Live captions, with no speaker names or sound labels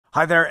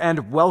Hi there,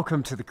 and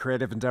welcome to the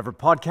Creative Endeavour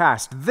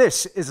podcast.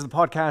 This is the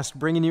podcast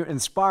bringing you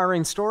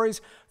inspiring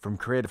stories from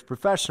creative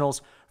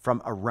professionals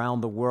from around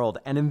the world.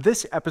 And in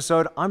this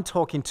episode, I'm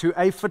talking to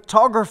a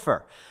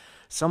photographer,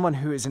 someone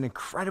who is an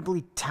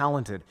incredibly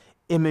talented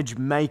image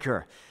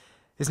maker.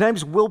 His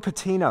name's Will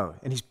Patino,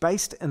 and he's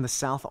based in the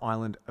South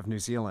Island of New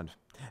Zealand.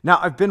 Now,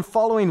 I've been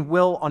following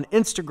Will on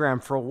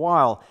Instagram for a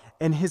while,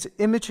 and his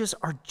images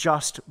are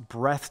just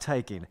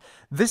breathtaking.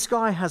 This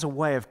guy has a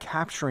way of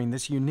capturing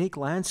this unique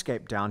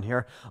landscape down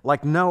here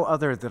like no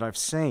other that I've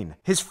seen.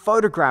 His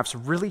photographs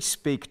really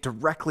speak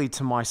directly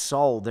to my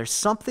soul. There's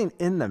something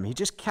in them. He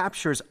just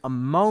captures a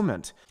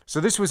moment.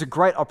 So this was a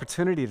great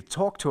opportunity to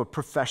talk to a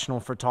professional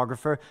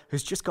photographer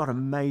who's just got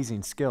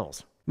amazing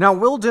skills. Now,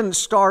 Will didn't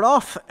start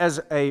off as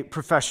a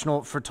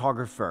professional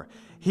photographer.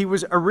 He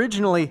was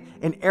originally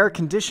an air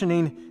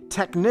conditioning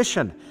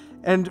technician.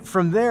 And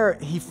from there,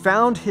 he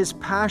found his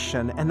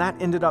passion, and that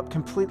ended up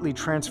completely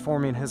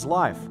transforming his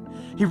life.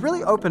 He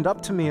really opened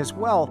up to me as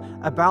well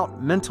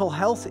about mental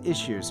health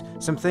issues,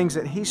 some things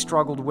that he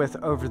struggled with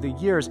over the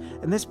years,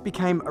 and this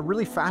became a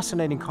really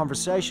fascinating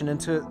conversation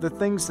into the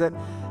things that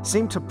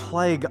seem to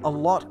plague a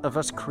lot of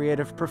us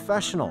creative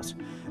professionals.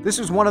 This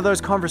was one of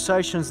those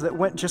conversations that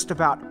went just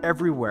about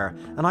everywhere,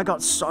 and I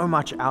got so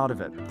much out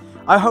of it.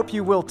 I hope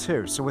you will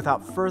too, so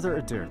without further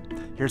ado,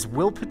 here's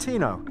Will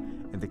Patino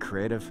in the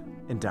Creative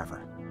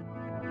Endeavour.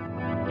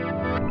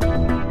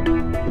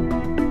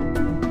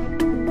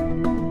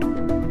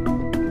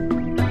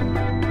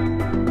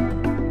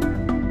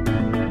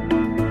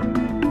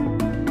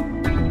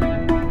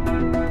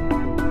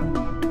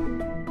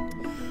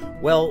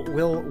 Well,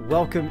 Will,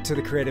 welcome to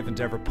the Creative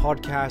Endeavour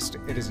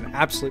podcast. It is an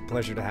absolute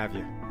pleasure to have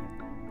you.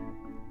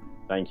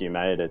 Thank you,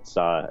 mate. It's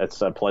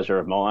a pleasure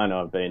of mine.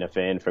 I've been a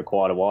fan for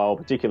quite a while,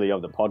 particularly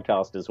of the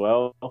podcast as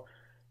well.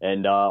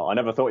 And I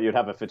never thought you'd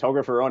have a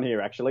photographer on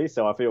here, actually.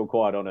 So I feel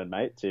quite honored,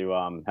 mate,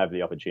 to have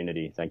the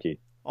opportunity. Thank you.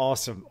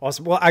 Awesome.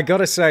 Well, I got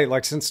to say,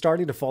 since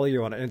starting to follow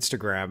you on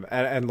Instagram,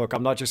 and look,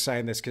 I'm not just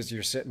saying this because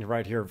you're sitting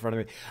right here in front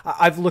of me.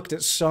 I've looked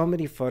at so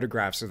many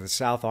photographs of the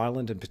South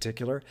Island in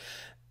particular.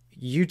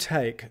 You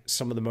take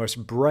some of the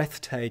most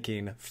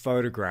breathtaking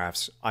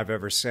photographs I've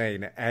ever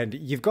seen, and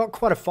you've got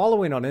quite a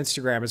following on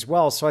Instagram as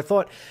well. So I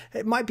thought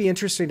it might be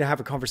interesting to have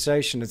a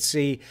conversation and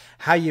see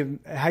how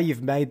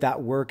you've made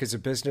that work as a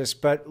business.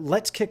 But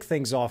let's kick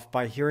things off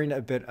by hearing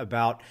a bit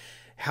about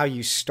how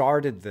you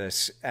started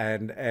this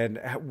and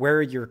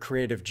where your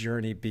creative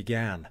journey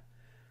began.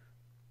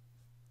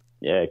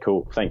 Yeah,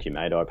 cool. Thank you,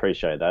 mate. I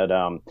appreciate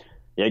that.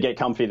 Yeah, get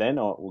comfy then.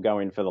 We'll go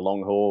in for the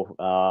long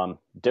haul.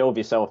 Delve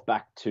yourself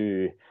back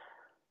to,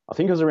 I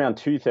think it was around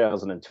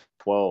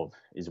 2012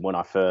 is when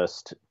I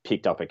first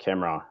picked up a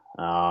camera.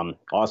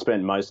 I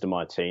spent most of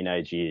my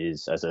teenage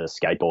years as a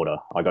skateboarder.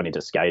 I got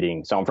into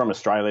skating. So I'm from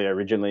Australia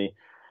originally,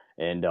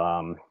 and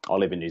I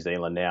live in New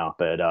Zealand now.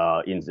 But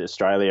in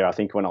Australia, I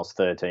think when I was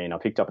 13, I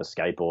picked up a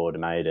skateboard,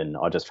 mate, and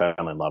I just fell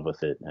in love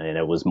with it. And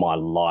it was my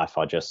life.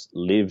 I just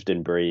lived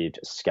and breathed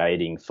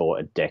skating for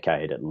a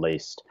decade at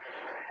least.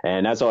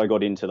 And as I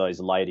got into those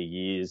later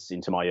years,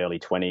 into my early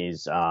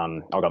 20s,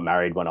 I got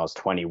married when I was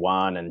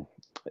 21. And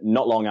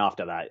not long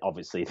after that,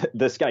 obviously,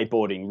 the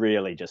skateboarding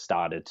really just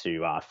started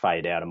to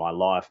fade out of my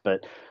life.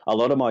 But a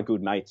lot of my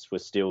good mates were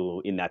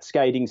still in that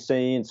skating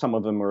scene. Some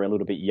of them were a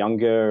little bit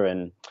younger.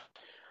 And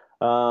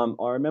I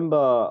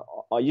remember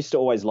I used to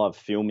always love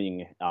filming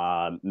me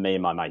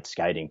and my mates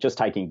skating, just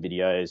taking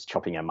videos,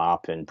 chopping them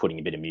up and putting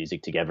a bit of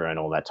music together and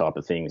all that type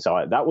of thing.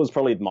 So that was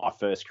probably my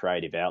first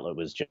creative outlet,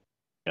 was just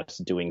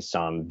doing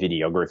some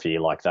videography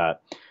like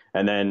that.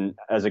 And then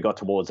as it got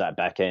towards that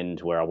back end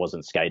where I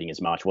wasn't skating as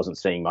much, wasn't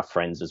seeing my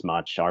friends as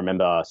much, I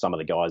remember some of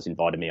the guys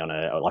invited me on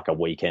a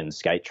weekend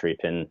skate trip,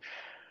 and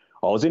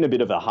I was in a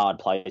bit of a hard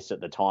place at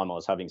the time. I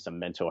was having some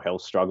mental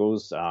health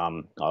struggles. I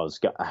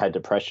had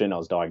depression. I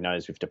was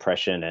diagnosed with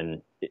depression,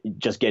 and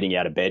just getting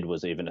out of bed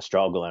was even a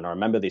struggle. And I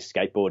remember this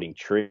skateboarding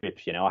trip,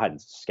 I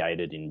hadn't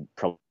skated in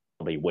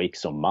probably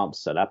weeks or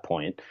months at that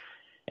point.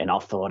 And I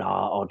thought,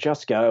 I'll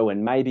just go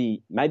and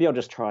maybe I'll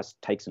just try to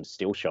take some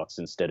still shots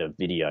instead of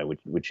video,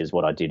 which is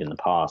what I did in the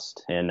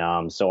past.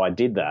 And so I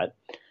did that.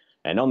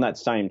 And on that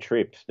same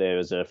trip, there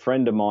was a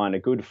friend of mine, a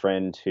good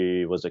friend,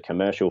 who was a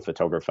commercial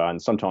photographer. And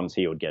sometimes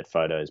he would get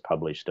photos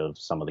published of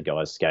some of the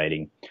guys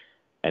skating.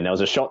 And there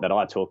was a shot that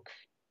I took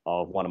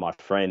of one of my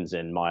friends,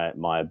 and my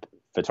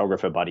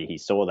photographer buddy, he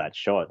saw that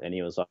shot and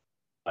he was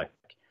like,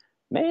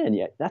 man,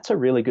 yeah, that's a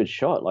really good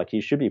shot. Like,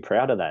 you should be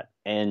proud of that.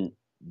 And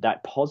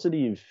that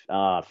positive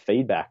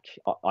feedback,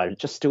 I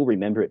just still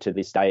remember it to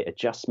this day. It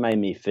just made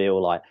me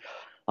feel like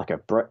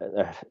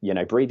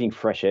breathing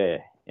fresh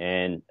air,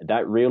 and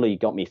that really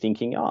got me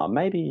thinking,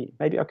 maybe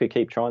I could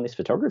keep trying this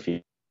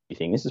photography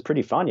thing. This is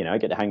pretty fun,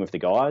 get to hang with the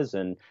guys,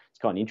 and it's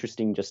kind of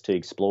interesting just to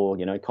explore,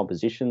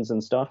 compositions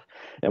and stuff.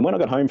 And when I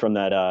got home from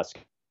that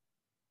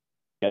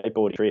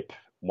skateboarding trip,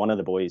 one of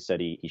the boys said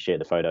he shared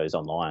the photos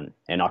online,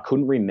 and I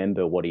couldn't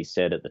remember what he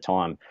said at the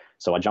time.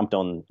 So I jumped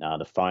on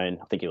the phone.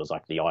 I think it was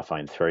like the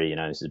iPhone 3,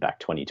 this is back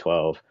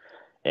 2012.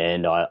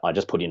 And I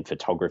just put in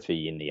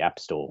photography in the App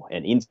Store,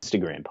 and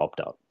Instagram popped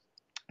up.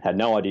 Had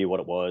no idea what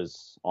it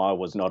was. I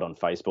was not on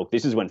Facebook.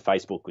 This is when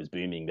Facebook was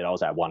booming, but I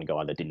was that one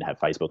guy that didn't have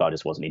Facebook. I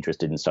just wasn't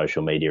interested in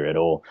social media at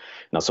all.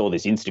 And I saw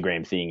this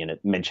Instagram thing and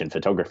it mentioned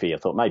photography. I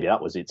thought maybe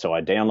that was it. So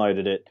I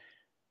downloaded it.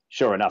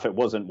 Sure enough, it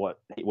wasn't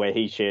where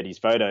he shared his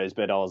photos,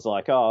 but I was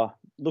like, oh,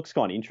 looks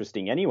kind of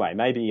interesting anyway.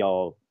 Maybe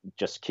I'll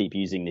just keep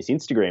using this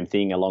Instagram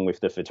thing along with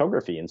the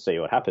photography and see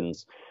what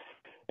happens.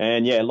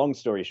 And yeah, long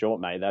story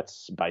short, mate,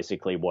 that's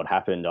basically what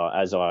happened.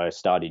 As I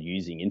started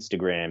using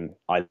Instagram,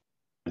 I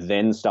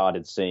then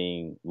started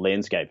seeing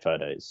landscape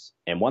photos.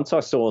 And once I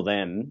saw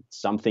them,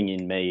 something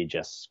in me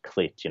just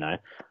clicked, you know.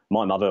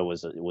 My mother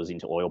was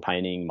into oil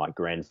painting, my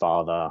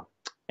grandfather.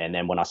 And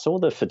then when I saw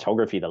the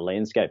photography, the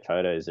landscape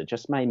photos, it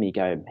just made me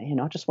go, man,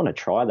 I just want to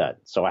try that.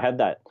 So I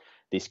had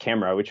this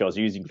camera, which I was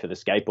using for the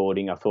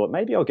skateboarding. I thought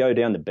maybe I'll go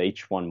down the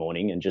beach one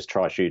morning and just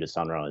try shoot a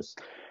sunrise.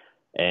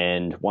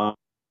 And once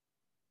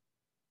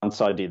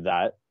I did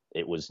that,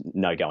 it was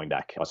no going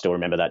back. I still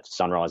remember that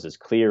sunrise as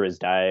clear as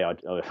day.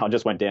 I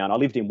just went down. I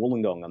lived in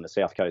Wollongong on the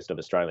south coast of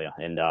Australia,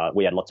 and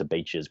we had lots of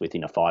beaches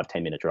within a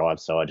 5-10 minute drive.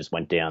 So I just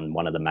went down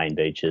one of the main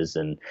beaches,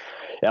 and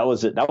that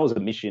was a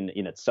mission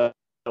in itself,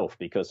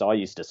 because I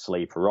used to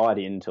sleep right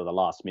in till the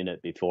last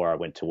minute before I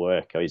went to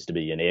work. I used to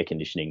be an air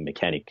conditioning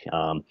mechanic.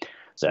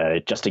 So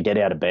just to get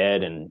out of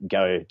bed and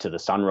go to the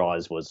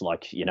sunrise was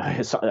like, you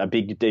know, a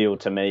big deal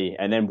to me.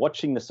 And then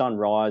watching the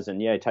sunrise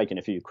and, yeah, taking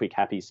a few quick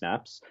happy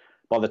snaps.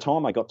 By the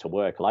time I got to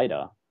work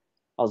later,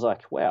 I was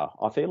like, wow,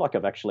 I feel like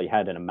I've actually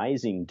had an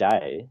amazing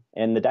day,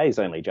 and the day's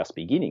only just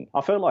beginning.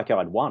 I felt like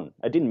I'd won.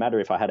 It didn't matter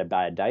if I had a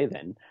bad day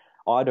then.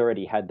 I'd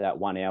already had that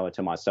 1 hour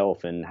to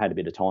myself and had a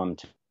bit of time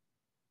to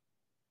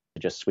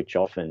just switch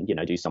off and, you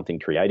know, do something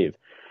creative.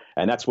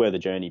 And that's where the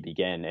journey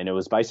began. And it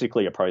was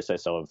basically a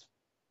process of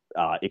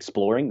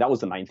exploring. That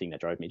was the main thing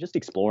that drove me, just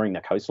exploring the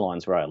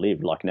coastlines where I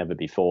lived like never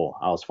before.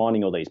 I was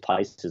finding all these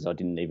places I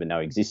didn't even know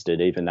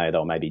existed, even though they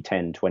were maybe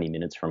 10, 20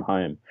 minutes from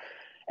home.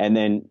 And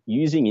then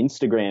using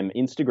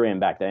Instagram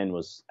back then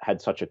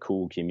had such a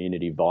cool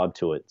community vibe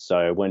to it.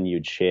 So when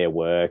you'd share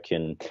work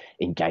and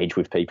engage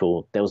with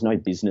people, there was no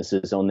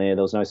businesses on there.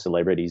 There was no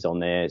celebrities on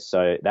there.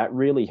 So that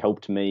really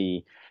helped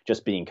me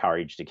just be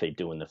encouraged to keep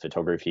doing the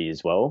photography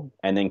as well.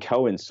 And then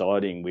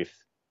coinciding with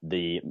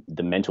the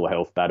mental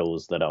health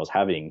battles that I was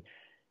having,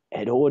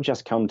 it all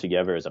just come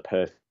together as a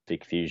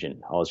perfect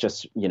fusion. I was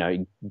just, you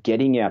know,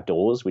 getting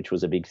outdoors, which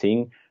was a big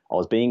thing. I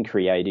was being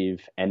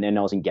creative, and then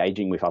I was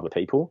engaging with other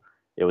people.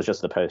 It was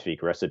just the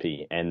perfect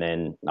recipe. And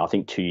then I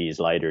think 2 years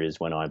later is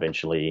when I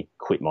eventually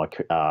quit my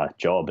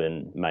job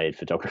and made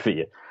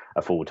photography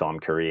a full-time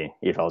career,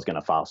 if I was going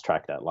to fast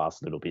track that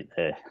last little bit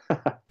there.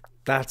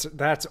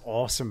 That's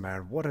awesome,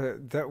 man. What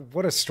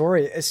a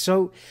story.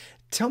 So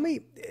tell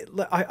me,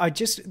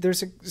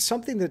 there's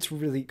something that's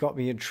really got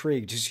me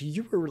intrigued. Just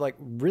you were like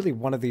really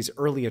one of these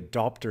early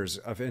adopters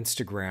of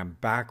Instagram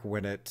back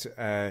when it,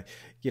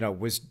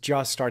 was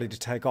just starting to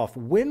take off.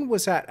 When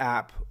was that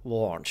app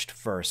launched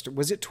first?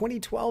 Was it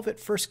 2012 it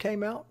first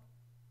came out?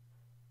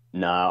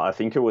 No, I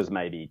think it was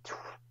maybe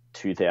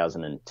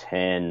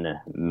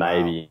 2010,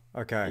 maybe.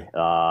 Wow. Okay.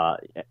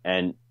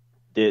 And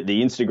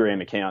the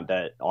Instagram account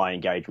that I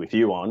engage with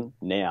you on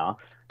now,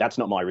 that's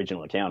not my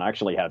original account. I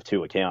actually have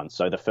two accounts.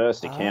 So the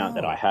first account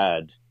that I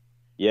had,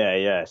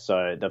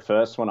 so the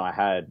first one I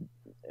had,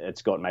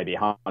 it's got maybe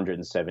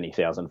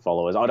 170,000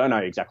 followers. I don't know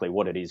exactly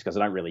what it is because I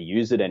don't really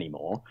use it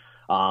anymore.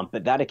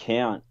 But that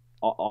account,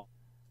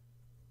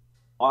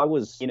 I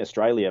was in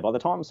Australia. By the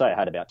time, say, I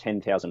had about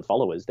 10,000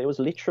 followers, there was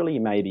literally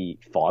maybe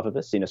 5 of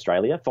us in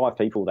Australia, 5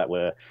 people that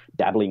were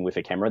dabbling with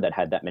a camera that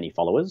had that many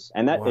followers.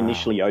 And that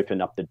initially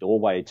opened up the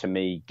doorway to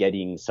me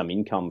getting some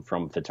income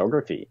from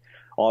photography.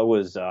 I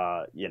was,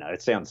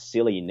 it sounds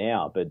silly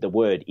now, but the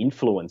word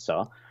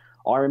influencer,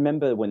 I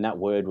remember when that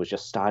word was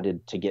just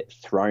started to get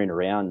thrown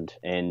around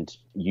and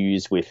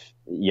used with,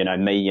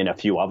 me and a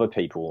few other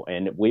people.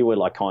 And we were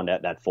like kind of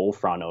at that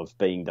forefront of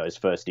being those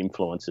first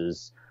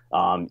influencers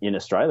in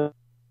Australia.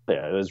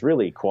 It was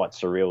really quite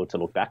surreal to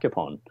look back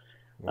upon.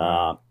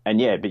 Wow.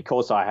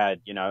 Because I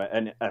had,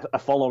 a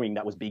following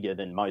that was bigger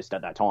than most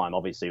at that time,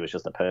 obviously it was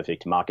just the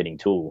perfect marketing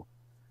tool.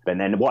 But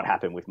then what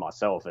happened with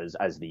myself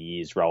as the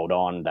years rolled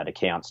on, that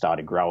account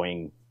started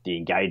growing, the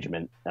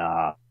engagement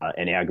and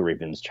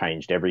algorithms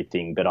changed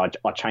everything. But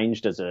I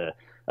changed as a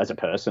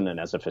person and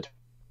as a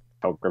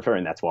photographer,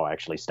 and that's why I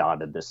actually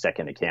started the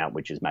second account,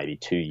 which is maybe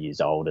 2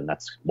 years old, and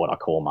that's what I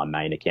call my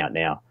main account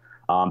now.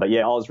 I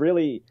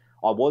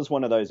was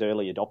one of those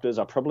early adopters.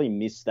 I probably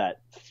missed that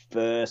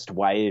first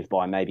wave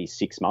by maybe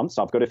 6 months.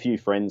 I've got a few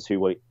friends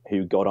who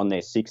got on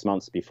there 6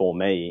 months before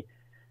me,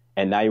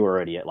 and they were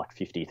already at like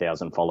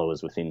 50,000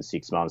 followers within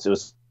 6 months. It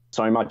was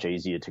so much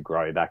easier to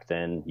grow back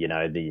then.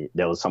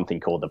 There was something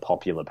called the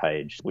popular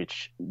page,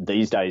 which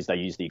these days they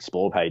use the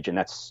explore page, and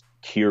that's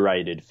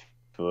curated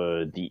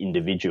for the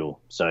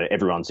individual. So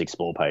everyone's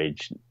explore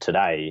page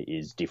today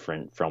is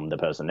different from the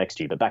person next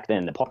to you. But back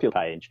then, the popular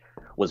page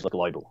was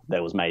global.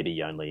 There was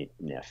maybe only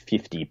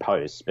 50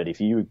 posts. But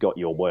if you got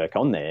your work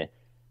on there,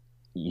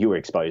 you were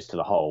exposed to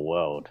the whole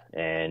world.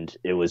 And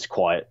it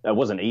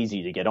wasn't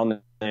easy to get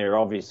on there,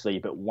 obviously,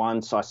 but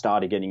once I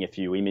started getting a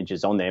few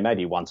images on there,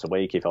 maybe once a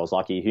week, if I was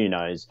lucky, who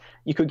knows,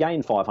 you could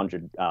gain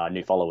 500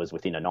 new followers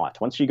within a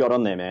night. Once you got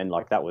on there, man,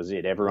 like that was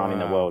it. Everyone in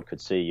the Wow. world could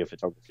see your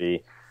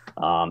photography.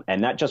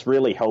 And that just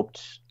really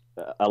helped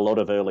a lot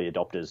of early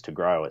adopters to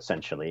grow,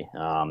 essentially.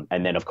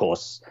 And then, of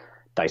course,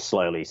 they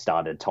slowly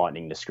started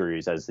tightening the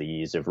screws as the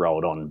years have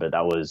rolled on. But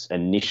that was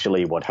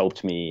initially what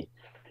helped me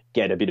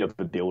get a bit of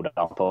a build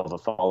up of a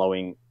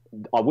following.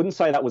 I wouldn't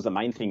say that was the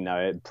main thing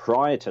though.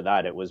 Prior to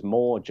that, it was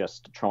more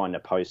just trying to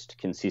post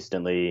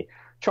consistently,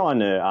 trying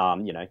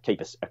to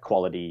keep a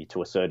quality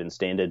to a certain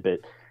standard, but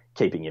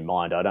keeping in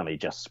mind I'd only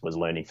just was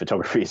learning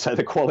photography, so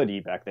the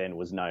quality back then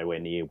was nowhere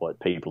near what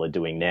people are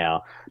doing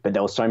now. But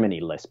there were so many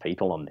less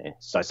people on there.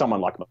 So someone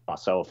like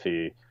myself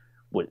who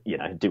would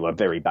do a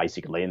very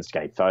basic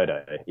landscape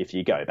photo, if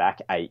you go back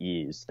 8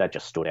 years, that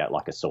just stood out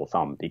like a sore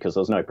thumb because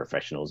there was no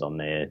professionals on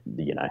there.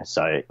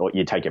 So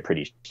you take a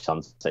pretty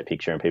sunset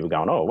picture and people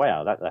going, oh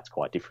wow, that's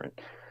quite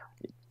different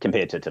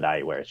compared to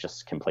today, where it's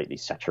just completely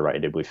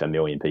saturated with a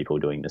million people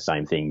doing the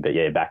same thing. But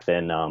yeah, back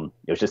then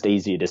it was just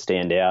easier to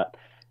stand out.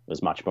 It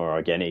was much more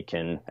organic,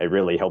 and it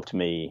really helped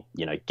me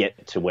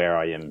get to where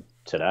I am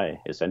today,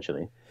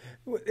 essentially.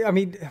 I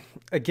mean,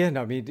 again,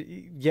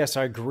 yes,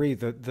 I agree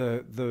that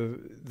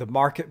the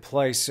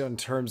marketplace in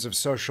terms of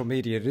social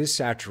media, it is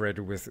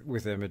saturated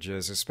with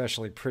images,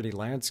 especially pretty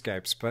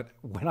landscapes. But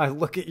when I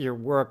look at your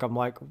work, I'm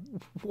like,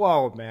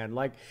 whoa, man!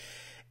 Like,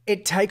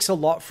 it takes a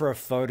lot for a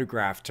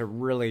photograph to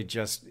really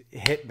just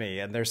hit me.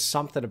 And there's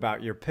something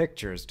about your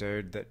pictures,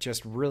 dude, that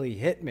just really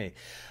hit me.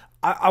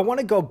 I want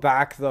to go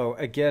back though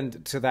again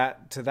to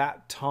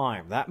that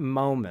time, that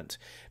moment,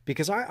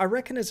 because I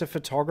reckon as a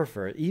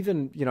photographer,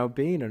 even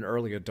being an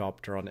early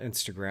adopter on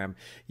Instagram,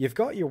 you've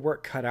got your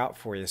work cut out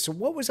for you. So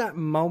what was that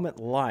moment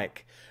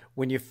like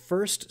when you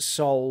first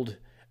sold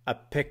a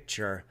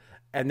picture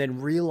and then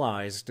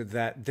realized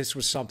that this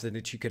was something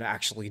that you could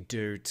actually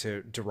do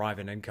to derive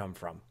an income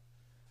from?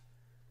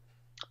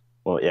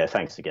 Well, yeah,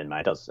 thanks again,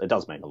 mate. It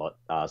does mean a lot.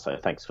 So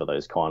thanks for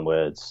those kind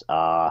words.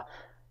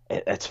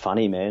 It's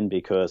funny, man,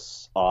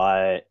 because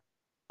I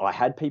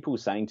had people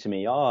saying to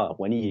me, "Oh,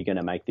 when are you going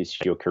to make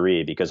this your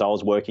career?" Because I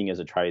was working as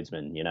a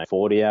tradesman,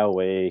 40-hour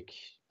week,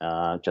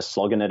 just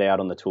slogging it out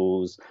on the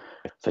tools.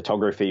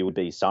 Photography would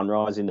be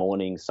sunrise in the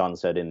morning,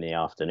 sunset in the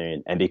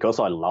afternoon, and because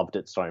I loved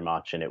it so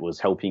much and it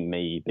was helping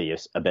me be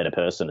a better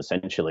person,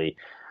 essentially,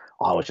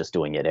 I was just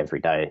doing it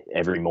every day,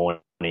 every morning.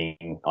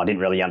 I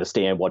didn't really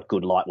understand what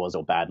good light was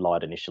or bad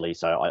light initially,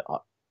 so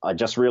I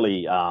just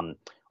really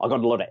I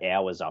got a lot of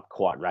hours up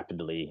quite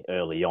rapidly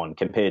early on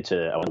compared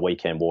to a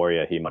weekend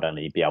warrior who might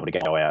only be able to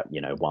go out,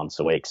 once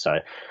a week. So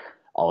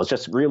I was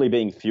just really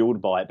being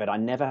fueled by it, but I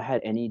never had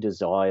any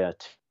desire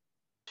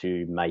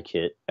to make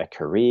it a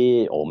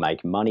career or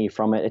make money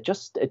from it.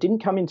 It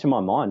didn't come into my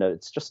mind.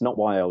 It's just not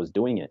why I was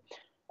doing it.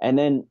 And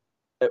then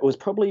it was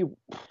probably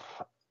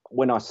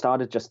when I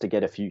started just to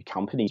get a few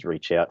companies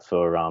reach out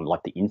for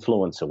like the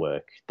influencer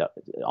work. That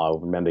I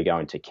remember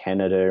going to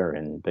Canada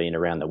and being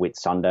around the Whit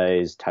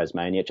Sundays,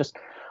 Tasmania, just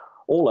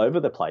all over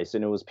the place.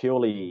 And it was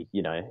purely,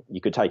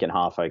 you could take a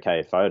half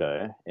okay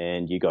photo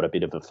and you got a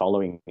bit of a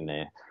following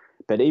there.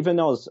 But even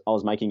though I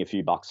was making a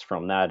few bucks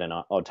from that, and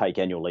I'd take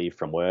annual leave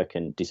from work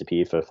and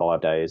disappear for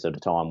 5 days at a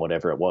time,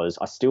 whatever it was,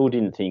 I still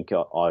didn't think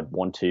I'd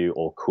want to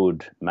or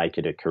could make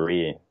it a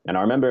career. And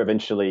I remember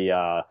eventually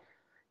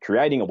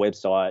creating a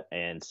website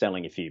and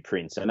selling a few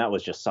prints. And that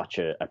was just such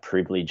a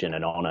privilege and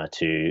an honor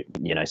to,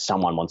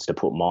 someone wants to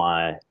put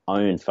my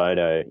own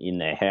photo in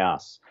their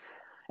house.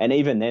 And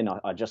even then,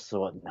 I just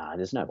thought, no,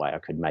 there's no way I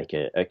could make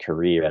a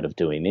career out of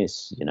doing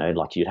this.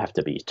 Like you'd have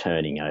to be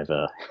turning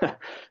over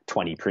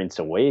 20 prints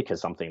a week or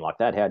something like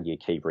that. How do you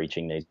keep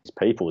reaching these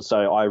people?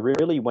 So I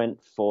really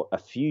went for a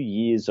few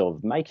years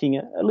of making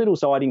a little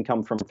side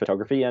income from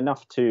photography,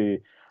 enough to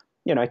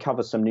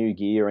cover some new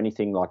gear or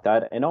anything like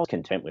that. And I was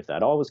content with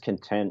that. I was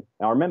content.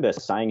 I remember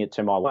saying it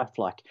to my wife,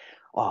 like,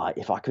 oh,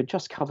 if I could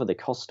just cover the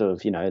cost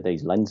of,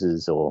 these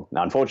lenses, or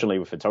unfortunately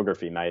with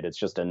photography, mate, it's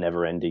just a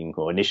never ending,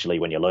 or initially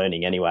when you're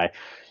learning anyway,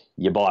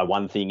 you buy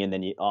one thing and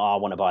then I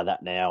want to buy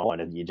that now.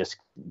 And you just,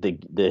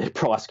 the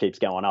price keeps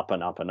going up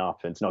and up and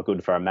up. It's not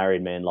good for a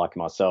married man like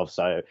myself.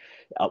 So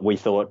we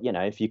thought,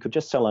 if you could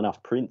just sell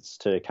enough prints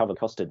to cover the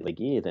cost of the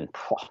gear, then,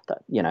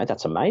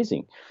 that's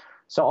amazing.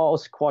 So I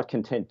was quite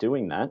content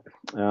doing that.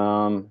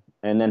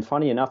 And then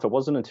funny enough, it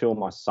wasn't until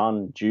my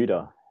son,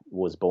 Judah,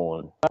 was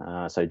born.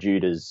 So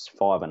Judah's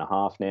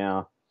 5.5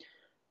 now.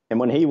 And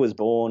when he was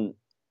born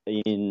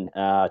in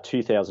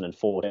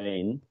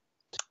 2014,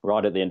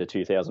 right at the end of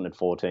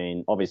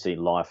 2014, obviously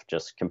life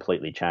just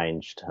completely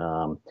changed.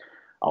 I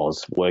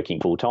was working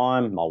full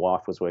time. My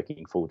wife was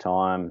working full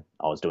time.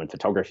 I was doing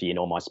photography in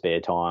all my spare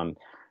time.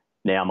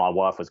 Now my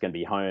wife was going to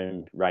be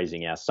home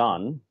raising our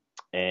son,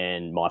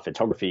 and my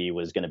photography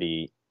was going to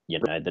be,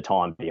 the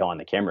time behind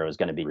the camera was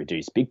going to be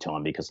reduced big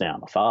time because now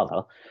I'm a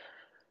father.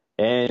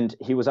 And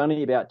he was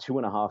only about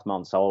 2.5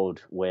 months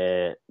old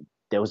where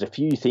there was a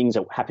few things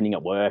happening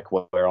at work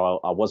where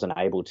I wasn't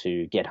able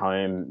to get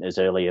home as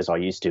early as I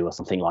used to or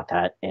something like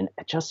that. And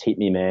it just hit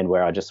me, man,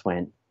 where I just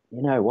went,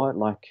 you know what,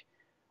 like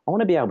I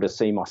want to be able to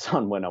see my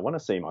son when I want to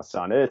see my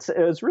son. It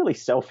was really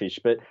selfish,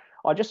 but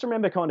I just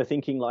remember kind of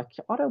thinking like,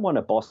 I don't want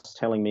a boss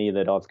telling me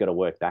that I've got to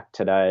work back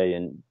today.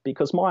 And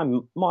because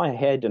my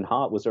head and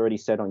heart was already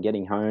set on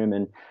getting home.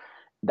 And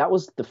that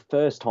was the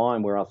first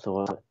time where I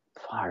thought,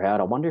 far out,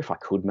 I wonder if I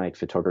could make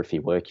photography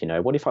work.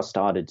 What if I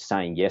started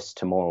saying yes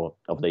to more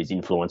of these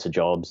influencer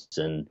jobs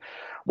and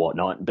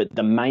whatnot? But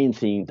the main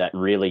thing that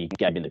really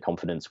gave me the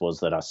confidence was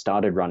that I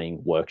started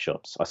running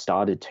workshops. I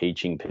started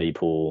teaching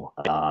people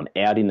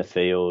out in the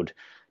field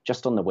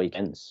just on the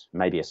weekends,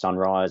 maybe a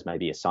sunrise,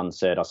 maybe a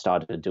sunset. I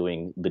started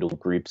doing little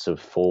groups of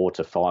 4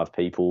 to 5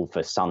 people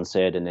for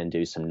sunset and then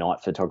do some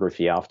night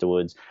photography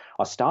afterwards.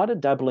 I started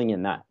dabbling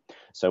in that.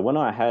 So when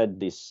I had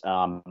this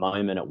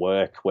moment at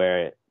work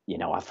where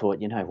I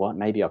thought, you know what,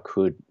 maybe I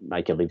could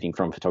make a living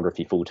from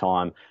photography full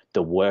time.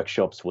 The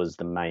workshops was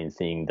the main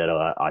thing that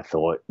I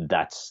thought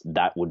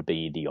that would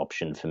be the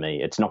option for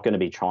me. It's not going to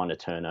be trying to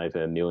turn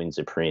over millions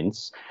of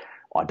prints.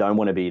 I don't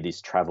want to be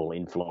this travel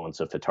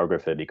influencer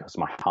photographer because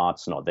my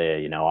heart's not there.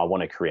 I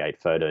want to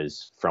create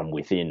photos from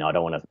within. I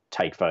don't want to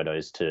take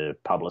photos to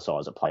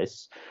publicize a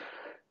place.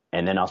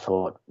 And then I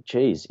thought,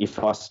 geez,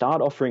 if I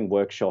start offering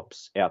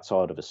workshops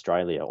outside of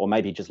Australia, or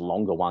maybe just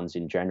longer ones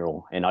in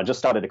general, and I just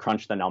started to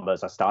crunch the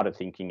numbers, I started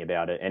thinking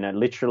about it, and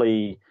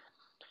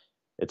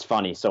it's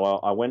funny. So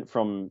I went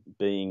from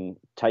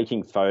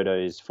taking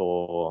photos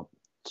for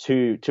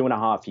two and a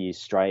half years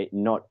straight,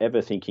 not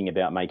ever thinking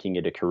about making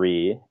it a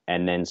career,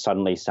 and then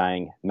suddenly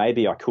saying,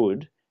 maybe I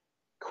could,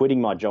 quitting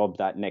my job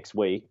that next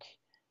week,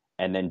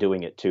 and then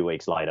doing it 2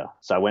 weeks later.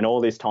 So when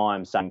all this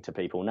time saying to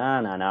people, no,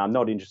 I'm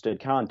not interested,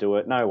 can't do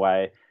it, no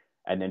way,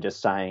 and then just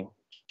saying,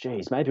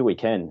 geez, maybe we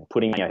can,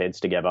 putting our heads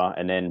together.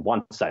 And then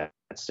once that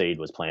seed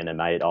was planted,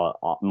 mate,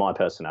 my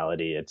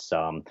personality, it's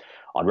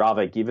I'd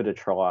rather give it a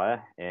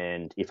try,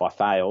 and if I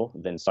fail,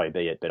 then so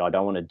be it. But I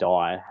don't want to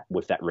die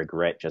with that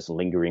regret just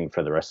lingering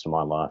for the rest of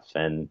my life.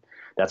 And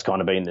that's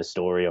kind of been the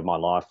story of my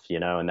life,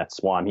 and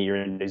that's why I'm here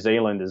in New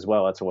Zealand as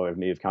well. That's why we've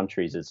moved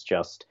countries. It's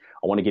just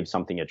I want to give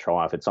something a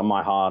try. If it's on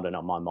my heart and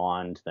on my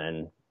mind,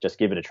 then just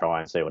give it a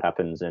try and see what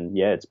happens. And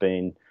yeah, it's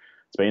been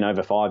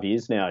over 5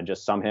 years now,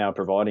 just somehow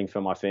providing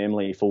for my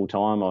family full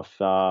time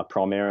of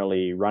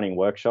primarily running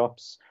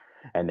workshops,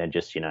 and then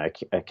just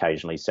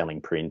occasionally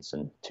selling prints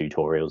and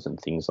tutorials and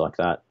things like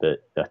that. But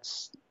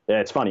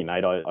it's funny,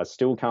 mate. I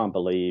still can't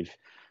believe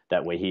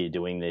that we're here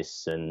doing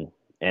this, and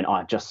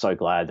I'm just so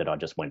glad that I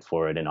just went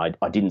for it, and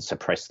I didn't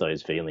suppress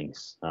those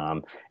feelings.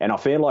 And I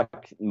feel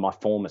like my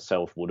former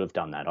self would have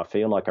done that. I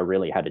feel like I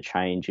really had a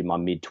change in my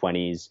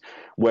mid-20s,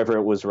 whether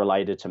it was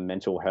related to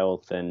mental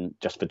health and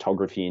just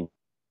photography in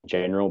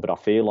general. But I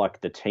feel like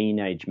the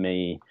teenage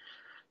me,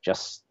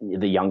 just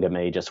the younger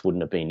me, just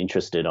wouldn't have been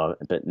interested.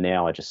 But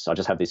now I just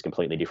have this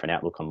completely different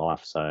outlook on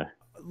life. So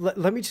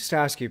let me just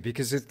ask you,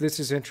 because this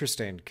is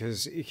interesting,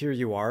 because here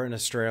you are, an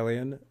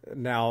Australian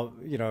now,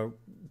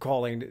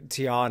 calling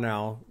Tia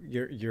now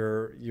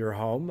your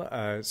home.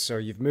 So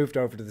you've moved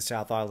over to the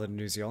South Island of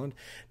New Zealand.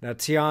 Now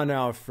Tia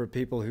now, for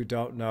people who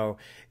don't know,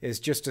 is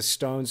just a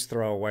stone's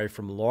throw away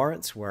from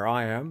Lawrence, where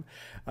I am.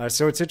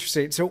 So it's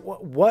interesting. So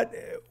what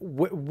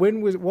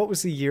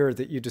was the year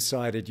that you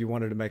decided you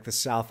wanted to make the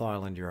South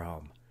Island your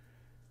home?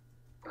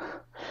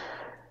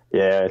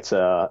 Yeah, it's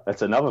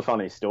another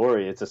funny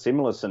story. It's a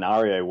similar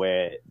scenario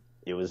where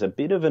it was a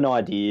bit of an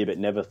idea, but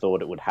never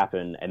thought it would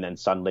happen, and then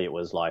suddenly it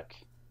was like,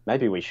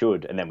 maybe we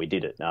should, and then we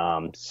did it.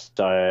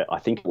 So I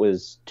think it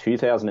was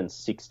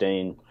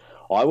 2016.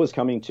 I was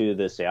coming to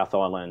the South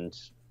Island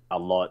a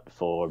lot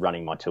for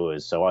running my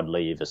tours. So I'd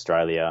leave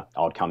Australia,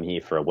 I'd come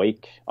here for a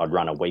week, I'd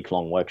run a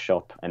week-long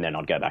workshop, and then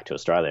I'd go back to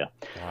Australia.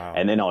 Wow.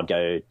 And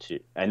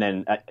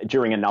then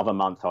during another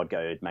month, I'd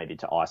go maybe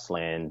to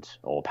Iceland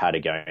or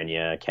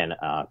Patagonia,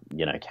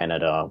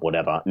 Canada,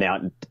 whatever.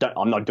 Now,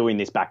 I'm not doing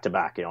this back to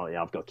back.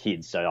 I've got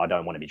kids, so I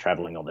don't want to be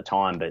traveling all the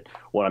time. But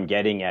what I'm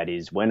getting at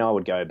is when I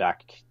would go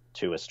back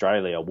to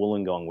Australia,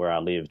 Wollongong, where I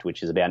lived,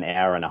 which is about an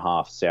hour and a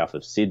half south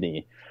of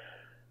Sydney,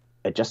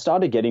 it just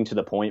started getting to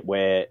the point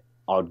where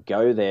I'd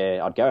go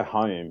there, I'd go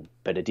home,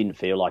 but it didn't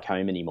feel like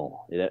home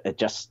anymore.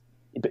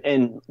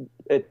 And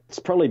it's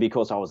probably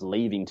because I was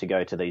leaving to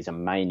go to these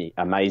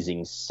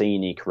amazing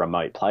scenic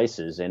remote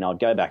places, and I'd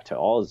go back to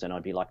Oz and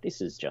I'd be like,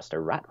 this is just a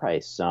rat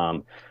race.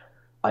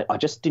 I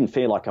just didn't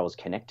feel like I was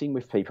connecting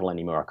with people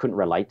anymore. I couldn't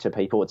relate to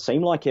people. It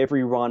seemed like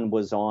everyone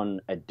was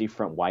on a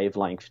different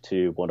wavelength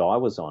to what I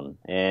was on.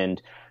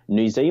 And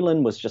New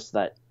Zealand was just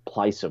that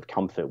place of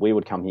comfort. We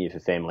would come here for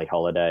family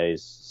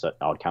holidays. So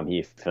I'd come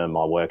here for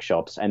my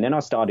workshops. And then I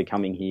started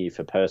coming here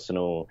for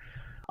personal,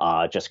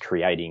 just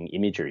creating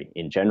imagery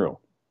in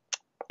general.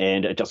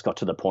 And it just got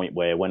to the point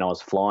where when I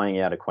was flying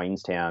out of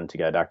Queenstown to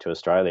go back to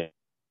Australia,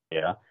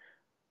 I'd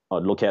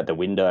look out the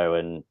window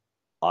and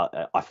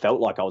I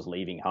felt like I was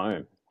leaving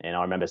home. And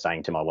I remember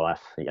saying to my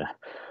wife,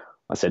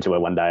 I said to her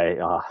one day,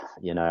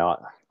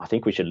 I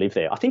think we should live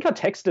there. I think I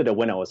texted her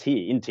when I was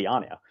here in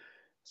Tiana.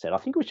 said, I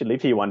think we should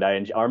live here one day.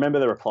 And I remember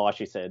the reply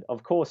she said,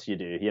 of course you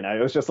do. You know,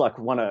 it was just like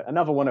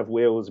another one of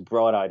Will's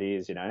bright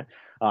ideas, you know.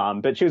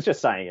 But she was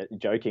just saying it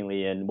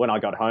jokingly. And when I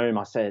got home,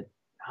 I said,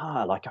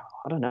 like,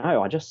 I don't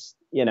know. I just,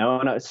 you know,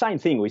 and same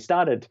thing. We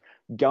started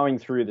going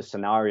through the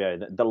scenario,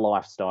 the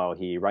lifestyle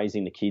here,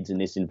 raising the kids in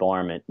this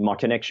environment, my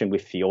connection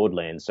with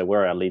Fiordland. So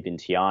where I live in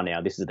Tiar now,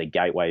 this is the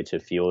gateway to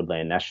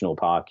Fiordland National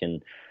Park.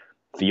 And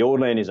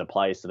Fiordland is a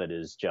place that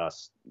is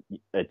just,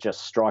 it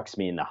just strikes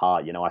me in the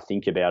heart. You know, I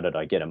think about it,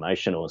 I get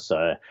emotional.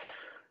 So,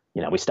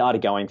 you know, we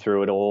started going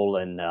through it all,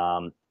 and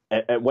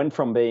it went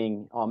from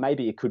being,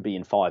 maybe it could be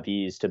in 5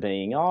 years, to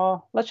being,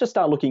 let's just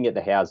start looking at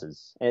the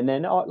houses. And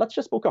then, let's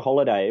just book a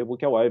holiday. We'll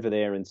go over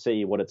there and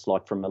see what it's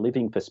like from a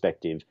living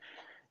perspective.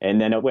 And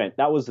then it went,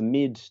 that was it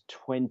was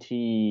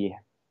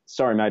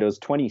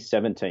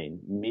 2017,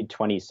 mid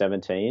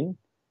 2017.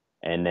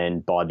 And then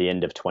by the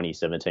end of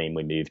 2017,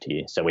 we moved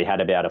here. So we had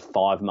about a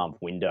 5-month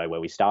window where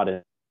we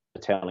started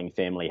telling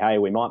family, hey,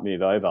 we might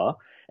move over.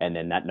 And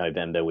then that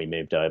November we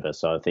moved over.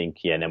 So I think,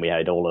 and then we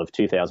had all of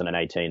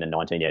 2018 and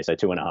 19. Yeah, so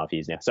 2.5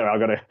 years now. So I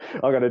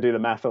got to do the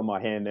math on my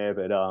hand there,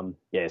 but so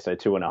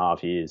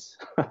 2.5 years.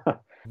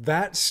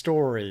 That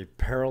story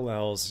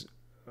parallels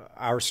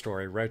our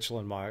story, Rachel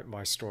and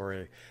my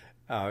story.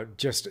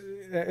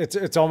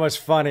 It's almost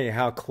funny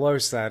how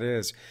close that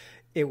is.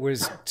 It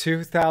was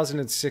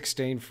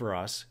 2016 for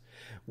us.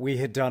 We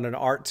had done an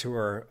art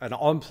tour, an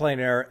on-plein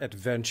air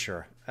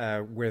adventure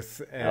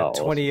with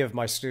 20 of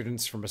my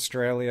students from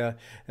Australia,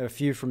 and a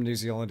few from New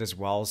Zealand as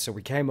well. So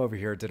we came over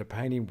here, did a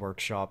painting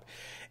workshop,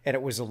 and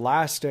it was the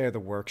last day of the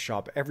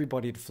workshop.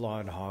 Everybody had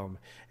flown home,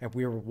 and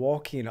we were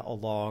walking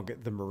along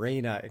the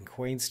marina in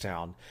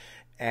Queenstown.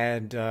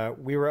 And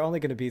we were only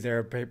going to be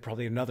there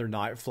probably another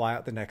night, fly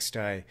out the next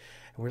day.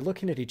 And we're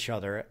looking at each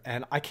other.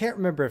 And I can't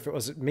remember if it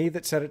was me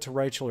that said it to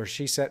Rachel or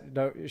she said,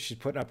 no, she's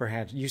putting up her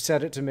hand. You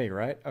said it to me,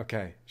 right?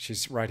 Okay.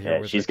 She's right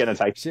here. Yeah, she's going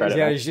to take the credit.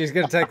 Yeah, she's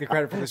going to take the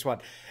credit for this one.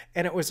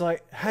 And it was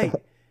like, hey,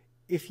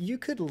 if you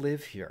could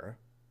live here,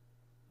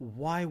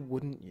 why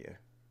wouldn't you?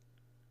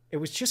 It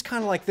was just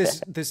kind of like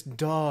this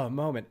duh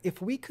moment. If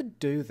we could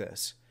do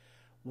this,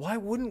 why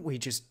wouldn't we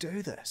just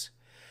do this?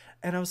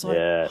 And I was like,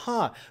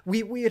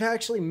 We had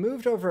actually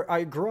moved over. I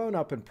had grown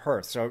up in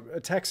Perth, so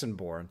a Texan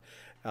born.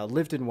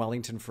 Lived in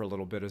Wellington for a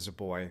little bit as a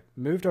boy.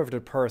 Moved over to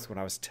Perth when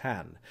I was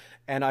 10.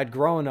 And I'd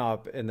grown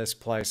up in this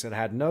place that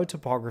had no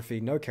topography,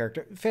 no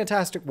character.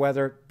 Fantastic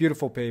weather,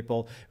 beautiful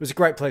people. It was a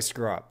great place to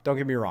grow up. Don't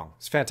get me wrong.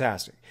 It's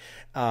fantastic.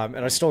 And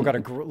I still got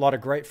a lot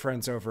of great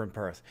friends over in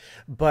Perth.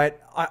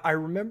 But I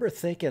remember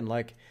thinking,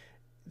 like,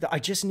 I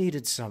just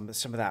needed some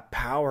of that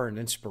power and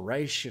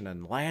inspiration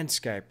and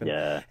landscape.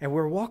 And we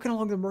were walking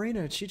along the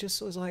marina, and she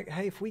just was like,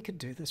 hey, if we could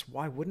do this,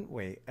 why wouldn't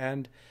we?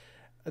 And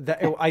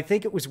I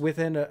think it was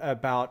within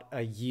about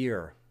a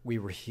year we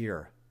were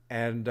here.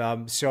 And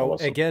so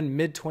awesome. Again,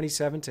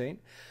 mid-2017,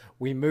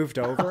 we moved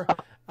over.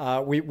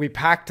 We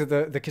packed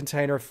the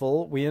container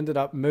full. We ended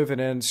up moving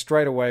in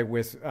straight away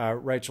with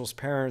Rachel's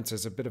parents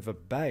as a bit of a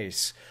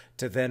base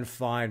to then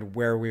find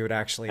where we would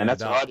actually end up.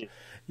 And that's right.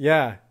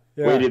 Yeah.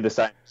 We did the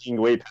same thing.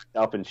 We packed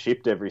up and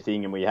shipped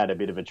everything, and we had a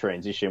bit of a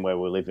transition where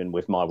we were living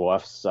with my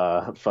wife's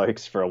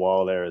folks for a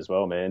while there as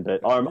well, man.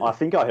 But I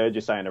think I heard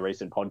you say in a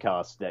recent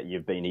podcast that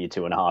you've been here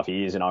 2.5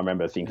 years, and I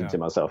remember thinking to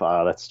myself,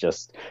 that's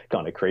just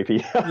kind of creepy.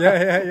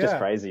 Just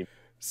crazy.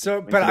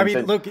 So, but I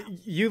mean, look,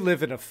 you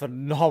live in a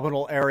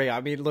phenomenal area. I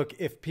mean, look,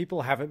 if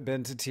people haven't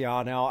been to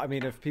Tiar now, I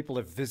mean, if people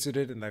have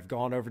visited and they've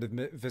gone over to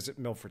visit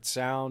Milford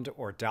Sound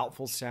or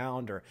Doubtful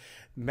Sound, or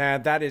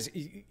man,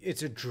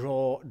 it's a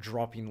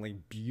jaw-droppingly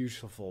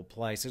beautiful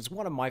place. It's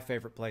one of my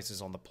favorite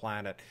places on the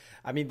planet.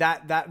 I mean,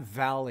 that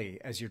valley,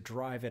 as you're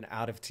driving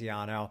out of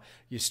Tiar now,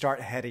 you start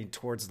heading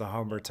towards the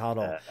Homer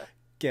Tunnel.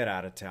 Get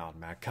out of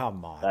town, man.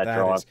 Come on. That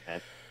drive,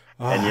 man.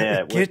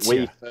 And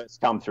we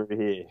first come through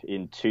here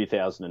in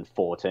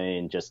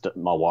 2014, just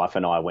my wife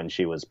and I, when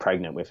she was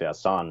pregnant with our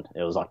son.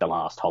 It was like the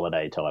last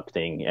holiday type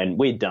thing. And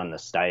we'd done the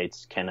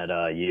States,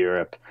 Canada,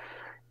 Europe.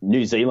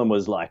 New Zealand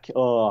was like,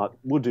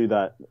 we'll do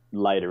that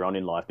later on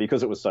in life.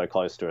 Because it was so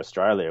close to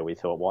Australia, we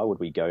thought, why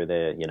would we go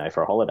there,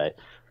 for a holiday?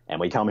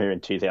 And we come here in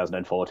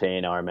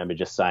 2014. I remember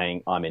just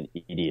saying, I'm an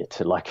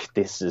idiot. Like,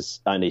 this is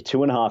only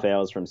 2.5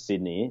 hours from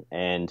Sydney,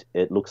 and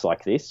it looks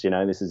like this.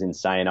 This is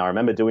insane. I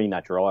remember doing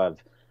that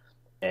drive.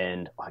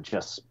 And I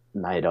just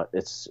made it.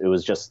 It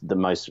was just the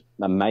most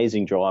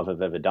amazing drive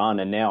I've ever done.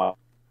 And now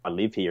I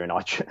live here, and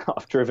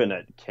I've driven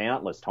it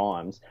countless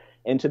times.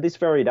 And to this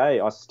very day,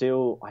 I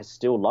still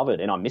love it,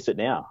 and I miss it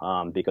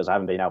now because I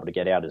haven't been able to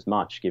get out as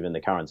much given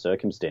the current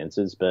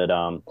circumstances. But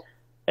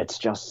it's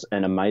just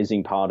an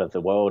amazing part of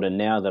the world. And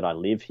now that I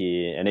live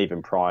here, and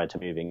even prior to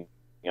moving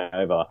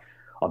over,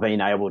 I've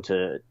been able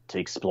to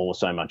explore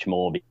so much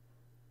more.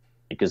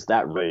 Because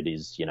that road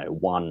is,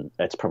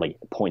 it's probably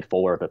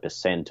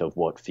 0.4% of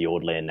what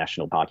Fiordland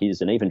National Park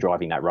is. And even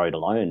driving that road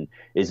alone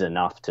is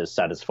enough to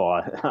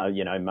satisfy,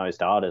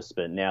 most artists.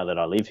 But now that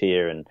I live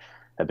here and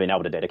have been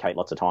able to dedicate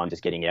lots of time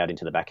just getting out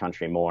into the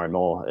backcountry more and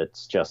more,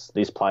 it's just,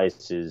 this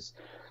place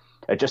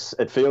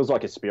it feels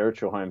like a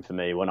spiritual home for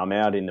me. When I'm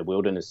out in the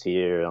wilderness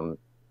here,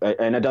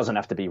 and it doesn't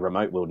have to be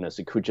remote wilderness.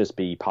 It could just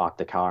be park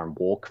the car and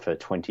walk for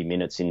 20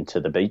 minutes into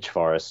the beech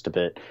forest.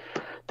 But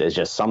there's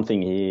just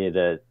something here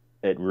that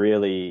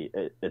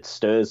it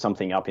stirs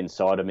something up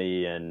inside of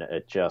me, and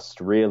it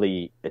just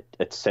really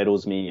it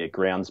settles me, it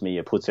grounds me,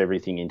 it puts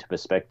everything into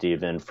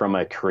perspective. And from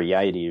a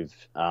creative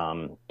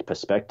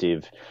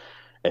perspective,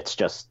 it's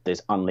just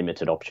there's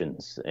unlimited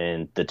options,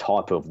 and the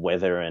type of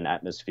weather and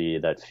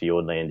atmosphere that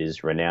Fiordland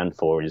is renowned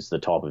for is the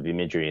type of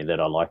imagery that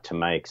I like to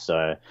make.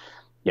 So,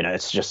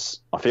 it's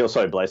just I feel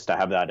so blessed to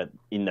have that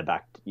in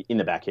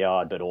the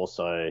backyard, but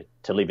also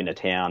to live in a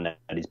town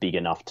that is big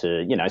enough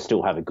to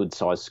still have a good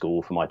sized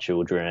school for my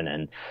children,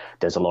 and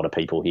there's a lot of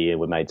people here.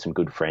 We've made some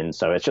good friends,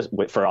 so it's just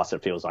for us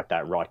it feels like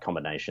that right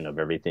combination of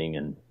everything.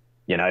 And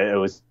it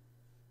was.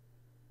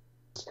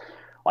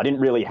 I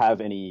didn't really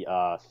have any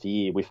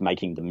fear with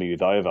making the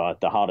move over.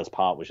 The hardest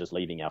part was just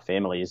leaving our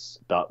families.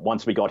 But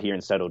once we got here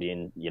and settled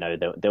in,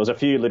 there was a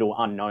few little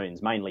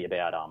unknowns, mainly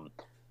about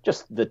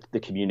just the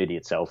community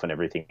itself and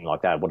everything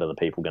like that. What are the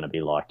people going to be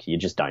like? You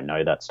just don't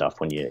know that stuff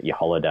when you're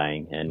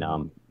holidaying.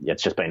 And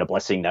it's just been a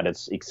blessing that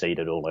it's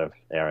exceeded all of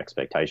our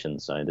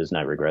expectations. So there's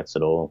no regrets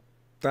at all.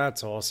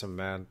 That's awesome,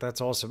 man.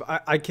 That's awesome.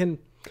 I can...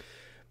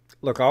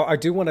 Look, I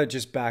do want to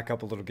just back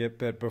up a little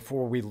bit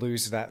before we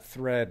lose that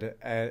thread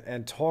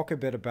and talk a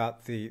bit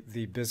about the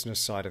business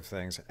side of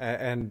things.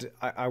 And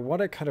I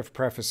want to kind of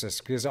preface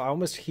this because I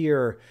almost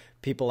hear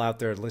people out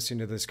there listening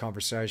to this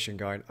conversation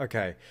going,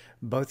 okay,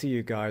 both of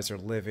you guys are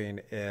living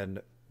in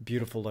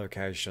beautiful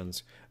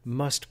locations.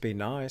 Must be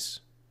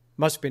nice.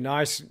 Must be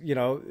nice,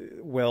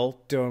 Will,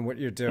 doing what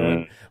you're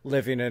doing,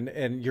 living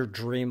in your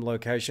dream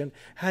location.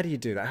 How do you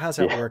do that? How's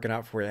that working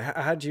out for you?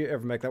 How did you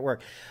ever make that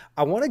work?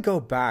 I want to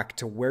go back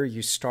to where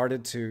you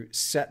started to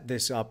set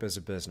this up as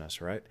a business,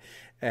 right?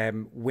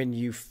 When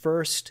you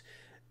first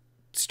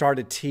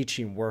started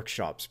teaching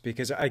workshops,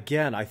 because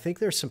again, I think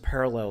there's some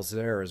parallels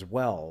there as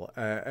well.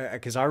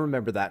 Because I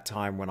remember that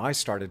time when I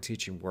started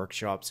teaching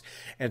workshops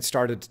and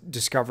started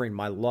discovering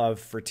my love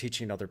for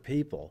teaching other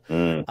people.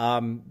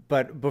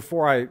 But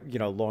before I,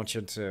 launch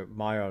into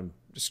my own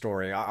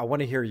story, I want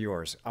to hear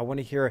yours. I want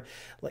to hear,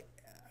 like,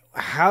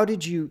 how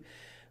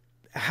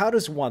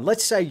does one,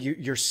 let's say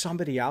you're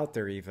somebody out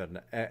there even,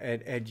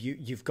 and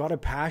you've got a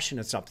passion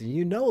in something,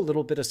 a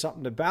little bit of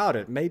something about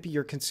it. Maybe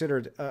you're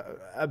considered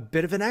a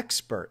bit of an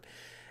expert.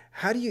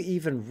 How do you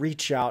even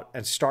reach out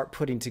and start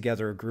putting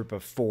together a group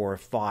of 4,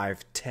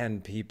 5,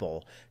 10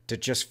 people to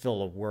just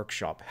fill a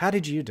workshop? How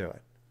did you do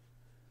it?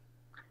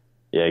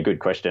 Yeah, good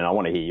question. I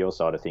want to hear your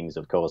side of things,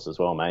 of course, as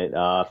well, mate.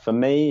 For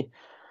me,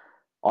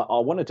 I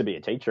wanted to be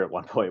a teacher at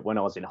one point when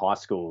I was in high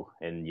school,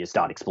 and you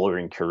start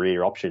exploring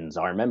career options.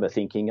 I remember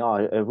thinking,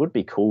 it would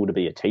be cool to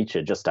be a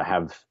teacher just to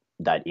have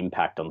that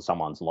impact on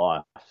someone's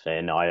life.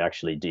 And I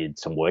actually did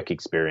some work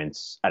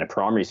experience at a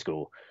primary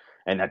school,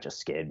 and that just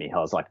scared me. I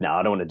was like, no,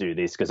 I don't want to do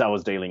this because I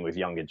was dealing with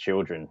younger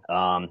children.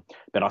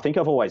 But I think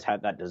I've always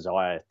had that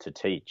desire to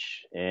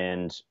teach.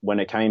 And when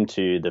it came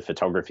to the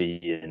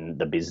photography and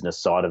the business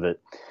side of it,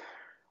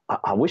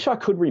 I wish I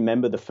could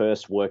remember the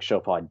first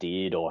workshop I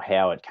did or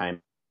how it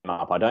came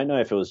up. I don't know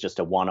if it was just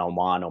a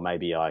one-on-one or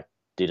maybe I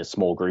did a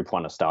small group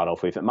one to start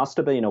off with. It must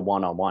have been a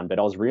one-on-one, but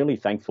I was really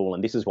thankful.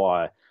 And this is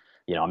why,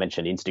 I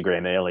mentioned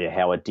Instagram earlier,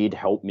 how it did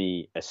help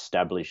me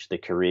establish the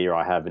career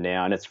I have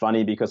now. And it's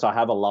funny because I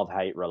have a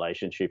love-hate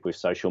relationship with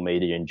social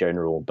media in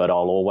general, but I'll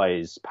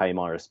always pay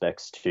my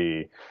respects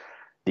to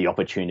the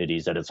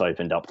opportunities that it's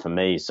opened up for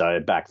me. So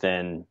back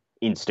then,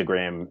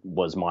 Instagram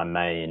was my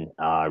main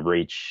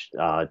reach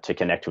to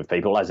connect with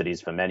people, as it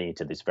is for many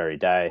to this very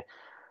day.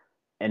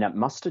 And it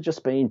must have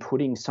just been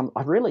putting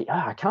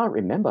I can't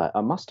remember. I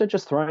must have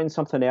just thrown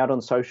something out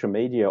on social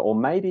media, or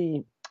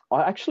maybe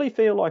I actually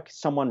feel like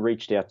someone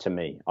reached out to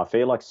me. I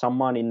feel like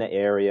someone in the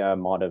area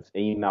might have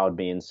emailed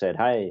me and said,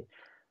 hey,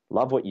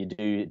 love what you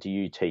do. Do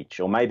you teach?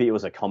 Or maybe it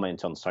was a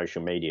comment on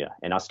social media.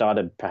 And I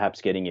started perhaps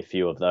getting a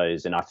few of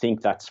those. And I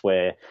think that's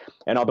where,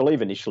 and I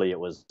believe initially it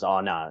was, no,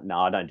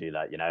 I don't do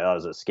that. That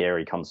was a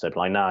scary concept.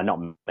 Like, no, not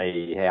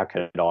me. How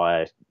could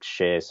I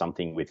share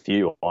something with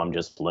you? I'm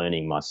just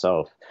learning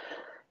myself.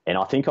 And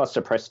I think I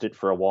suppressed it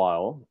for a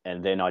while,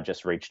 and then I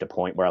just reached a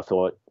point where I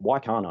thought, why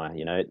can't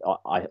I?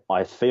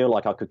 I feel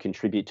like I could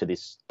contribute to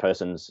this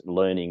person's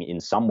learning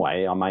in some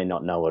way. I may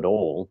not know it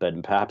all,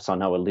 but perhaps I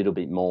know a little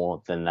bit more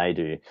than they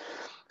do.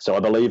 So I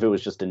believe it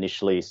was just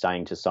initially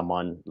saying to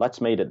someone, let's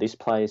meet at this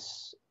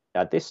place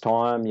at this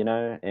time,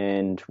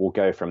 and we'll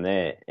go from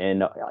there.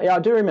 And I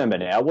do remember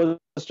now, it was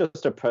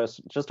just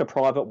a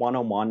private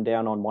one-on-one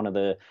down on one of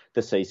the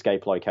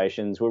seascape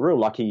locations. We're real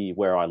lucky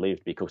where I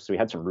lived because we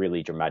had some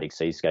really dramatic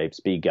seascapes,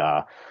 big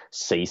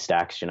sea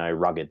stacks,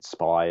 rugged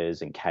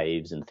spires and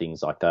caves and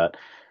things like that.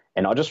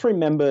 And I just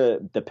remember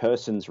the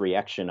person's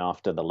reaction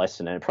after the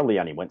lesson, and it probably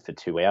only went for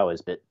 2 hours,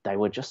 but they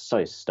were just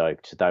so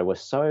stoked. They were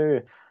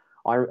so...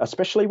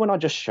 especially when I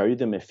just showed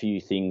them a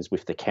few things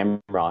with the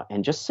camera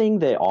and just seeing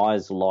their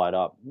eyes light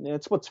up.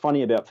 That's what's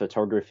funny about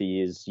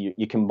photography is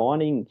you're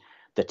combining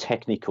the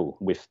technical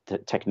with the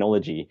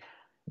technology.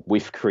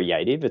 with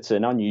creative. It's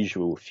an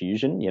unusual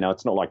fusion.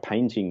 It's not like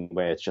painting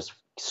where it's just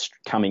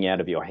coming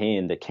out of your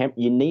hand.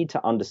 You need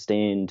to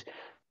understand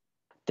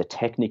the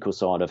technical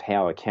side of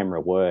how a camera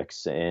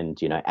works and,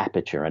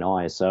 aperture and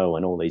ISO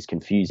and all these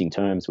confusing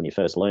terms when you're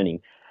first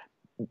learning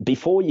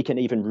before you can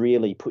even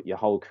really put your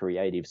whole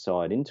creative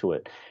side into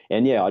it.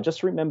 And yeah, I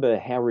just remember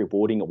how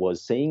rewarding it was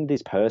seeing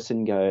this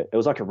person go. It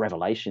was like a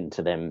revelation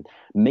to them.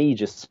 Me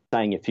just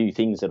saying a few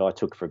things that I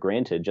took for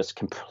granted just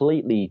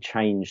completely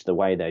changed the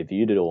way they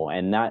viewed it all.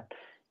 And that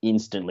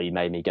instantly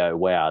made me go,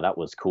 wow, that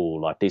was cool.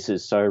 Like, this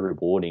is so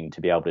rewarding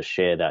to be able to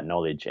share that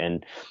knowledge.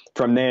 And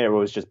from there, it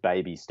was just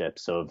baby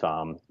steps of,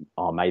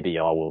 oh, maybe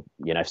I will,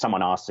 if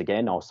someone asks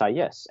again, I'll say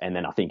yes. And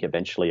then I think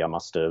eventually I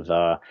must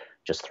have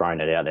just thrown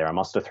it out there. I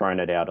must have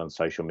thrown it out on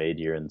social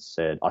media and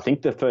said, I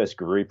think the first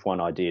group one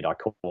I did, I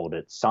called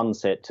it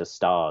Sunset to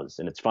Stars.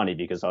 And it's funny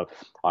because I've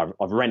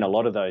ran a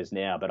lot of those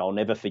now, but I'll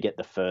never forget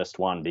the first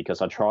one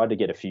because I tried to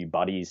get a few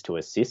buddies to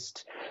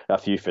assist, a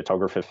few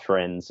photographer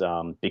friends,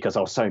 because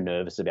I was so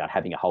nervous about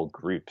having a whole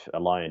group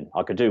alone.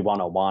 I could do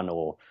 1-on-1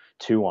 or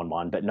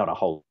 2-on-1, but not a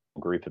whole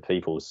group of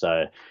people.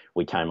 So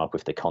we came up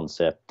with the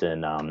concept,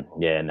 and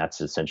and that's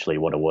essentially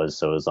what it was.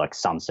 So it was like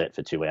sunset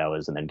for 2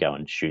 hours and then go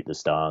and shoot the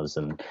stars.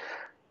 And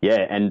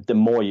and the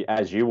more you,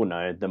 as you will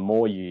know, the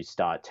more you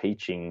start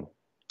teaching,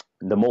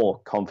 the more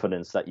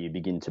confidence that you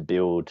begin to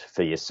build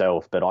for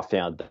yourself. But I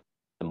found that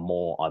the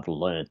more I've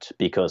learnt,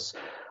 because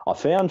I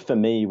found for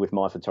me with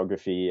my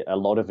photography, a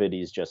lot of it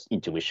is just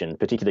intuition,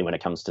 particularly when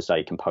it comes to,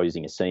 say,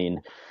 composing a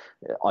scene.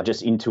 I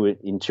just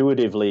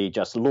intuitively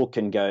just look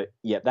and go,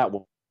 yep, that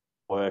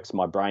works.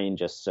 My brain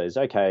just says,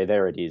 okay,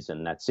 there it is,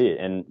 and that's it.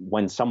 And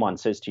when someone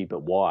says to you,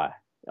 but why?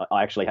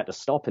 I actually had to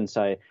stop and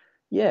say,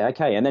 yeah,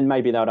 okay. And then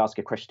maybe they would ask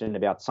a question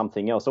about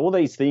something else. All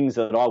these things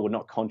that I would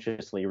not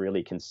consciously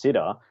really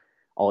consider,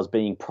 I was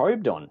being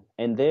probed on.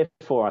 And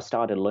therefore I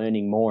started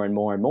learning more and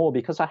more and more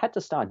because I had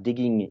to start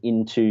digging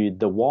into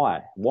the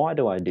why. Why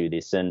do I do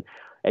this? And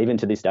even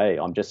to this day,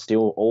 I'm just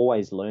still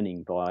always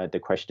learning by the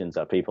questions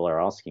that people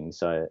are asking.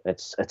 So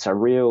it's a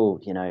real,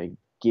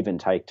 give and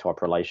take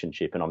type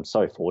relationship. And I'm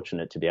so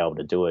fortunate to be able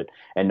to do it.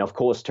 And of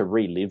course, to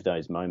relive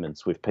those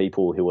moments with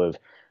people who have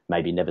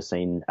maybe never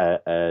seen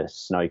a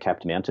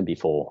snow-capped mountain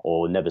before,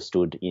 or never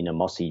stood in a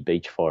mossy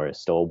beach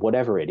forest, or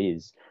whatever it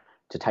is,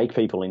 to take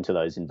people into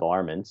those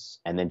environments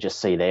and then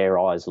just see their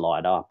eyes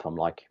light up. I'm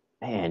like,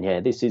 man, yeah,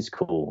 this is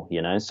cool,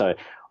 So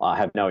I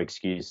have no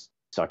excuse.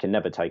 So I can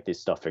never take this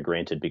stuff for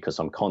granted because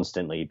I'm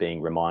constantly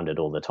being reminded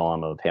all the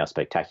time of how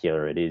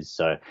spectacular it is.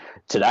 So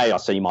today I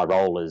see my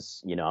role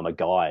as, I'm a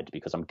guide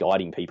because I'm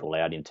guiding people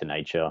out into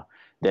nature.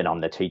 Then I'm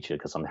the teacher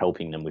because I'm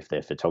helping them with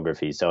their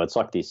photography. So it's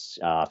like this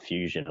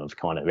fusion of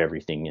kind of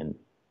everything. And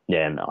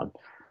yeah, man, I'm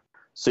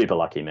super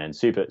lucky, man.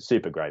 Super,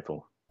 super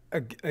grateful.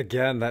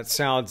 Again, that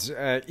sounds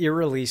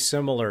eerily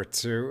similar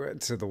to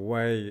the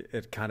way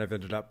it kind of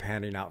ended up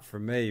panning out for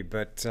me.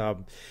 But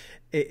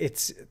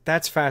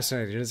that's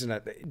fascinating, isn't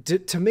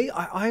it? To me,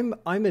 I'm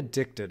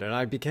addicted, and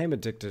I became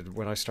addicted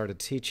when I started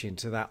teaching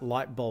to that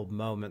light bulb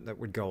moment that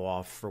would go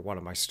off for one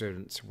of my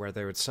students, where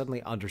they would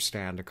suddenly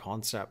understand a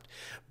concept.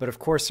 But of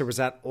course, there was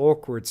that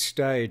awkward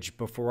stage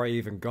before I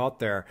even got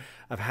there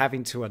of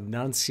having to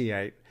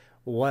enunciate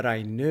what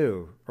I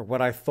knew or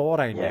what I thought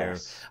I knew.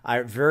 Yes.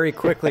 I very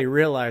quickly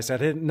realized I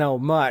didn't know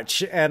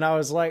much, and I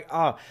was like,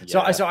 oh.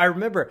 Yeah. So I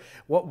remember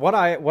what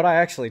I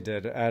actually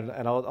did, and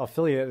I'll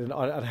fill you in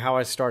on how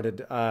I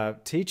started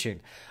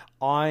teaching.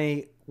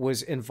 I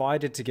was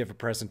invited to give a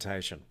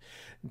presentation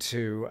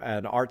to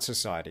an art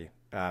society.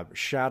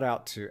 Shout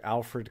out to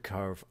Alfred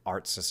Cove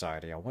Art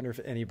Society. I wonder if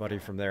anybody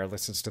from there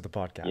listens to the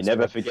podcast. You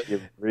never forget your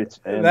roots,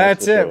 man.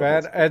 That's it,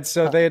 man. And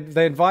so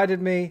they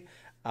invited me.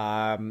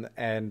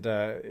 And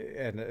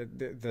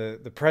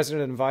the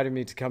president invited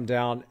me to come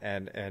down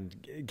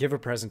and give a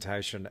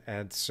presentation.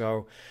 And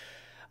so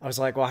I was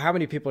like, well, how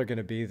many people are going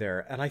to be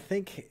there? And I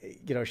think,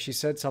 she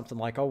said something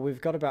like, oh,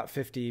 we've got about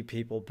 50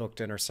 people booked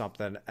in or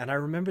something. And I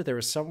remember there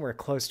was somewhere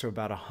close to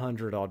about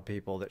 100 odd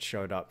people that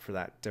showed up for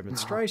that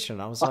demonstration.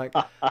 I was like,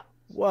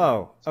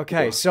 whoa.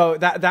 Okay. So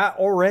that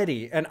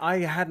already, and I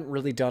hadn't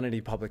really done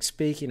any public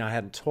speaking. I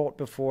hadn't taught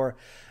before.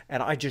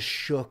 And I just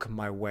shook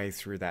my way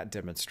through that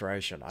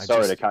demonstration.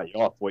 Sorry to cut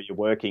you off. Were you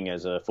working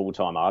as a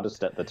full-time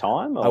artist at the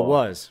time? Or? I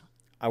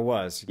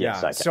was. Yeah.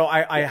 Yes, okay. So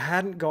I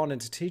hadn't gone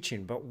into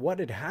teaching, but what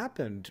had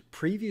happened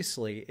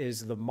previously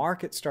is the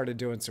market started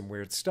doing some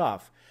weird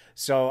stuff.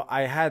 So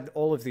I had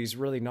all of these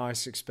really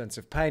nice,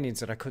 expensive paintings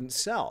that I couldn't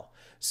sell.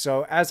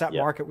 So as that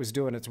market was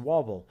doing its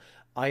wobble,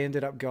 I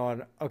ended up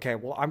going, okay,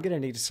 well, I'm going to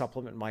need to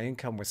supplement my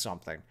income with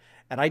something.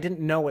 And I didn't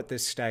know at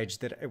this stage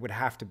that it would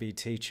have to be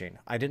teaching.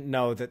 I didn't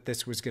know that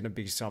this was going to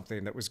be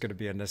something that was going to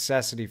be a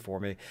necessity for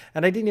me.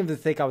 And I didn't even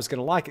think I was going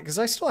to like it because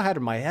I still had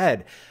in my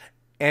head,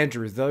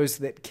 Andrew, those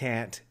that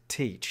can't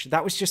teach.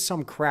 That was just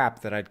some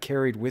crap that I'd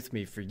carried with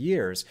me for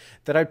years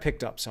that I'd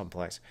picked up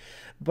someplace.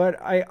 But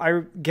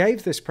I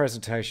gave this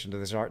presentation to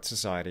this art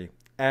society,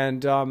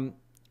 and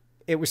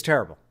it was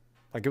terrible.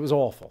 Like, it was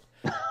awful.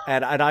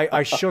 And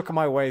I shook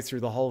my way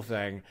through the whole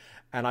thing.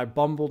 and I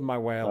bumbled my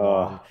way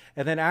along. Oh,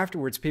 And then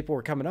afterwards, people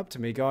were coming up to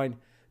me going,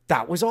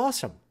 "That was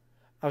awesome."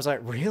 I was like,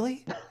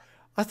 "Really?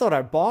 I thought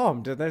I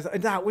bombed." And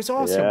that was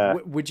awesome. yeah.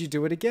 Would you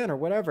do it again or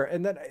whatever?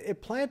 And then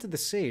it planted the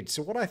seed.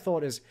 So what I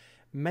thought is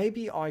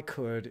maybe I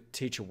could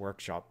teach a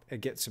workshop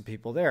and get some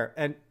people there.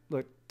 And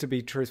look, to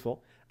be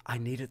truthful, I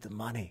needed the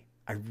money.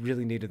 I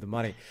really needed the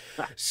money.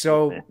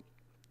 So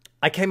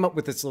I came up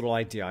with this little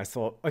idea. I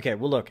thought, okay,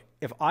 well, look,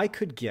 if I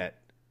could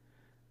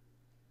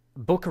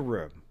book a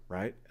room,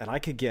 right? And I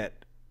could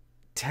get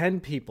 10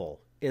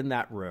 people in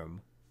that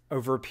room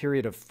over a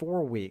period of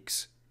 4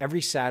 weeks.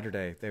 Every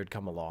Saturday they would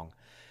come along,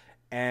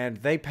 and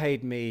they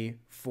paid me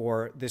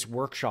for this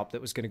workshop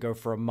that was going to go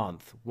for a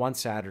month, one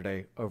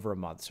Saturday over a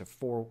month. So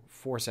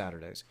four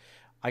Saturdays.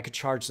 I could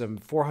charge them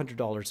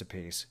 $400 a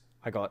piece.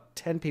 I got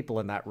 10 people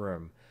in that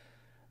room,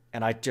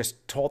 and I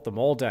just taught them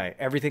all day,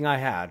 everything I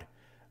had.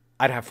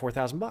 I'd have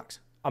 $4,000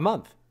 a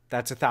month.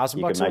 That's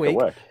 $1,000 a week,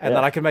 and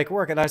then I could make it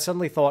work. And I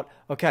suddenly thought,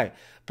 okay,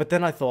 but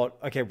then I thought,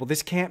 okay, well,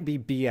 this can't be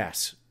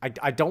BS.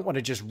 I don't want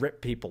to just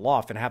rip people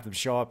off and have them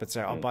show up and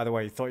say, oh, by the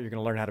way, you thought you were going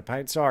to learn how to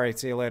paint? Sorry,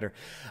 see you later.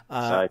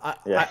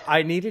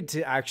 I needed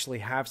to actually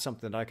have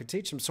something that I could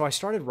teach them. So I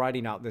started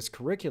writing out this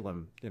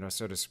curriculum,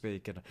 so to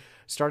speak, and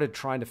started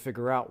trying to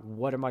figure out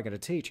what am I going to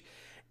teach.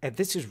 And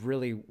this is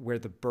really where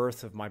the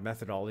birth of my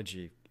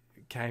methodology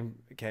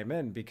came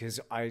in, because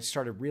I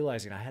started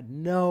realizing I had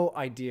no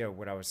idea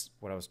what I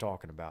was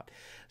talking about.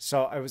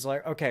 So I was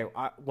like, okay,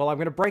 I'm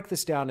going to break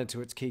this down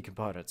into its key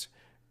components: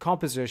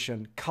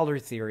 composition, color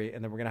theory,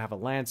 and then we're going to have a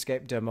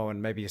landscape demo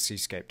and maybe a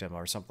seascape demo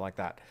or something like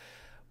that.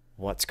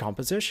 What's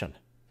composition?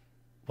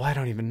 Well, I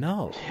don't even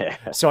know.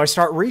 Yeah. So I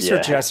start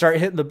researching. Yeah. I start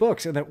hitting the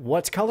books, and then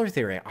what's color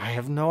theory? I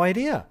have no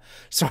idea.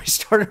 So I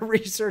started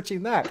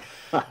researching that.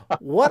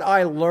 What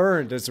I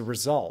learned as a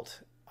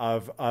result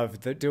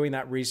of doing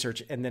that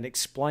research and then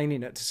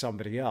explaining it to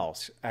somebody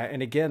else.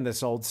 And again,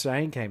 this old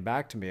saying came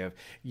back to me of,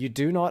 you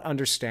do not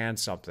understand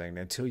something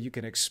until you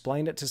can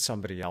explain it to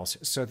somebody else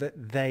so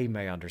that they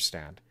may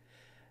understand.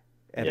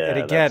 And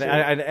again,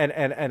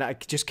 and I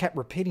just kept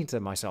repeating to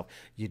myself,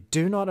 you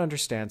do not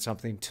understand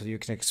something until you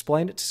can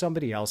explain it to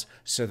somebody else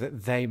so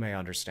that they may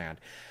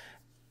understand.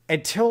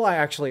 Until I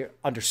actually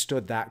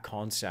understood that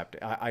concept,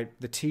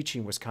 the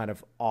teaching was kind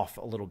of off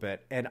a little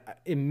bit. And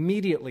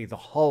immediately the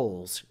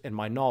holes in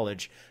my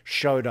knowledge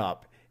showed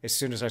up as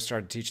soon as I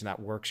started teaching that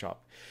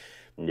workshop.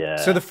 Yeah.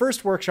 So the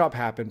first workshop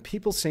happened.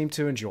 People seemed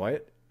to enjoy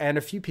it. And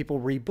a few people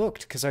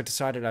rebooked because I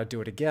decided I'd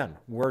do it again.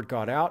 Word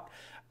got out.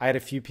 I had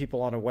a few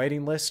people on a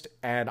waiting list,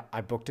 and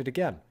I booked it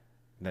again.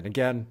 And then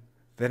again,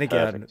 then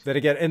again, Perfect. Then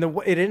again. And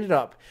it ended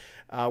up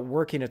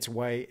working its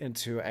way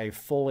into a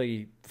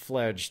fully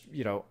fledged,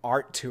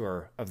 art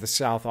tour of the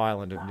South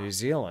Island of New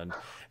Zealand.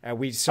 And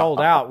we sold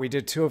out. We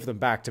did 2 of them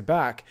back to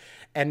back.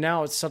 And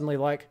now it's suddenly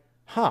like,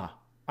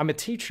 I'm a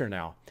teacher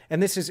now.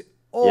 And this is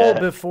all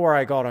before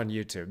I got on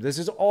YouTube. This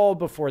is all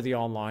before the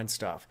online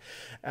stuff.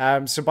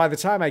 So by the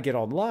time I get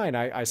online,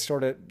 I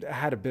sort of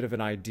had a bit of an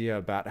idea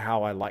about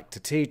how I like to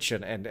teach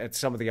and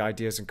some of the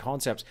ideas and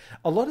concepts.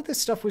 A lot of this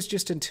stuff was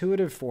just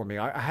intuitive for me.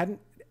 I hadn't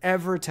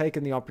ever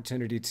taken the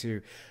opportunity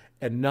to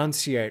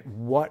enunciate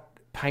what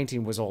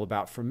painting was all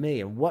about for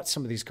me and what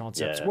some of these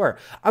concepts were.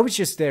 I was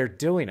just there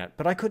doing it,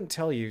 but I couldn't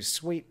tell you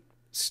sweet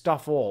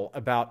stuff all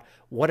about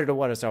what it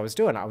was I was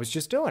doing. I was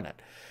just doing it.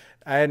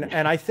 And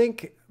I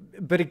think,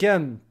 but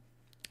again,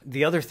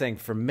 the other thing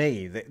for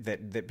me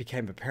that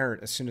became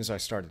apparent as soon as I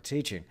started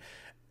teaching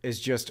is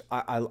just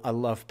I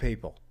love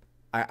people.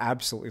 I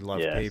absolutely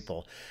love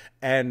people.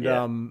 And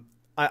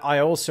I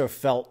also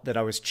felt that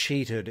I was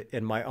cheated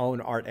in my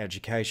own art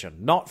education,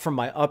 not from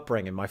my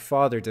upbringing. My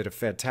father did a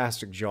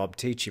fantastic job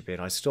teaching me,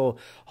 and I still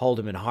hold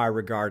him in high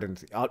regard and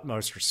the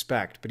utmost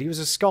respect, but he was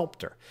a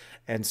sculptor.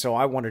 And so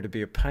I wanted to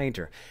be a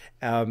painter.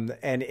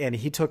 And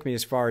he took me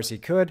as far as he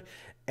could.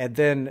 And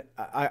then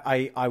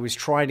I was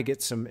trying to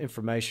get some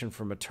information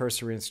from a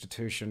tertiary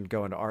institution,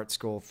 going to art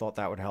school, thought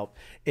that would help.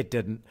 It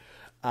didn't.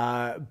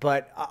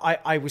 But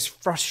I was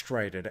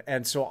frustrated.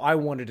 And so I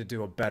wanted to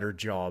do a better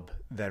job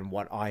than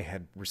what I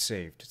had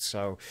received.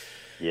 So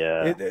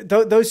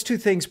those 2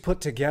 things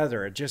put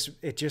together, it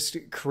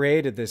just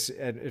created this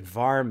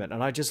environment.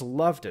 And I just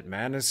loved it,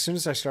 man. As soon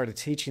as I started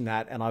teaching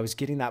that and I was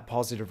getting that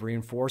positive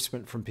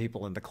reinforcement from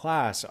people in the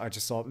class, I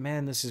just thought,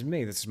 man, this is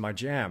me. This is my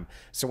jam.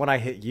 So when I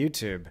hit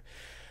YouTube,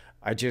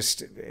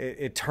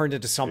 it turned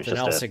into something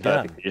else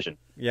again.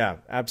 Yeah,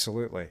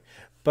 absolutely.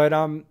 But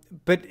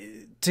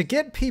to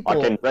get people,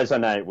 I can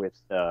resonate with.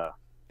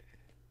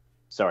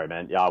 Sorry,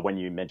 man. Yeah, when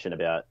you mentioned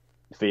about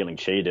feeling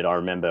cheated, I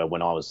remember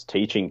when I was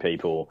teaching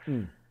people,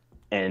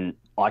 and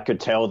I could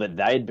tell that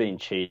they'd been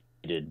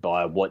cheated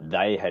by what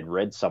they had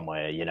read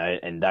somewhere,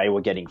 and they were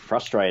getting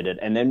frustrated.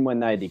 And then when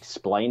they'd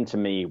explained to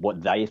me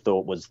what they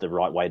thought was the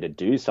right way to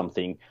do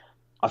something,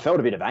 I felt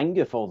a bit of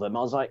anger for them.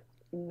 I was like,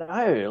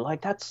 no,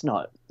 like that's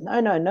not,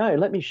 no,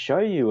 let me show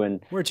you. And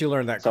Where'd you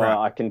learn that so crap?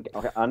 I can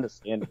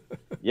understand.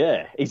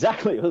 Yeah,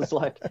 exactly. It was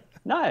like,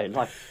 no,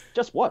 like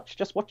just watch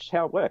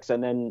how it works.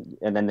 And then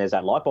there's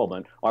that light bulb.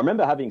 And I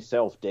remember having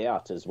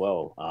self-doubt as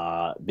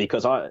well,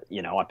 because I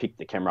picked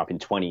the camera up in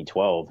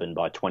 2012, and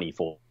by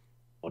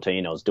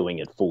 2014 I was doing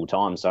it full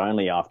time. So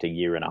only after a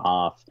year and a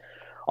half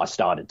I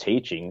started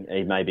teaching,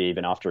 maybe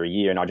even after a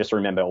year. And I just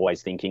remember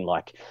always thinking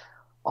like,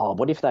 oh,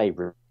 what if they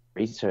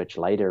research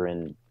later?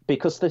 And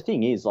because the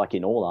thing is, like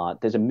in all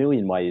art, there's a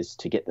million ways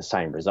to get the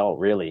same result,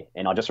 really.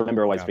 And I just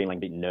remember always Yeah. feeling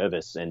a bit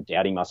nervous and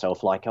doubting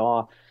myself, like,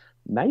 oh,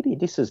 maybe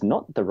this is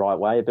not the right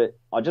way. But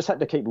I just had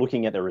to keep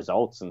looking at the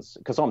results, and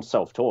because I'm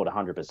self-taught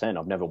 100%,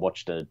 I've never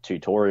watched a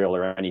tutorial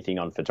or anything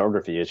on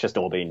photography. It's just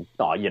all been,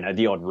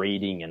 the odd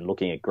reading and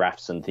looking at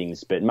graphs and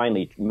things, but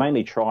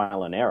mainly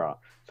trial and error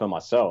for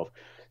myself.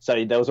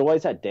 So there was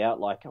always that doubt,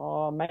 like,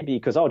 oh, maybe,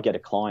 because I would get a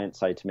client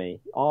say to me,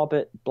 oh,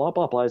 but blah,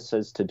 blah, blah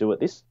says to do it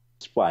this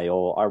way,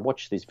 or I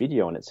watched this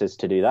video and it says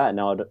to do that.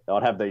 And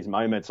I'd have these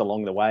moments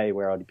along the way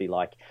where I'd be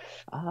like,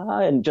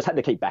 and just had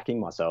to keep backing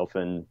myself.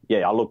 And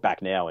yeah, I look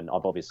back now and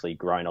I've obviously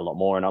grown a lot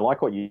more. And I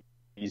like what you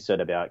said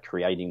about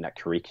creating that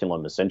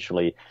curriculum.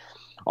 Essentially,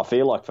 I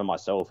feel like for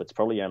myself, it's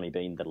probably only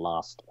been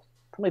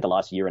probably the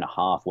last year and a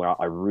half where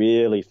I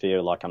really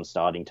feel like I'm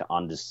starting to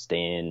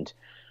understand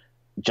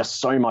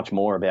just so much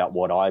more about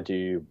what I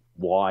do,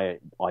 why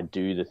I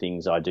do the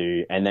things I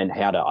do, and then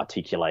how to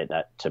articulate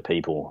that to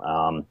people.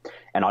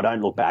 And I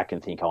don't look back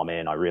and think, oh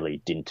man, I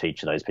really didn't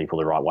teach those people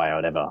the right way or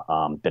whatever.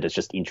 But it's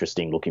just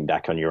interesting looking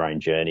back on your own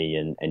journey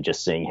and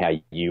just seeing how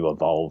you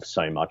evolve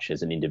so much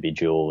as an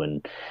individual.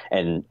 And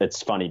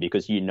it's funny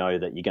because you know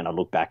that you're going to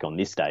look back on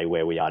this day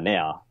where we are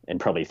now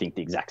and probably think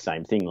the exact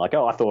same thing. Like,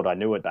 oh, I thought I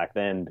knew it back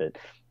then.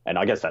 And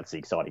I guess that's the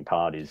exciting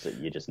part, is that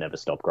you just never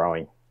stop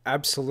growing.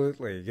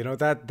 Absolutely.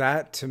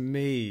 That to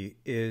me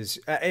is,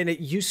 and it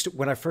used to,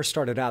 when I first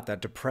started out,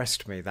 that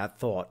depressed me. That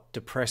thought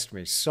depressed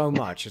me so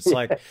much. It's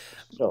like,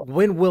 Sure.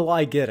 when will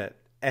I get it?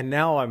 And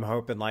now I'm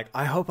hoping, like,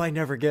 I hope I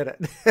never get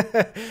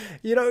it.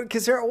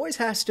 Because there always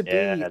has to be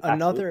Yeah,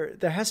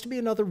 there has to be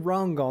another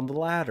rung on the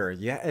ladder.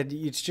 Yeah. And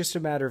it's just a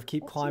matter of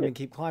keep that's climbing, it.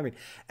 keep climbing.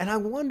 And I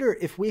wonder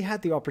if we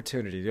had the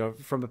opportunity,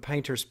 from a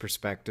painter's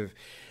perspective,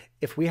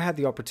 if we had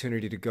the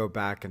opportunity to go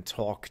back and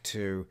talk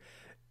to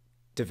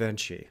Da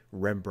Vinci,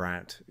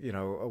 Rembrandt,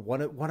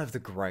 one of the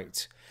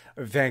greats,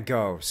 Van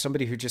Gogh,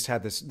 somebody who just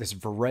had this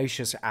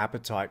voracious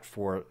appetite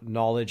for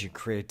knowledge and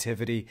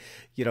creativity.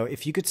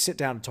 If you could sit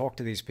down and talk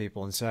to these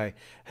people and say,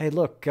 "Hey,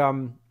 look,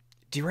 do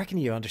you reckon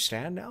you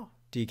understand now?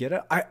 Do you get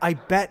it?" I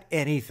bet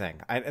anything.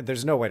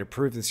 There's no way to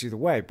prove this either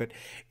way, but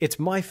it's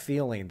my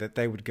feeling that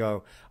they would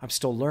go, "I'm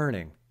still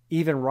learning."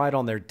 Even right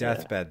on their Yeah,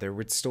 deathbed, they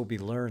would still be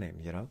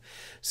learning.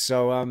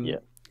 So yeah.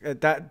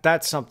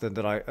 that's something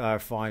that I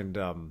find.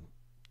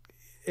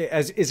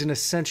 As is an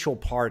essential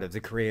part of the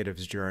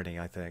creative's journey,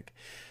 I think.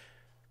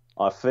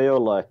 I feel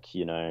like,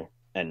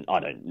 and I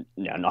don't,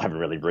 I haven't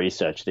really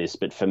researched this,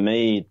 but for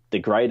me, the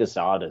greatest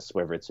artist,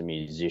 whether it's a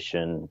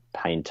musician,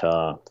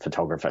 painter,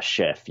 photographer,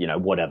 chef,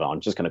 whatever,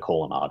 I'm just going to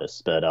call them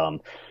artists, but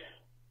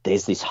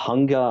there's this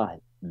hunger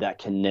that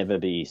can never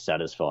be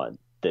satisfied.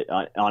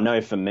 That I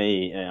know for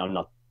me, and I'm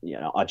not,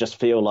 I just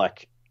feel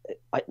like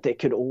there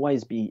could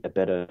always be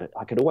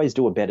I could always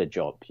do a better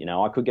job.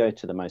 I could go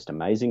to the most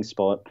amazing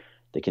spot,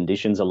 the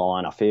conditions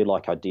align. I feel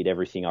like I did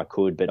everything I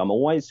could, but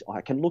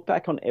I can look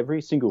back on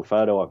every single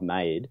photo I've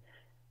made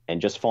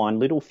and just find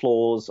little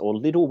flaws or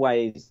little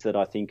ways that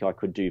I think I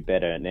could do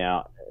better.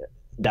 Now,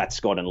 that's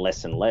gotten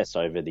less and less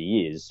over the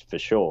years, for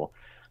sure.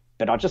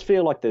 But I just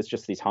feel like there's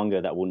just this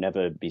hunger that will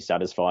never be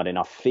satisfied. And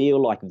I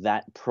feel like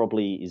that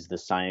probably is the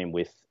same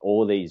with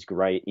all these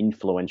great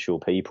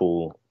influential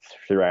people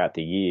throughout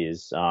the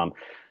years.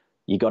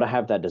 You got to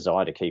have that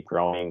desire to keep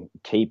growing,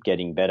 keep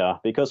getting better,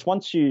 because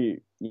once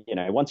you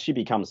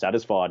become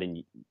satisfied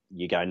and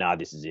you go, nah,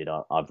 this is it,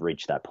 I've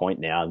reached that point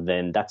now,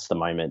 then that's the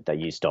moment that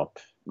you stop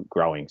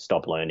growing,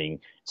 stop learning,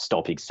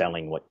 stop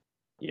excelling what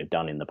you've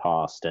done in the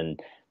past. And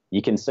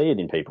you can see it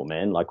in people,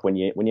 man. Like when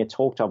you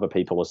talk to other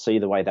people or see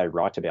the way they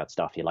write about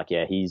stuff, you're like,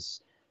 yeah,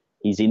 he's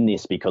in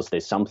this because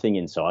there's something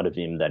inside of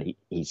him that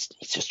he's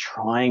just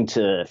trying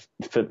to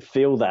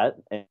fulfill that,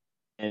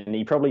 and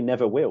he probably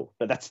never will.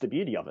 But that's the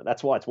beauty of it.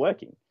 That's why it's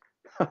working.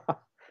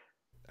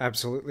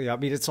 Absolutely. I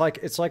mean, it's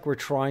like we're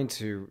trying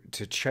to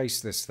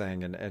chase this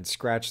thing and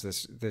scratch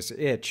this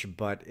itch,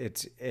 but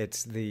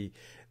it's the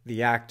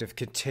act of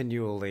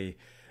continually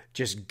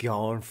just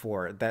going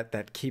for it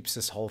that keeps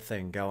this whole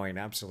thing going.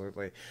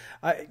 Absolutely.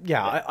 Yeah.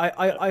 Yeah,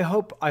 I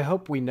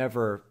hope we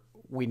never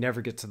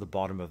get to the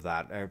bottom of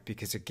that,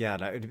 because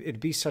again, it'd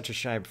be such a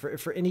shame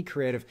for any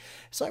creative.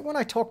 It's like when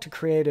I talk to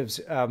creatives,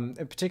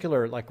 in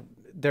particular, like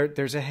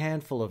there's a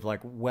handful of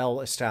like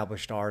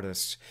well-established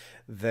artists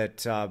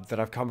that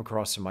I've come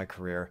across in my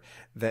career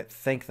that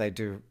think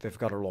they've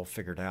got it all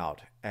figured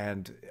out.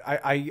 And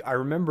I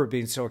remember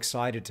being so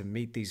excited to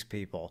meet these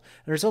people.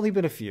 And there's only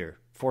been a few,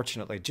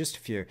 fortunately, just a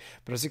few,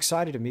 but I was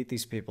excited to meet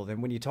these people.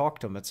 Then when you talk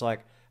to them, it's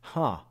like,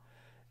 huh,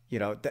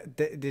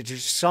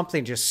 just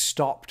something just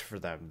stopped for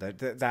them.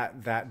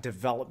 That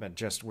development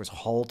just was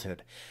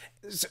halted.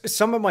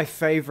 Some of my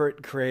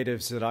favorite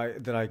creatives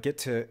that I get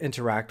to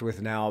interact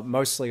with now,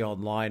 mostly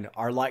online,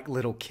 are like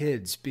little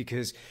kids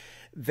because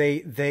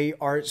they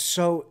are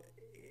so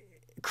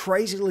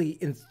crazily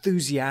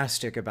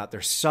enthusiastic about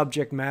their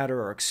subject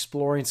matter or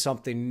exploring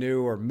something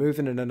new or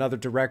moving in another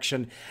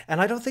direction.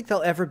 And I don't think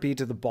they'll ever be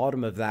to the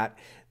bottom of that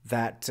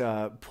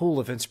pool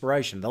of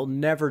inspiration. They'll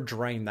never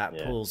drain that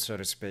pool, so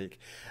to speak.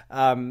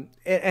 And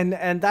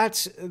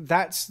that's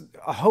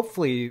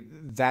hopefully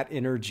that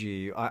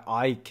energy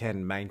I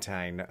can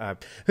maintain.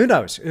 Who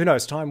knows? Who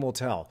knows? Time will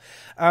tell.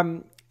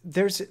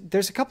 There's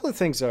a couple of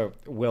things though,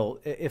 Will,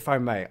 if I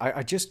may.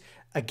 I just,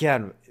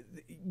 again,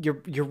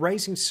 you're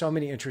raising so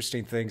many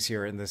interesting things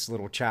here in this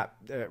little chat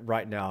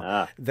right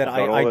now that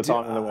I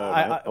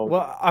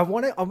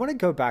want to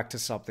go back to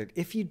something,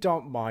 if you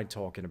don't mind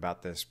talking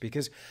about this,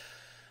 because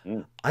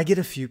I get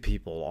a few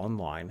people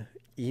online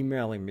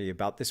emailing me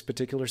about this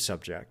particular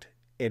subject.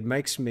 It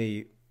makes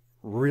me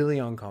really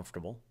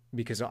uncomfortable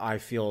because I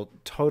feel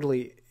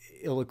totally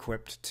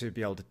ill-equipped to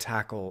be able to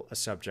tackle a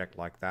subject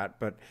like that.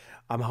 But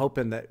I'm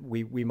hoping that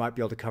we might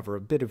be able to cover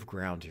a bit of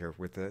ground here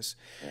with this.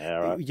 Yeah,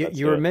 right.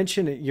 You were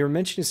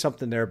mentioning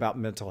something there about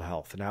mental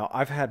health. Now,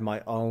 I've had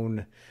my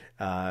own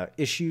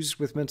issues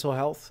with mental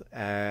health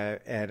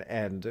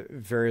and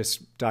various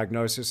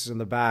diagnoses in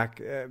the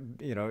back,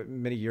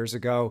 many years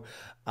ago.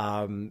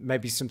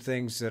 Maybe some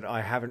things that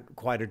I haven't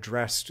quite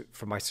addressed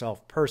for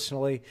myself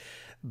personally,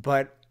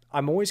 but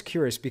I'm always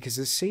curious because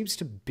this seems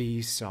to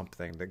be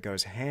something that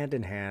goes hand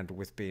in hand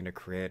with being a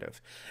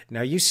creative.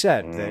 Now, you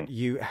said that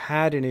you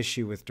had an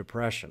issue with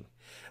depression,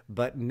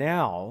 but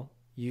now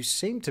you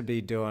seem to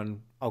be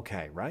doing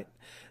okay, right?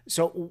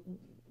 So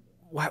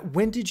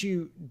when did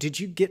you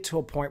get to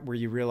a point where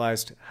you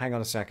realized, hang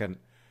on a second,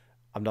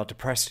 I'm not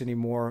depressed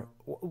anymore?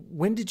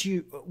 When did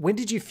you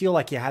feel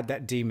like you had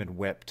that demon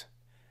whipped?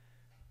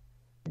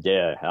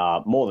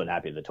 Yeah, more than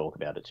happy to talk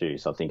about it too.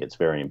 So I think it's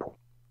very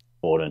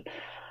important.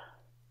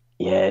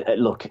 Yeah,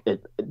 look,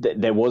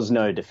 there was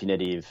no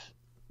definitive,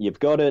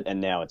 you've got it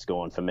and now it's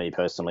gone for me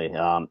personally.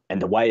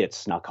 And the way it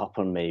snuck up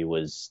on me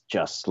was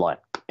just like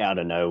out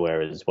of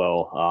nowhere as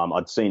well.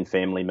 I'd seen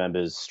family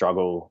members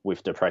struggle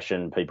with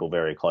depression, people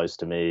very close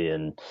to me,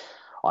 and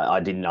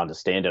I didn't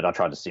understand it. I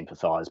tried to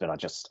sympathize, but I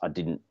just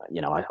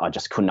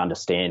couldn't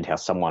understand how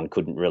someone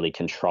couldn't really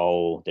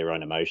control their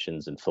own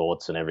emotions and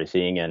thoughts and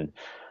everything. And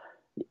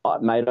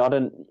mate,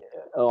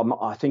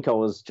 I think I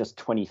was just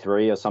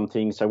 23 or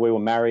something. So we were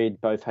married,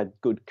 both had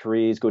good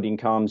careers, good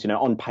incomes.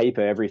 On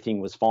paper,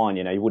 everything was fine.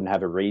 You wouldn't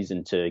have a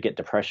reason to get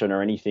depression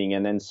or anything.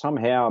 And then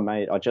somehow,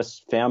 mate, I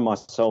just found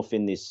myself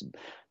in this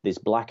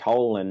black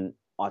hole. And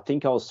I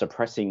think I was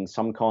suppressing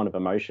some kind of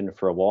emotion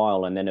for a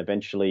while. And then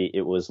eventually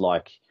it was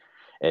like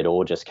it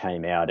all just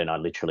came out. And I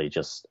literally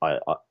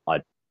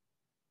I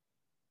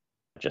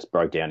just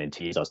broke down in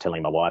tears. I was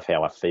telling my wife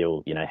how I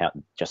feel, how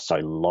just so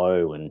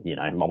low, and,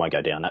 I won't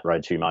go down that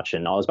road too much.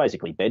 And I was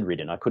basically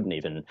bedridden. I couldn't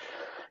even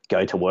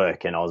go to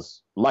work. And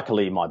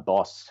luckily my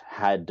boss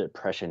had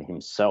depression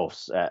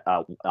himself.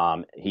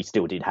 He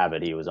still did have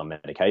it. He was on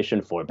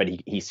medication for it, but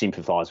he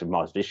sympathized with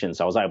my position.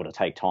 So I was able to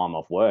take time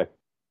off work.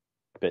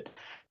 But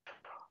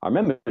I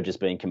remember just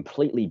being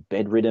completely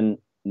bedridden,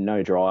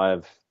 no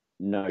drive,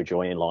 no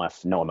joy in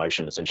life, no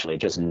emotion, essentially,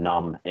 just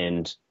numb,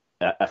 and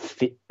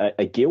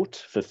a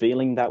guilt for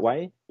feeling that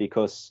way,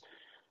 because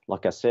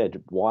like I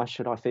said, why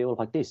should I feel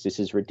like this? This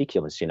is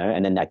ridiculous,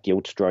 and then that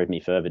guilt drove me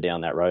further down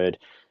that road,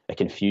 a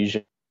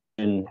confusion,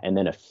 and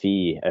then a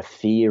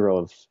fear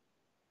of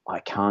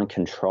I can't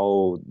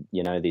control,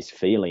 this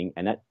feeling.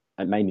 And that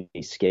it made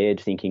me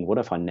scared, thinking, what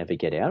if I never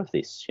get out of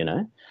this,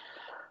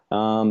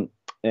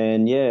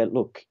 and yeah,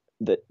 look,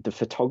 the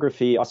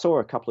photography, I saw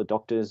a couple of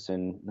doctors,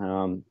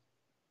 and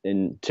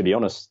to be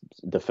honest,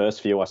 the first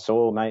few I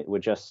saw, mate,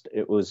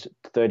 it was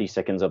 30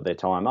 seconds of their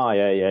time. Oh,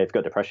 yeah, you've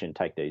got depression,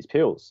 take these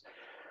pills.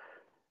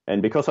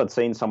 And because I'd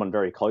seen someone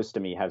very close to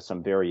me have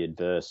some very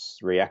adverse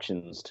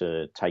reactions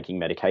to taking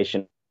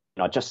medication,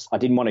 I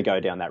didn't want to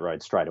go down that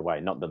road straight away.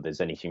 Not that there's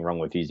anything wrong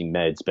with using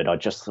meds, but I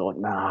just thought,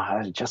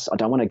 I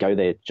don't want to go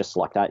there just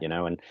like that, And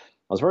I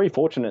was very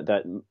fortunate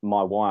that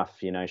my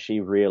wife, she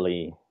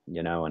really,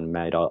 and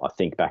mate, I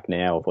think back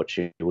now of what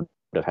she would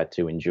have had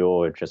to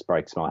endure. It just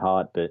breaks my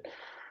heart. But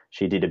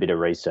she did a bit of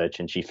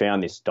research and she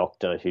found this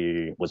doctor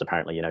who was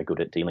apparently,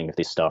 good at dealing with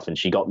this stuff. And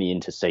she got me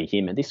in to see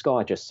him. And this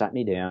guy just sat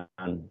me down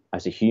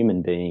as a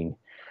human being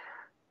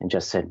and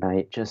just said,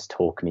 mate, just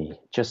talk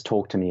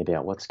to me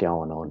about what's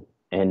going on.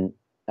 And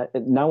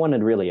no one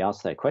had really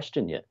asked that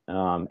question yet,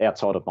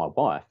 outside of my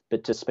wife.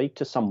 But to speak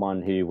to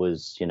someone who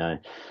was,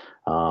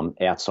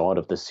 outside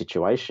of the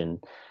situation,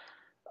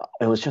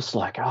 it was just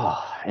like,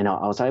 and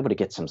I was able to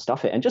get some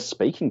stuff out. And just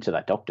speaking to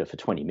that doctor for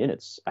 20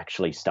 minutes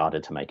actually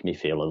started to make me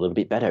feel a little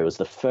bit better. It was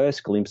the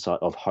first glimpse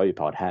of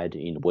hope I'd had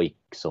in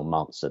weeks or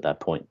months at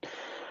that point.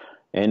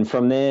 And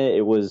from there,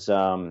 it was,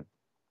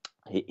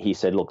 he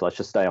said, look, let's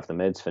just stay off the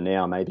meds for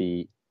now.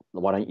 Maybe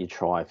why don't you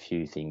try a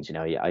few things?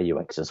 Are you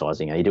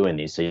exercising? Are you doing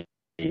this? Are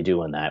you're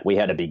doing that. We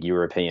had a big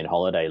European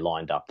holiday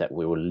lined up that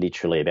we were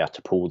literally about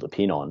to pull the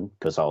pin on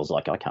because I was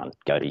like, I can't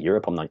go to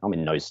Europe. I'm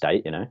in no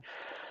state, you know.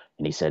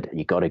 And he said,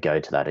 you got to go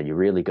to that. Are you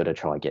really got to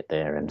try get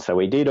there? And so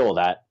we did all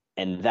that.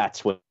 And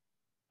that's when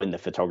the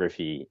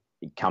photography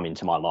come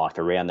into my life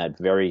around that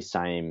very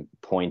same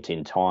point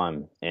in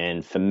time.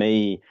 And for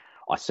me,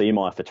 I see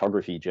my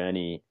photography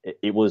journey,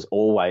 it was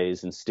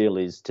always and still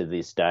is to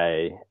this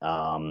day,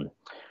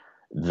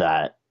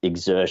 that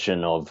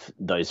exertion of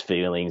those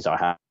feelings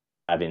I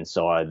have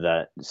inside,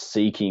 that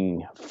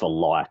seeking for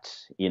light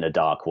in a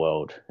dark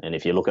world. And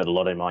if you look at a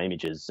lot of my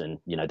images, and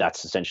you know,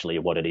 that's essentially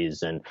what it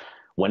is. And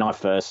when I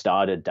first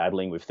started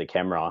dabbling with the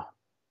camera,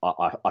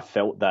 I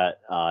felt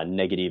that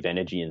negative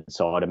energy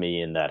inside of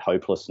me and that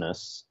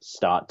hopelessness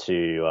start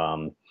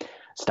to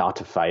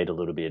fade a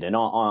little bit. And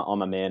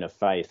I'm a man of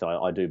faith.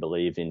 I do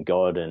believe in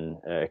God and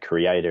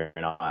Creator,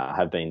 and I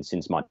have been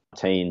since my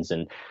teens.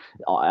 And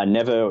I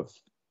never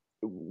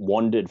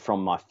wandered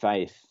from my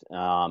faith,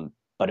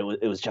 but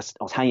it was just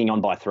I was hanging on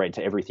by a thread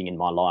to everything in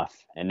my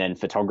life. And then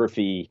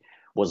photography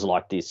was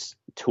like this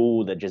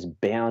tool that just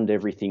bound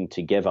everything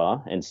together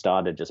and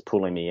started just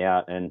pulling me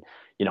out. And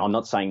you know, I'm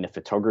not saying the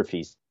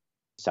photography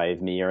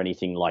saved me or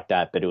anything like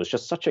that, but it was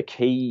just such a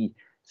key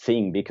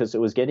thing because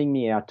it was getting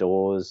me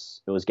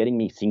outdoors, it was getting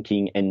me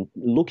thinking and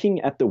looking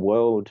at the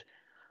world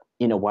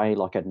in a way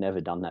like I'd never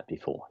done that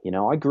before. You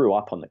know, I grew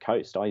up on the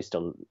coast. I used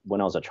to,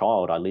 when I was a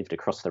child, I lived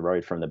across the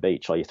road from the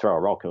beach. Like you throw a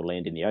rock, it'll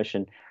land in the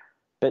ocean.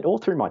 But all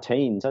through my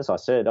teens, as I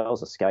said, I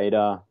was a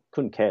skater,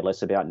 couldn't care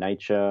less about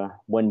nature.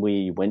 When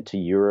we went to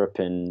Europe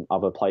and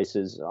other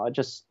places, I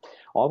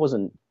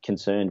wasn't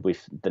concerned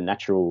with the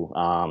natural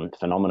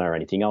phenomena or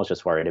anything. I was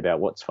just worried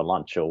about what's for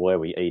lunch or where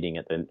we eating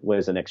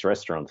where's the next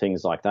restaurant,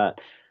 things like that.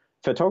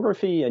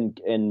 Photography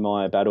and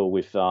my battle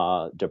with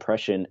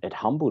depression, it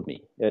humbled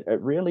me. It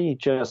really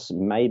just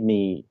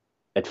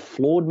it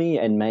floored me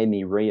and made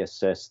me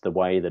reassess the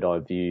way that I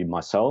view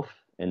myself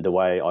and the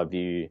way I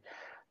view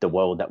the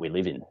world that we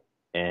live in.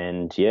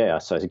 And yeah,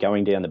 so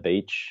going down the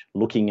beach,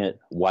 looking at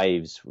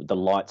waves, the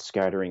light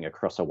scattering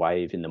across a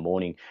wave in the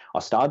morning, I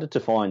started to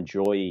find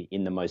joy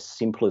in the most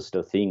simplest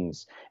of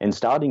things and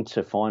starting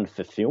to find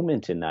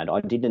fulfillment in that.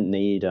 I didn't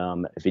need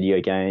a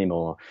video game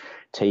or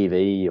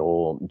TV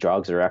or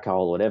drugs or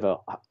alcohol or whatever.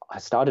 I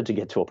started to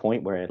get to a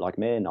point where like,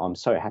 man, I'm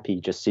so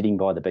happy just sitting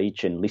by the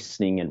beach and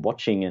listening and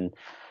watching. And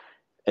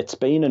it's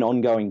been an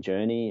ongoing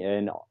journey.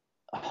 And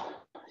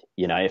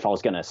you know, if I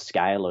was going to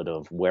scale it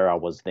of where I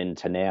was then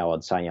to now,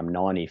 I'd say I'm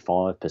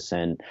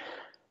 95%,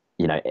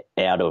 you know,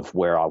 out of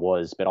where I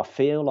was. But I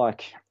feel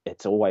like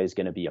it's always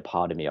going to be a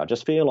part of me. I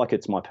just feel like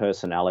it's my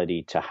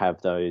personality to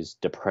have those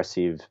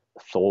depressive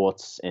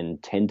thoughts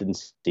and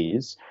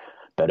tendencies.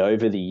 But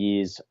over the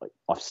years,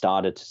 I've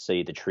started to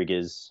see the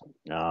triggers,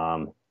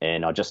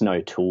 and I just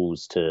know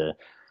tools to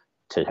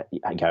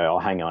go, oh,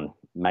 hang on,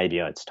 maybe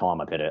it's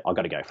time I've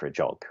got to go for a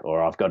jog,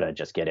 or I've got to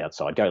just get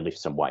outside, go lift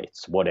some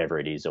weights, whatever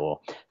it is. Or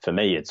for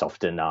me, it's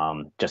often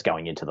just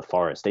going into the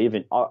forest.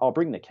 Even I'll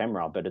bring the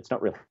camera, but it's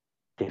not really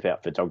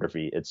about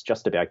photography. It's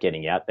just about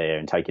getting out there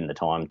and taking the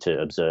time to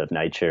observe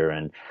nature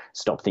and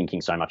stop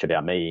thinking so much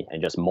about me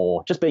and just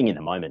being in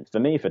the moment. For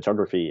me,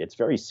 photography, it's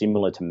very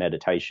similar to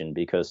meditation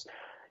because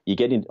I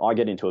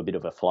get into a bit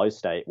of a flow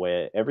state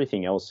where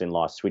everything else in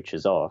life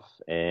switches off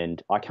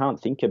and I can't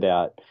think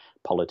about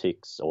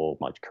politics or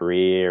my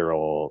career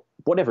or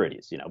whatever it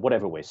is, you know,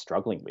 whatever we're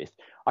struggling with.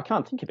 I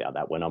can't think about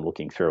that when I'm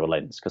looking through a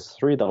lens because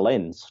through the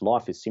lens,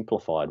 life is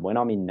simplified. When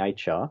I'm in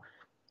nature,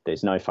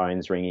 there's no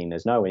phones ringing,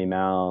 there's no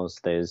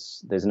emails,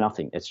 there's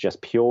nothing. It's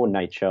just pure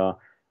nature.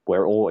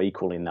 We're all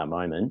equal in that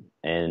moment.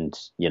 And,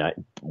 you know,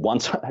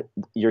 once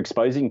you're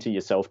exposing to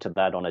yourself to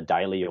that on a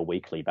daily or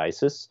weekly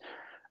basis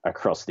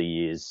across the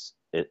years,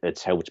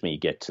 it's helped me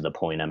get to the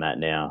point I'm at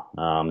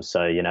now.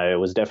 So, you know, it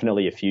was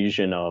definitely a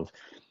fusion of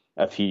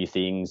a few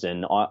things.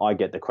 And I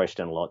get the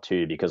question a lot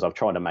too, because I've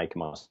tried to make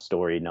my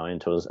story known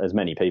to as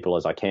many people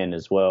as I can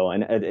as well.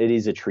 And it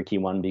is a tricky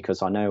one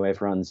because I know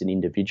everyone's an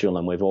individual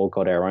and we've all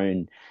got our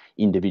own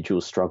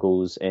individual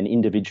struggles and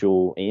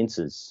individual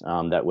answers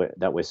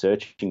that we're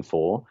searching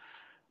for.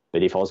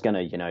 But if I was going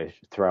to, you know,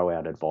 throw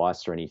out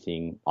advice or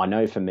anything, I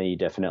know for me,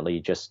 definitely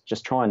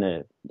just trying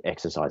to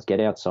exercise, get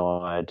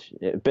outside.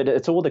 But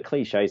it's all the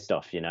cliche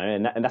stuff, you know,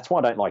 and that's why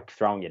I don't like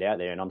throwing it out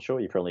there. And I'm sure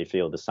you probably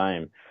feel the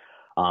same.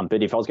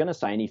 But if I was going to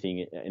say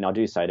anything, and I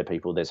do say to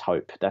people, there's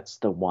hope. That's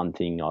the one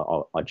thing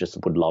I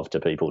just would love to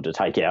people to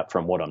take out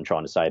from what I'm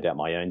trying to say about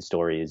my own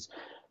story is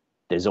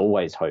there's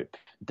always hope.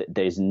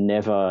 There's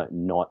never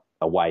not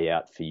a way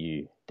out for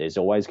you. There's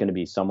always going to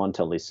be someone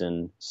to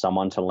listen,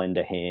 someone to lend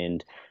a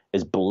hand.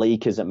 As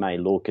bleak as it may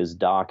look, as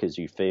dark as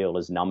you feel,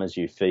 as numb as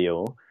you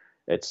feel,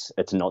 it's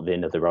not the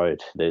end of the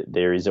road.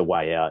 There is a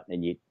way out,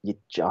 and you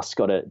just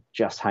got to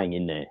just hang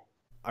in there.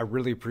 I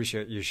really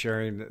appreciate you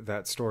sharing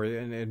that story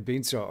and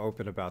being so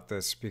open about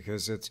this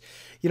because it's,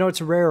 you know,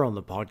 it's rare on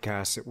the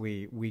podcast that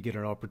we get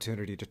an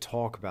opportunity to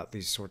talk about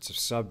these sorts of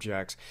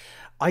subjects.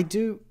 I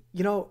do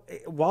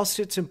whilst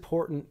it's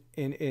important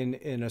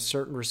in a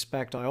certain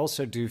respect, I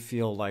also do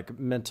feel like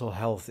mental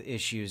health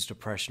issues,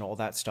 depression, all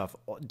that stuff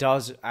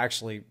does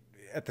actually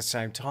at the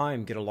same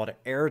time get a lot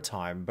of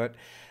airtime. But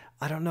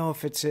I don't know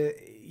if it's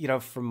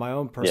from my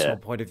own personal Yeah,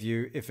 point of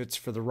view, if it's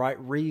for the right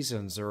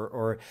reasons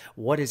or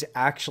what is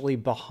actually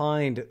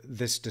behind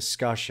this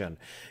discussion.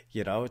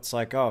 It's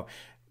like, oh,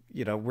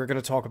 we're going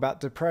to talk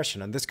about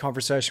depression, and this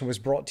conversation was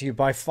brought to you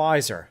by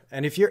Pfizer.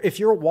 And if you're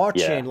yeah,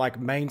 watching like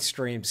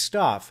mainstream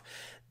stuff,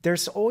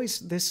 there's always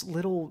this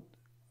little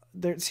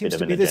there bit seems of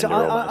to an be this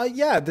agenda almost.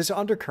 yeah, this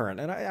undercurrent,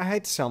 and I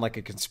hate to sound like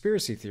a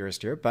conspiracy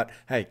theorist here, but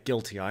hey,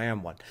 guilty, I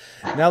am one.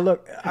 Now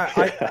look,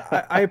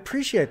 I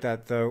appreciate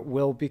that though,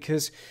 Will,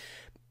 because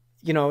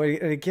and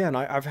again,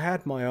 I've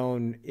had my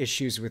own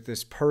issues with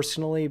this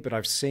personally, but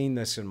I've seen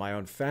this in my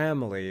own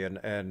family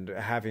and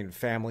having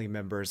family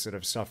members that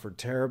have suffered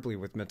terribly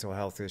with mental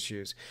health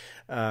issues.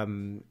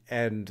 And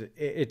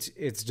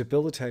it's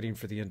debilitating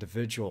for the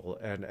individual.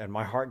 And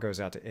my heart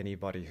goes out to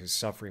anybody who's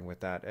suffering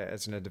with that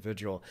as an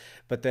individual.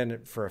 But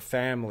then for a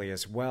family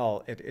as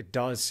well, it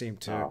does seem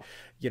to,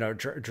 Oh,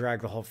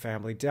 drag the whole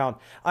family down.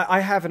 I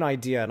have an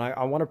idea, and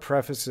I want to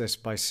preface this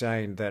by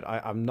saying that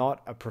I'm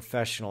not a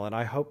professional, and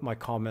I hope my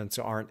comments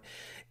aren't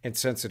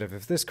insensitive.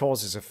 If this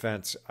causes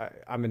offense,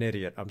 I'm an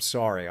idiot. I'm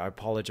sorry. I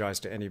apologize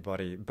to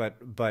anybody, but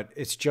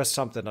it's just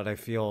something that I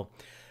feel,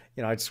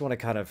 I just want to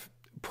kind of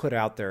put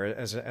out there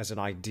as an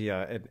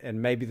idea,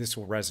 and maybe this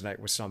will resonate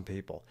with some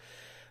people.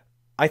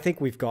 I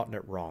think we've gotten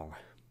it wrong.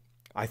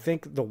 I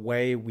think the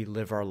way we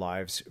live our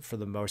lives, for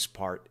the most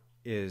part,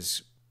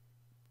 is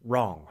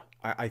wrong.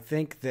 I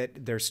think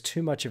that there's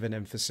too much of an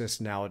emphasis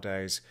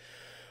nowadays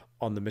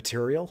on the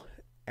material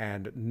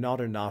and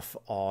not enough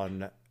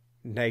on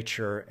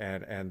nature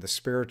and the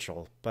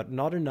spiritual, but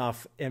not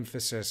enough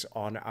emphasis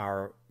on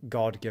our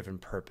God-given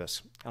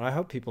purpose. And I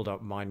hope people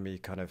don't mind me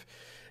kind of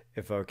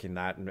evoking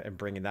that and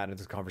bringing that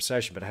into the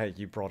conversation. But hey,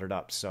 you brought it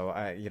up. So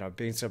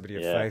being somebody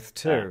of yeah, faith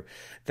too,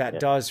 that yeah,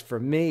 does for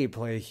me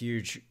play a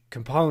huge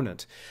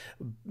component,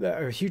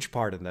 a huge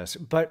part in this.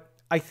 But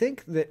I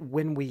think that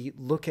when we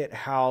look at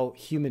how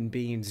human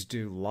beings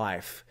do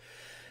life,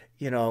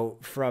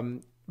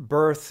 from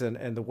birth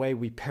and the way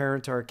we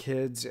parent our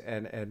kids,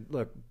 and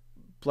look,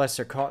 bless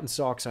their cotton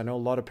socks. I know a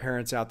lot of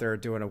parents out there are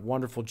doing a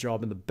wonderful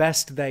job and the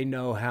best they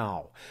know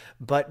how.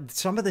 But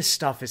some of this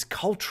stuff is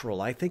cultural.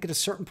 I think at a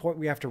certain point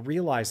we have to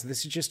realize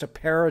this is just a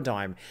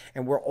paradigm,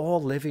 and we're all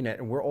living it,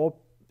 and we're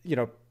all,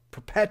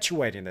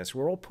 perpetuating this.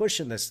 We're all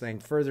pushing this thing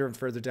further and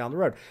further down the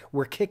road.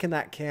 We're kicking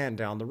that can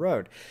down the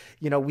road.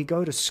 We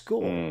go to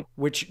school, mm,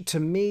 which to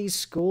me,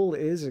 school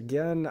is,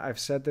 again, I've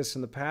said this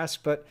in the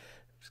past, but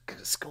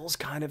school's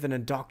kind of an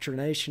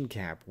indoctrination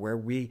camp where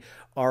we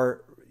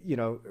are,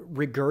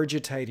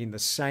 regurgitating the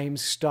same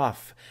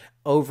stuff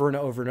over and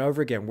over and over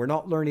again. We're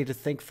not learning to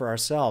think for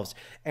ourselves,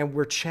 and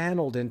we're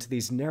channeled into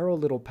these narrow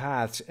little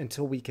paths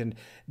until we can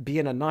be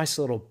in a nice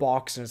little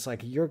box. And it's like,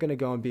 you're going to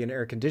go and be an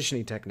air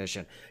conditioning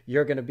technician.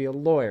 You're going to be a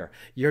lawyer.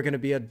 You're going to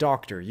be a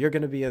doctor. You're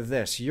going to be a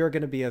this. You're going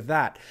to be a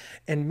that.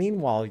 And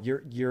meanwhile,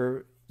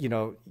 you're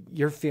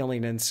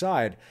feeling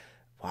inside,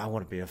 well, I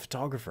want to be a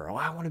photographer. Oh,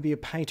 I want to be a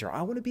painter.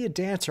 I want to be a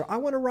dancer. I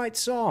want to write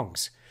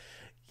songs,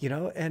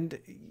 and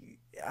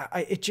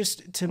it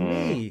just, to mm,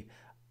 me,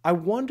 I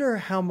wonder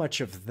how much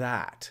of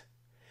that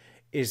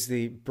is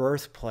the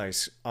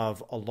birthplace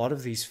of a lot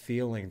of these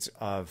feelings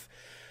of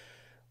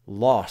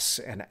loss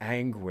and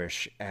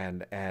anguish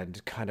and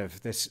kind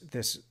of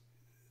this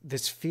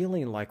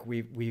feeling like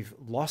we've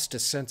lost a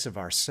sense of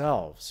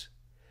ourselves,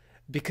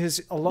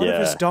 because a lot of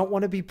us yeah, don't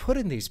want to be put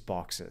in these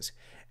boxes.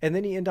 And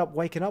then you end up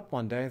waking up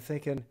one day and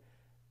thinking,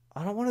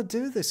 I don't want to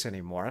do this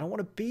anymore. I don't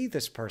want to be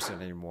this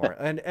person anymore.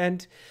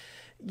 And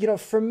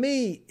for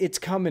me, it's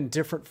come in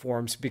different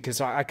forms,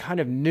 because I kind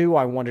of knew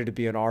I wanted to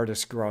be an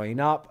artist growing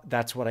up.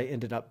 That's what I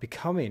ended up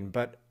becoming.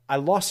 But I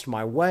lost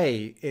my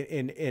way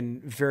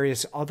in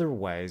various other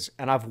ways.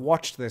 And I've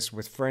watched this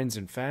with friends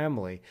and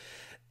family.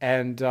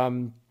 And,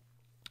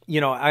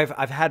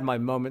 I've had my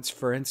moments,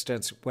 for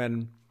instance,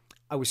 when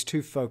I was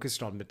too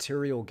focused on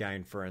material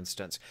gain, for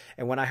instance.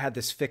 And when I had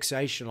this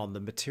fixation on the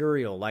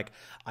material, like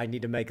I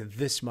need to make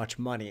this much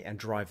money and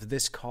drive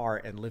this car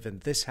and live in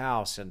this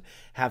house and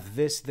have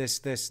this,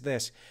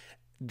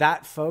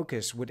 that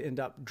focus would end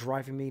up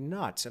driving me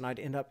nuts, and I'd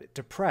end up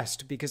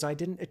depressed because I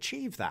didn't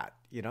achieve that.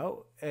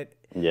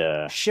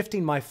 yeah.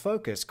 Shifting my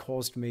focus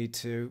caused me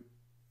to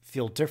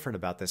feel different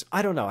about this.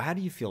 I don't know. How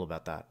do you feel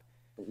about that?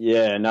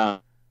 Yeah, no,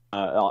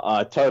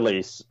 I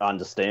totally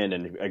understand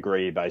and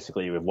agree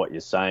basically with what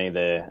you're saying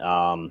there.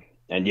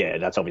 And yeah,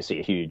 that's obviously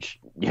a huge,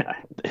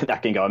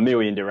 that can go a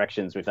million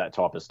directions with that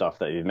type of stuff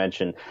that you've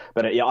mentioned.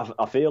 But yeah,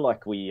 I feel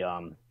like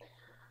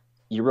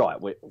you're right.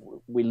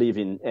 We live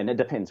in, and it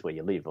depends where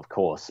you live, of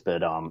course,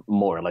 but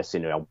more or less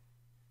in our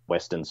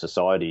Western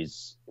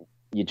societies,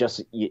 you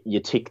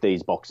tick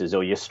these boxes,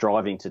 or you're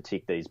striving to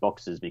tick these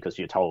boxes because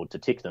you're told to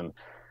tick them.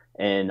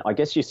 And I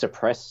guess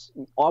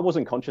I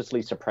wasn't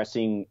consciously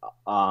suppressing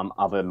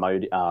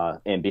other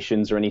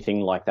ambitions or anything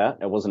like that.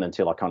 It wasn't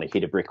until I kind of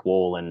hit a brick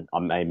wall and it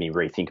made me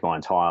rethink my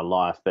entire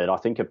life. But I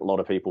think a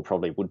lot of people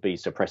probably would be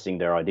suppressing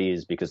their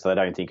ideas because they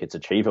don't think it's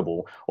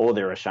achievable, or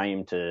they're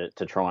ashamed to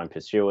try and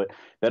pursue it.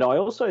 But I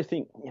also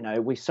think,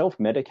 we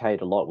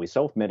self-medicate a lot. We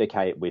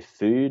self-medicate with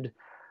food,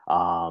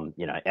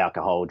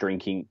 alcohol,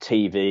 drinking,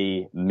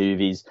 TV,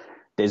 movies.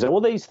 There's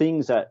all these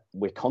things that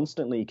we're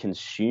constantly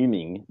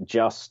consuming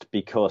just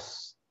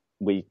because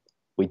we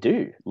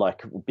do,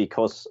 like,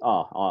 because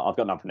I've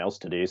got nothing else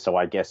to do, so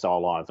I guess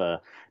I'll either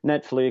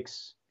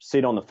Netflix,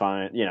 sit on the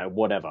phone,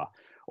 whatever,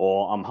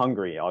 or I'm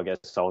hungry, I guess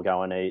I'll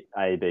go and eat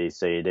A, B,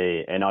 C,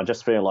 D. And I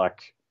just feel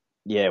like,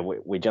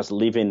 we just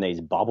live in these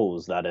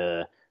bubbles that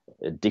are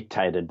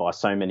dictated by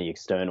so many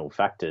external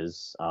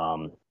factors,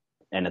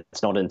 and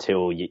it's not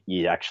until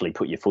you actually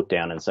put your foot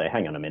down and say,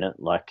 hang on a minute,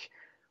 like,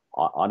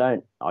 I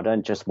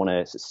don't just want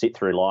to sit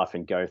through life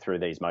and go through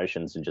these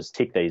motions and just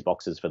tick these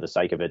boxes for the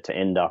sake of it, to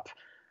end up,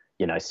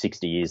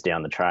 60 years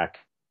down the track,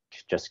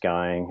 just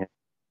going,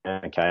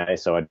 okay,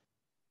 so I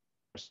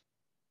just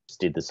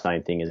did the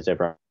same thing as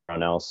everyone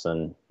else.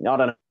 And I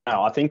don't know.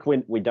 I think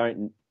when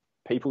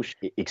people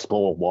should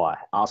explore why,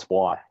 ask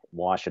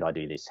why should I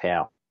do this?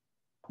 How,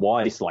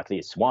 why is this like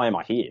this? Why am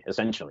I here?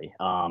 Essentially,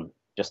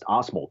 just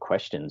ask more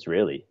questions,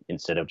 really,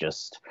 instead of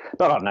just,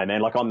 but I don't know, man,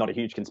 like, I'm not a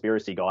huge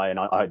conspiracy guy, and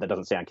I hope that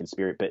doesn't sound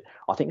conspiracy, but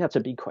I think that's a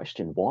big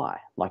question. Why?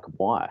 Like,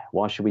 why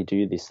should we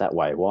do this that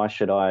way? Why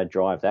should I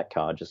drive that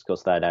car just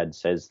because that ad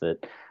says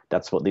that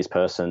that's what this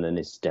person and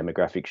this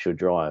demographic should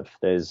drive?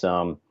 There's,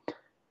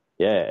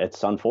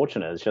 it's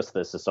unfortunate. It's just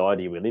the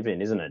society we live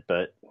in, isn't it?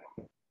 But,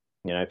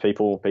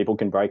 people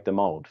can break the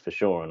mold for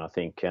sure. And I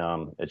think,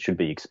 it should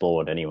be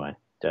explored anyway.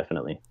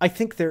 Definitely. I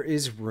think there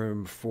is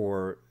room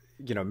for,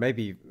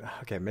 maybe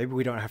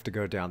we don't have to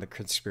go down the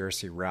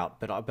conspiracy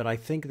route, but I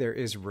think there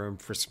is room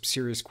for some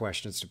serious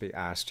questions to be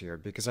asked here,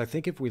 because I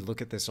think if we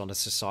look at this on a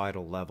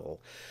societal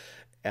level,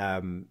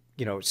 some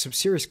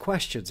serious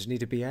questions need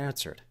to be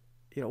answered.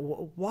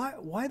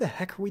 Why the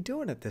heck are we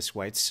doing it this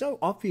way? It's so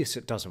obvious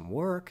it doesn't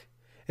work.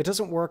 It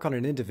doesn't work on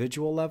an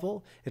individual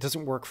level. It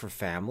doesn't work for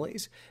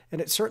families,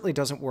 and it certainly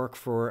doesn't work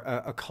for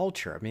a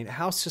culture. I mean,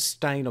 how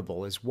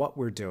sustainable is what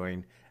we're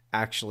doing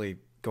actually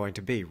going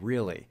to be,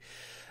 really?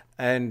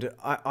 And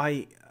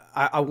I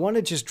want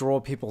to just draw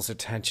people's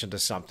attention to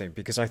something,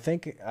 because I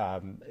think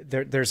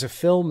there's a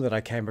film that I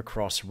came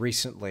across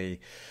recently.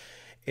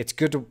 It's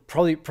good to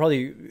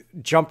probably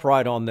jump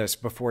right on this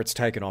before it's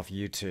taken off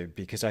YouTube,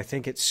 because I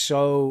think it's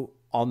so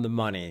on the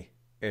money.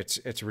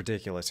 It's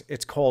ridiculous.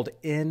 It's called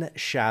In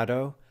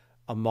Shadow,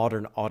 A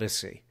Modern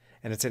Odyssey.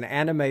 And it's an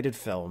animated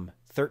film,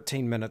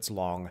 13 minutes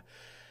long.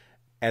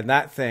 And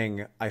that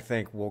thing, I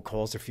think, will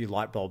cause a few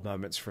light bulb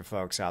moments for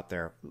folks out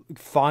there.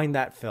 Find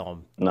that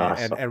film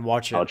and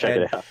watch it. I'll check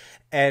it out.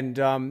 And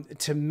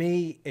to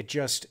me, it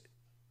just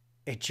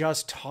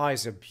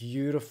ties a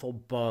beautiful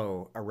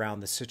bow around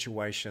the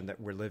situation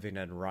that we're living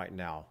in right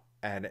now.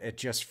 And it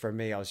just, for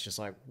me, I was just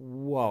like,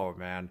 whoa,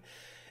 man.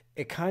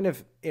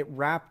 It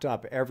wrapped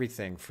up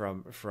everything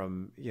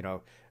from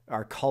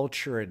our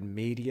culture and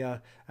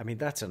media. I mean,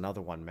 that's another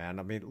one, man.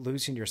 I mean,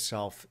 losing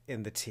yourself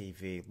in the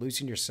TV,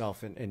 losing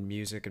yourself in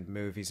music and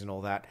movies and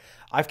all that.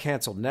 I've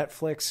canceled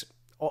Netflix,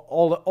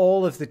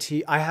 all of the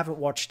TV. I haven't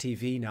watched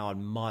TV now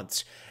in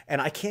months,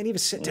 and I can't even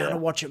sit down and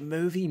watch a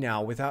movie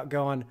now without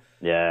going,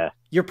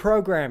 you're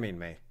programming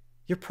me.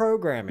 You're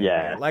programming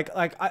me. Like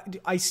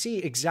I see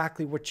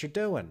exactly what you're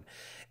doing.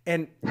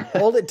 And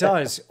all it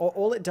does,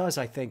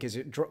 I think, is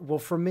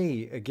for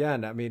me,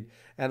 again, I mean,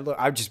 and look,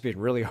 I'm just being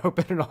really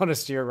open and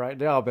honest here right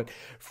now, but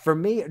for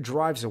me, it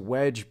drives a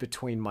wedge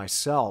between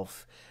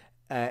myself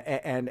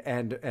and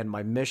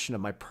my mission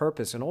and my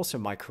purpose, and also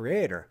my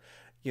creator.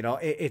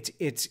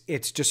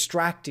 It's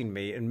distracting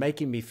me and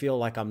making me feel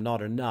like I'm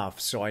not enough.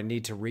 So I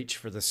need to reach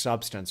for the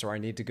substance, or I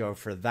need to go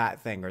for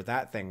that thing or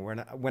that thing,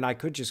 when I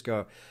could just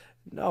go,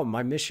 no,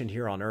 my mission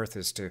here on earth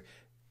is to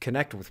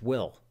connect with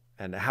Will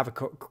and have a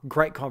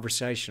great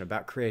conversation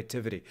about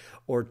creativity,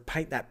 or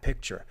paint that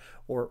picture,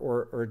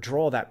 or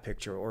draw that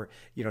picture, or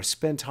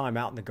spend time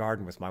out in the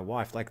garden with my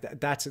wife. Like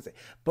that's the thing.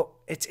 But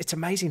it's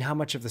amazing how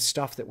much of the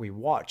stuff that we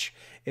watch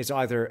is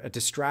either a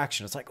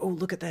distraction. It's like, oh,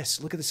 look at this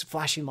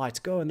flashing lights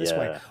going this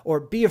way, or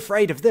be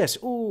afraid of this.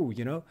 Ooh,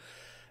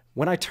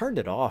 When I turned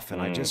it off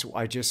and I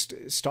just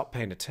stopped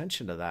paying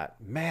attention to that,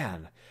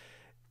 man.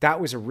 That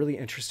was a really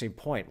interesting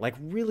point. Like,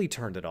 really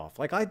turned it off.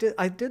 Like, I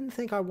didn't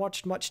think I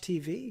watched much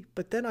TV,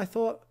 but then I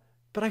thought,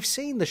 but I've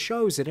seen the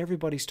shows that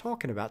everybody's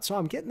talking about, so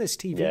I'm getting this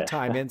TV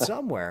time in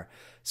somewhere.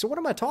 So what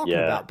am I talking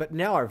about? But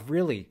now I've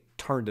really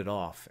turned it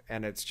off,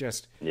 and it's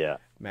just,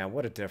 man,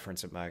 what a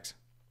difference it makes.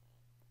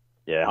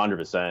 Yeah,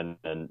 100%.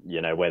 And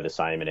we're the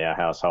same in our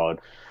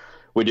household.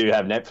 We do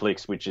have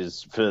Netflix, which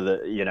is for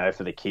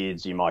the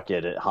kids. You might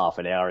get it half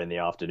an hour in the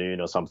afternoon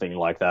or something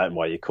like that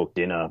while you cook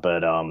dinner.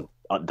 But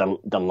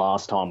the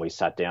last time we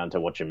sat down to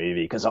watch a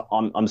movie, because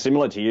I'm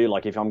similar to you.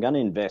 Like, if I'm going to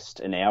invest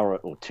an hour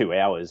or 2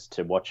 hours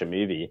to watch a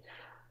movie,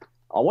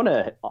 I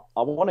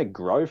want to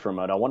grow from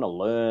it. I want to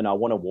learn. I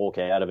want to walk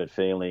out of it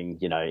feeling,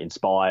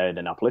 inspired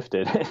and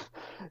uplifted.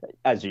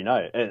 As you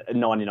know,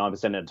 99%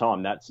 of the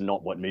time, that's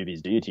not what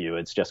movies do to you.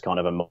 It's just kind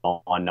of a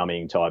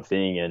mind-numbing type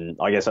thing. And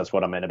I guess that's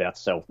what I meant about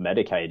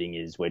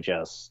self-medicating is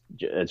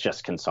it's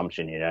just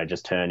consumption,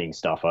 just turning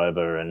stuff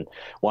over. And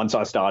once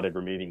I started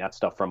removing that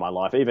stuff from my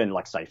life, even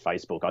like say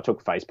Facebook, I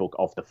took Facebook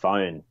off the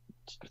phone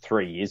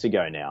 3 years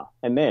ago now.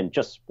 And then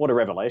just what a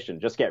revelation,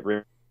 just get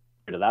rid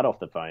of that off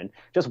the phone.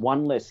 Just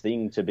one less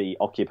thing to be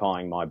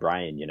occupying my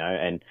brain.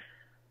 And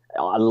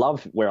I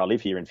love where I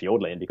live here in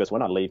Fiordland because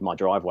when I leave my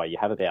driveway, you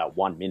have about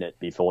 1 minute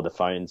before the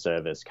phone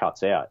service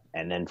cuts out.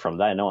 And then from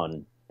then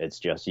on, it's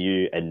just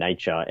you and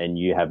nature, and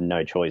you have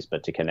no choice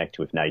but to connect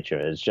with nature.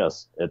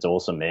 It's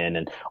awesome, man.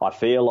 And I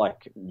feel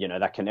like,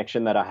 that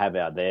connection that I have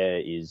out there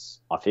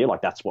I feel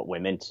like that's what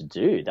we're meant to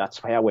do. That's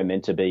how we're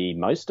meant to be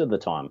most of the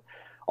time.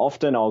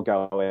 Often I'll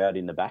go out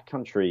in the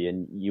backcountry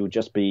and you'll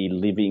just be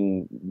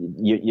living,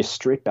 you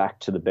strip back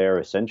to the bare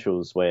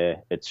essentials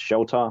where it's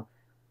shelter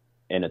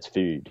and it's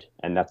food,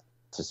 and that's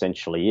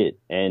essentially it.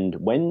 And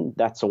when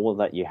that's all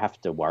that you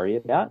have to worry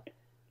about,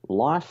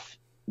 life,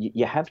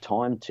 you have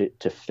time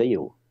to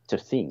feel, to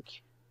think,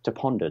 to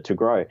ponder, to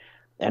grow.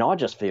 And I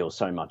just feel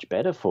so much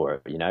better for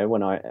it,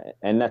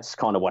 and that's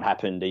kind of what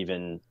happened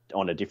even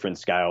on a different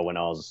scale when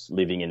I was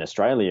living in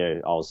Australia.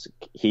 I was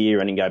here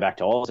and then go back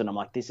to Oz and I'm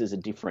like, this is a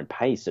different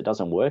pace. It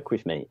doesn't work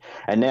with me.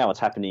 And now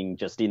it's happening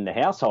just in the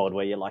household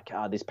where you're like,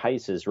 this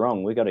pace is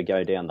wrong. We've got to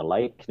go down the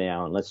lake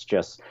now and let's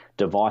just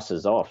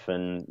devices off.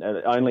 And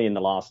only in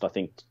the last, I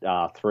think,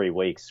 3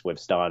 weeks, we've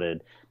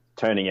started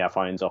turning our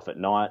phones off at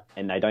night,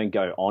 and they don't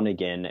go on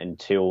again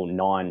until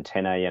 9,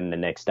 10 a.m. the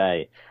next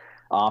day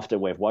after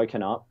we've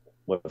woken up.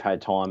 We've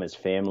had time as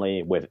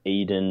family, we've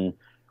eaten,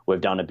 we've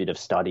done a bit of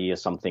study or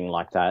something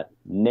like that.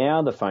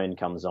 Now the phone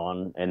comes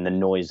on and the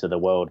noise of the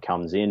world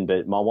comes in.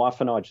 But my wife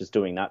and I are just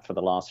doing that for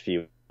the last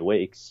few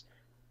weeks.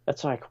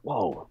 It's like,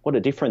 whoa, what a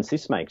difference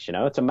this makes.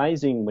 It's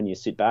amazing when you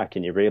sit back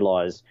and you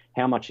realize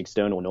how much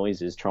external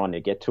noise is trying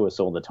to get to us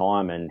all the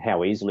time and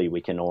how easily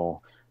we can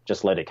all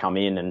just let it come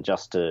in and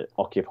just to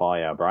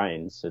occupy our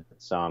brains.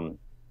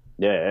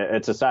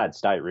 It's a sad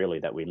state, really,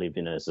 that we live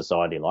in a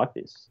society like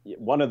this.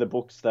 One of the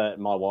books that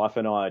my wife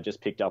and I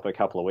just picked up a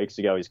couple of weeks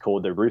ago is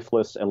called The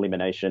Ruthless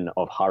Elimination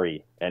of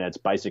Hurry. And it's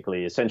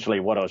basically essentially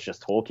what I was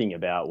just talking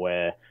about,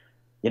 where,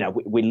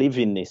 we live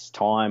in this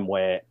time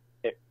where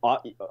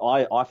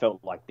I felt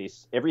like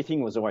this.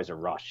 Everything was always a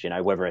rush,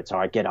 whether it's, all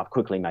right, get up,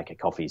 quickly make a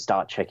coffee,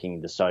 start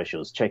checking the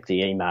socials, check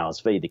the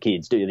emails, feed the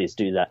kids, do this,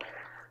 do that.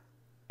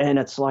 And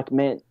it's like,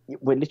 man,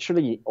 we're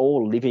literally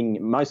all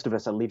most of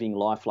us are living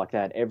life like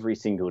that every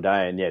single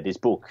day. And this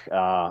book,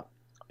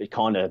 it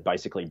kind of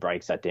basically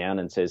breaks that down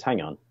and says,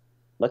 hang on,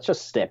 let's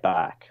just step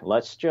back.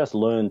 Let's just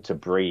learn to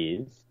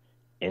breathe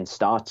and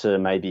start to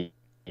maybe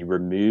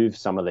remove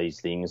some of these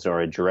things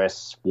or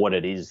address what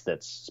it is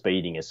that's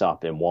speeding us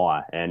up and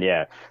why. And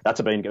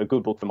that's been a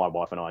good book for my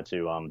wife and I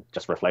to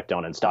just reflect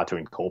on and start to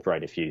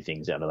incorporate a few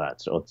things out of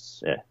that. So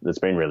it's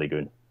been really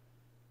good.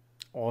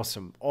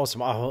 Awesome.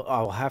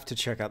 I'll have to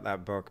check out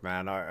that book,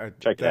 man.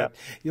 Check it out.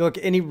 Look,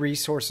 any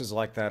resources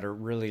like that are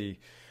really,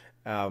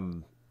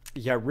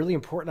 really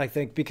important, I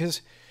think,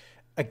 because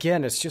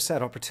again, it's just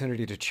that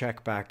opportunity to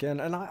check back in.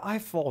 And I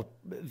fall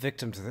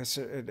victim to this,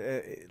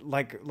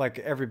 like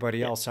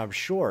everybody else, I'm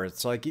sure.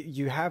 It's like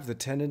you have the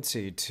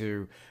tendency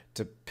to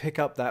pick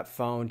up that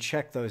phone,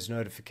 check those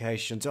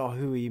notifications. Oh,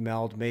 who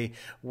emailed me?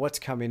 What's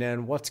coming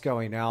in? What's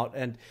going out?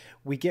 And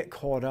we get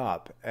caught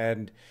up.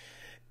 And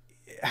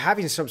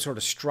having some sort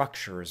of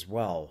structure as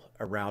well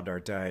around our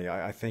day,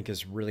 I think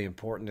is really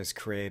important as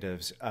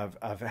creatives,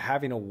 of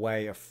having a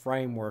way, a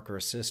framework or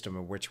a system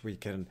in which we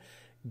can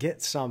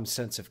get some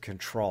sense of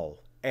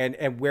control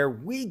and where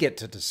we get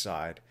to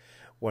decide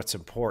what's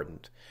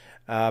important.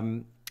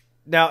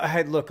 Now,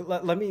 hey, look,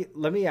 let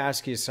me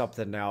ask you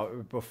something now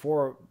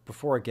before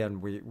again,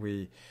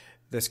 we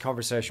this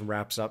conversation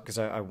wraps up, because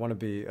I want to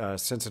be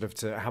sensitive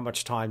to how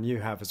much time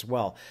you have as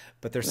well.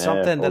 But there's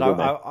something that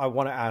I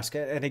want to ask.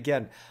 And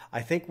again,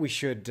 I think we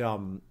should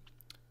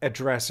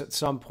address at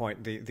some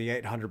point the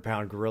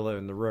 800-pound gorilla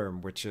in the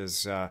room, which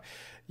is,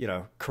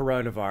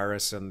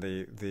 coronavirus and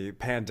the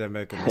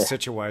pandemic and the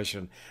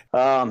situation.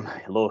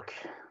 Look,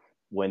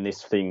 when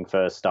this thing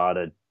first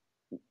started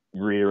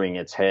rearing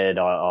its head,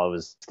 I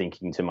was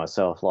thinking to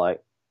myself,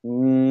 like,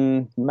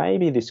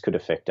 maybe this could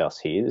affect us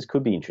here. This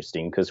could be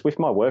interesting, because with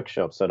my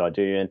workshops that I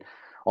do, and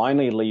I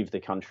only leave the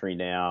country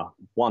now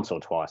once or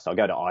twice. I'll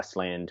go to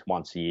Iceland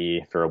once a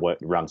year for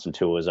run some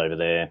tours over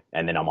there,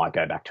 and then I might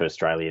go back to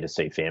Australia to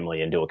see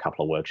family and do a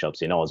couple of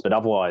workshops in Oz. But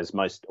otherwise,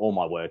 all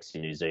my work's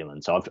in New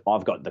Zealand. So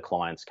I've got the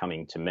clients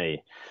coming to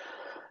me.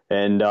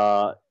 And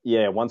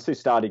once this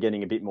started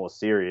getting a bit more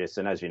serious,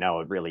 and as you know,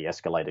 it really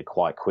escalated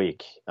quite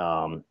quick,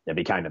 it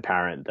became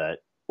apparent that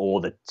all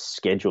the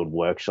scheduled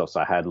workshops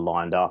I had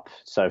lined up.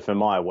 So for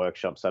my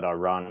workshops that I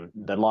run,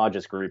 the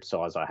largest group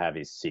size I have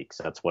is 6.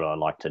 That's what I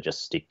like to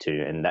just stick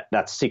to. And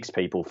that's 6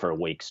 people for a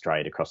week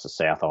straight across the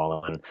South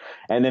Island.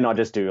 And then I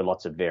just do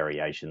lots of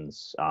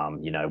variations,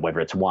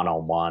 whether it's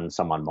one-on-one,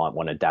 someone might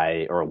want a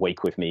day or a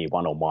week with me,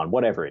 one-on-one,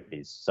 whatever it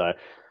is. So,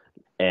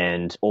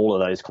 and all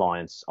of those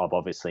clients I've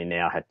obviously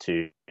now had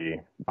to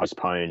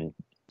postpone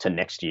to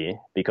next year,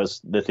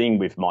 because the thing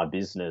with my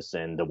business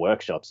and the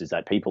workshops is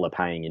that people are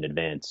paying in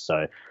advance.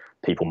 So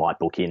people might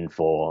book in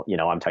for,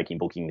 I'm taking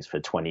bookings for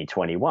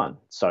 2021.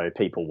 So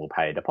people will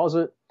pay a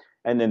deposit,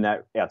 and then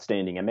that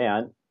outstanding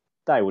amount,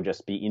 they will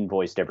just be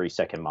invoiced every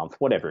second month,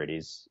 whatever it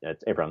is.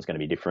 Everyone's going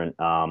to be different.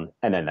 And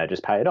then they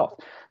just pay it off.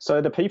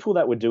 So the people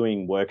that were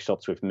doing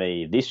workshops with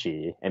me this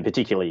year, and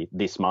particularly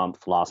this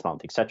month, last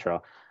month, etc.,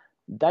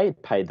 they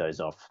paid those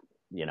off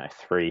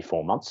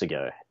 3-4 months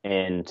ago,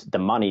 and the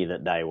money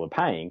that they were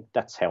paying,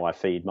 that's how I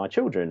feed my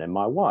children and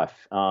my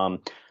wife.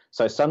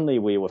 So suddenly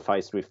we were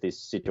faced with this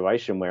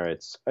situation where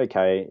it's,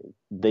 okay,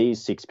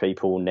 these 6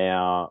 people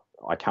now,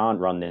 I can't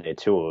run their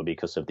tour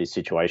because of this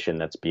situation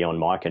that's beyond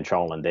my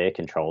control and their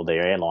control.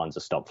 Their airlines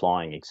have stopped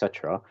flying,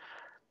 etc.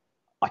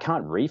 I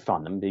can't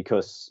refund them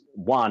because,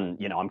 one,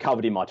 I'm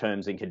covered in my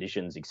terms and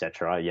conditions,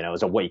 etc. It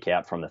was a week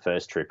out from the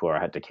first trip where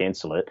I had to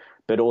cancel it.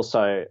 But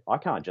also I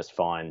can't just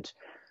find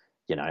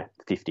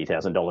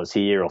 $50,000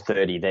 here or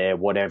 30 there,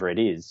 whatever it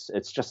is.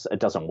 It's just, it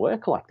doesn't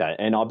work like that.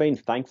 And I've been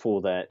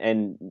thankful that,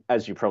 and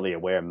as you're probably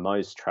aware,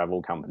 most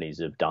travel companies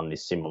have done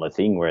this similar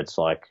thing where it's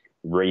like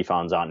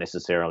refunds aren't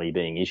necessarily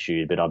being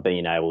issued, but I've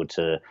been able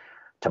to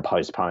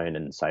postpone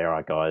and say, all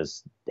right,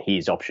 guys,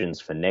 here's options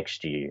for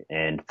next year.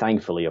 And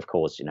thankfully, of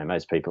course,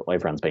 most people,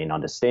 everyone's been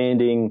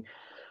understanding.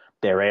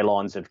 Their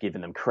airlines have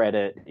given them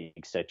credit,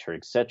 et cetera,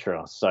 et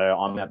cetera. So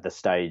I'm at the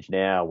stage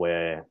now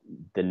where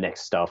the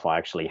next stuff I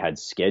actually had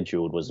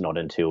scheduled was not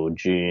until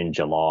June,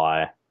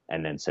 July,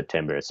 and then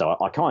September. So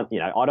I can't,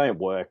 I don't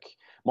work.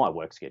 My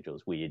work schedule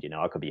is weird.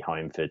 I could be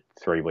home for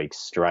 3 weeks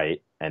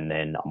straight, and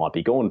then I might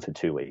be gone for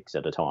 2 weeks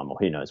at a time, or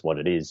who knows what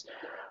it is.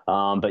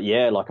 But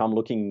yeah, like I'm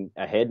looking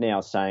ahead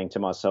now, saying to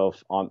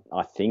myself,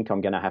 I think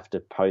I'm going to have to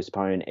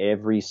postpone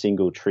every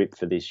single trip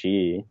for this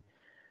year,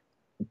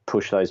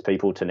 push those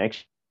people to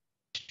next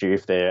year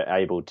if they're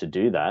able to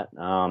do that.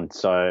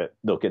 So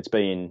look, it's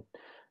been,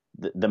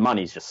 the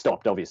money's just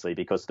stopped, obviously,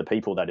 because the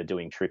people that are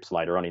doing trips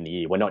later on in the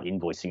year, we're not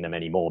invoicing them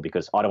anymore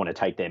because I don't want to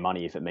take their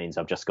money if it means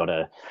I've just got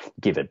to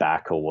give it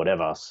back or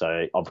whatever.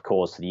 So of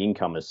course the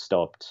income has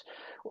stopped.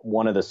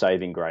 One of the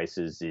saving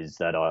graces is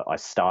that I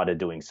started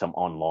doing some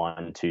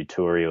online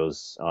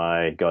tutorials.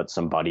 I got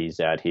some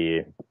buddies out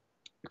here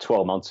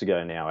 12 months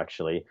ago now,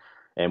 actually,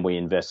 and we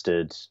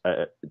invested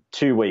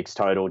 2 weeks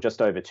total,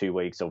 just over 2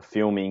 weeks of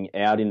filming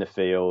out in the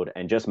field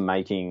and just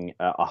making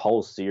a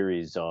whole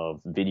series of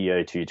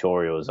video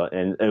tutorials.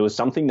 And it was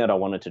something that I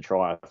wanted to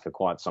try for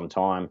quite some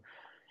time.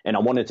 And I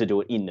wanted to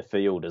do it in the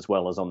field as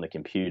well as on the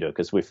computer,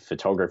 because with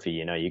photography,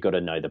 you got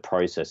to know the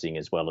processing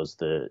as well as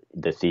the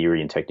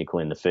theory and technical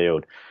in the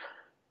field.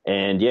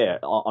 And yeah,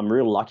 I'm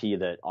real lucky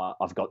that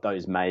I've got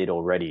those made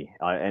already,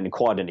 and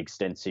quite an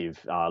extensive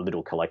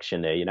little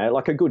collection there,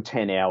 like a good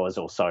 10 hours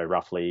or so,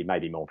 roughly,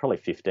 maybe more, probably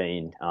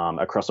 15,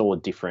 across all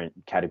different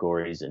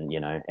categories and,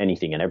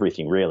 anything and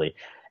everything really.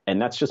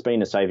 And that's just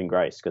been a saving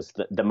grace, because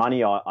the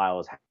money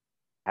I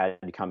had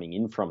coming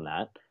in from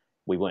that,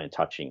 we weren't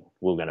touching.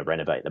 We were going to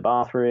renovate the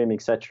bathroom,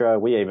 etc.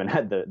 We even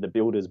had the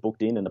builders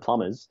booked in and the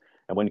plumbers.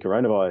 And when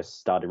coronavirus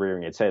started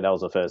rearing its head, that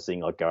was the first thing,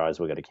 like, guys,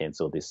 we're going to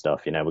cancel this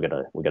stuff. We're going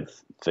to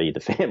feed the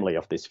family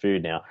off this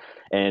food now.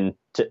 And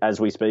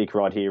as we speak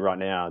right here, right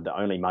now, the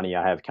only money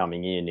I have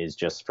coming in is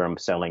just from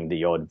selling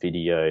the odd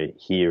video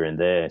here and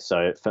there.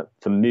 So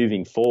for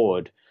moving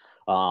forward,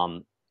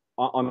 I'm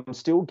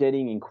still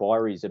getting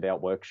inquiries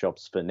about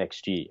workshops for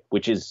next year,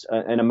 which is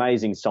an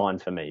amazing sign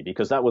for me,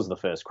 because that was the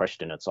first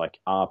question. It's like,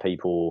 are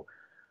people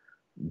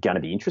going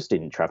to be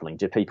interested in traveling?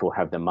 Do people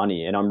have the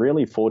money? And I'm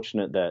really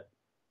fortunate that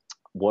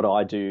what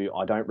I do,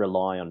 I don't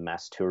rely on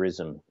mass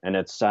tourism. And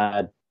it's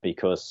sad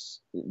because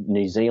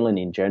New Zealand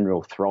in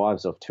general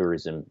thrives off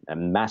tourism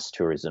and mass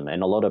tourism.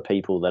 And a lot of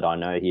people that I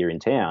know here in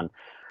town,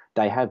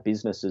 they have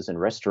businesses and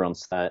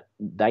restaurants that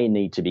they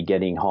need to be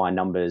getting high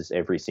numbers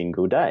every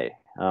single day.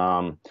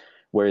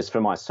 Whereas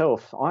for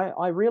myself,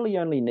 I really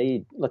only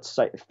need, let's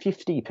say,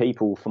 50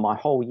 people for my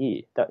whole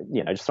year. That,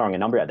 just throwing a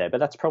number out there, but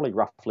that's probably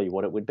roughly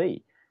what it would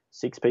be.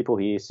 6 people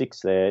here, 6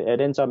 there.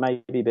 It ends up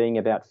maybe being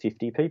about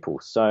 50 people.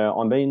 So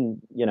I'm being,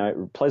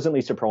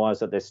 pleasantly surprised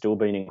that there's still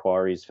been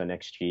inquiries for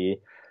next year.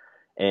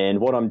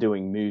 And what I'm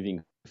doing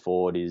moving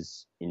forward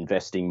is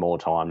investing more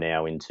time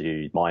now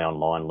into my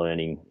online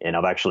learning. And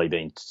I've actually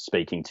been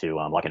speaking to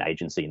like an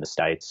agency in the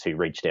States who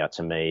reached out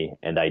to me,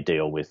 and they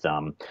deal with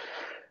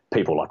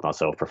people like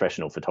myself,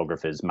 professional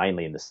photographers,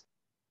 mainly in the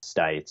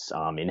States,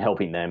 in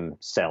helping them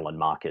sell and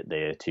market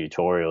their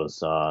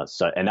tutorials.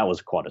 And that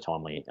was quite a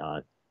timely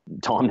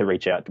time to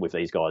reach out with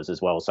these guys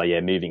as well. So yeah,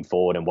 moving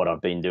forward, and what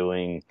I've been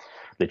doing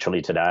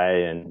literally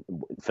today and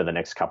for the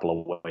next couple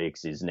of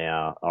weeks is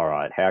now, all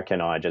right, how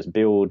can I just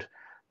build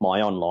my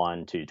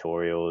online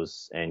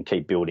tutorials and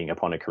keep building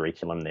upon a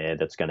curriculum there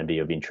that's going to be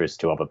of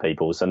interest to other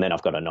people. So then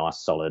I've got a nice,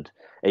 solid,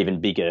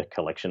 even bigger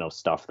collection of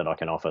stuff that I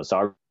can offer. So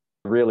I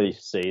really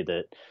see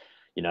that,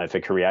 for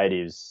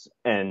creatives,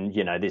 and,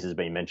 this has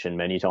been mentioned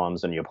many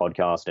times on your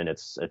podcast, and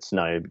it's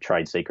no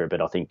trade secret,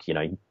 but I think,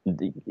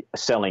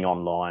 selling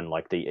online,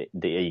 like the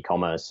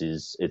e-commerce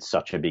it's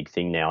such a big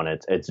thing now,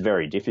 and it's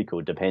very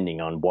difficult depending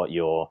on what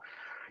your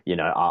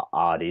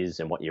art is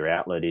and what your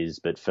outlet is.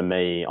 But for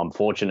me, I'm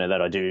fortunate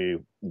that I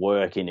do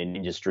work in an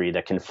industry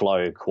that can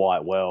flow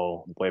quite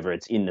well, whether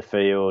it's in the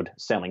field,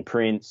 selling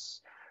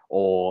prints,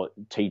 or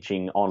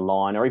teaching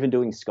online, or even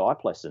doing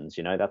Skype lessons.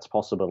 That's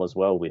possible as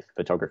well with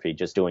photography,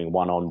 just doing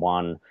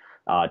one-on-one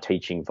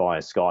teaching via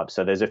Skype.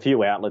 So there's a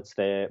few outlets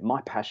there.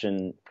 My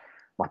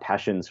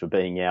passion's for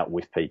being out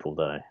with people,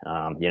 though.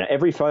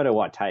 Every photo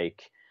I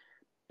take,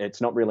 it's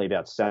not really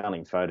about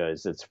selling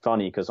photos. It's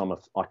funny because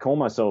I call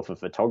myself a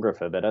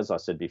photographer, but as I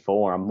said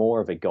before, I'm more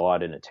of a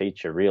guide and a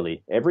teacher,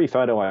 really. Every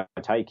photo I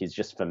take is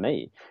just for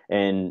me,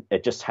 and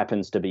it just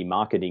happens to be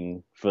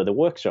marketing for the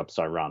workshops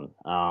I run.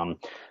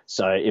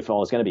 So if I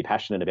was going to be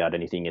passionate about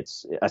anything,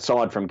 it's,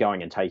 aside from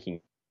going and taking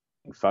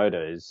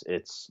photos,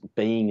 it's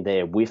being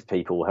there with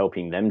people,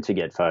 helping them to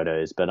get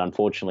photos. But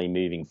unfortunately,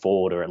 moving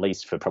forward, or at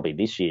least for probably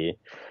this year,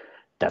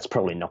 that's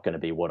probably not going to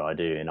be what I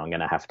do, and I'm going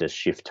to have to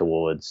shift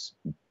towards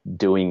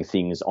doing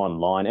things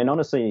online. And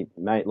honestly,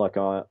 mate, like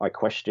I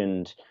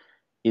questioned,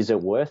 is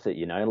it worth it?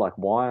 Like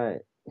why?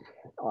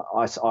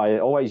 I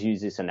always use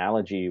this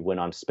analogy when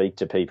I speak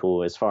to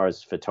people as far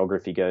as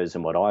photography goes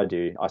and what I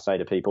do. I say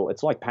to people,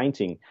 it's like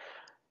painting.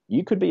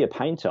 You could be a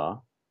painter,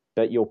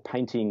 but you're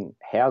painting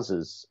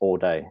houses all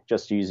day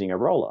just using a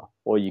roller,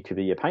 or you could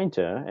be a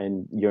painter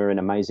and you're an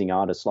amazing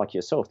artist like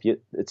yourself.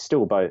 It's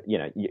still both,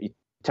 you're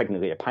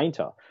technically a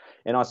painter.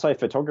 And I say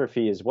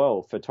photography as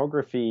well.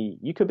 Photography,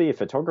 you could be a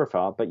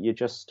photographer, but you're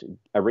just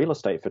a real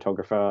estate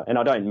photographer. And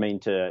I don't mean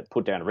to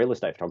put down a real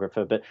estate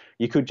photographer, but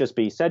you could just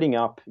be setting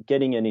up,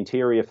 getting an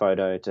interior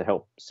photo to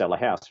help sell a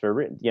house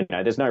for,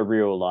 there's no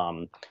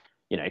real,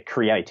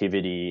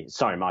 creativity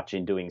so much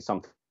in doing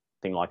something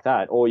like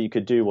that. Or you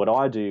could do what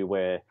I do,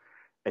 where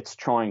it's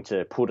trying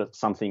to put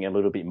something a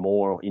little bit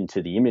more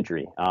into the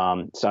imagery.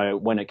 So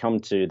when it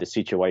comes to the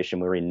situation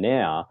we're in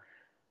now,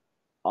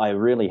 I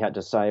really had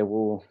to say,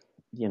 well,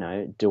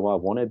 do I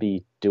want to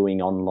be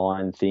doing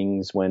online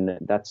things when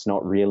that's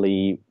not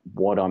really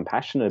what I'm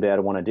passionate about?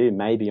 I want to do.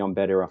 Maybe I'm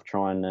better off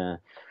trying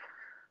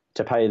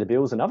to pay the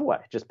bills another way,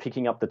 just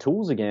picking up the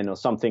tools again or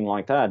something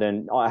like that.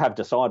 And I have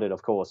decided,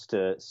 of course,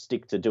 to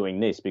stick to doing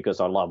this because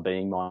I love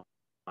being my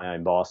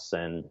own boss,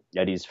 and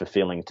it is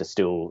fulfilling to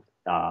still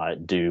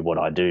do what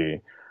I do.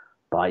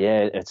 But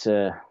yeah,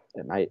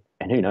 mate,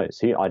 and who knows?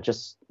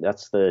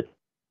 That's the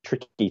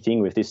tricky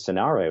thing with this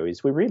scenario,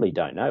 is we really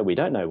don't know. We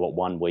don't know what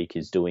 1 week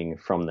is doing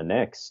from the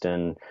next.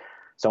 And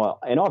so,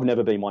 I've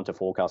never been one to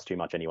forecast too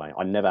much anyway.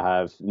 I never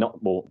have,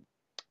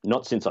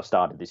 not since I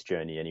started this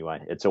journey anyway.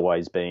 It's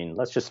always been,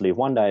 let's just live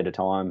one day at a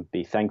time,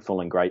 be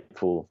thankful and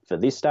grateful for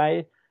this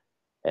day,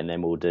 and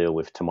then we'll deal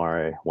with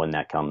tomorrow when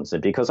that comes.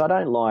 And because I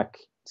don't like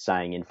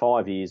saying in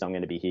 5 years I'm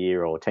going to be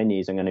here, or 10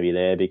 years I'm going to be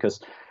there, because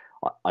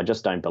I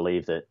just don't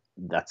believe that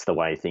that's the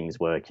way things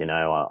work.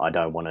 I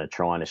don't want to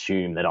try and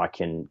assume that I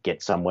can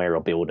get somewhere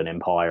or build an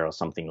empire or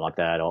something like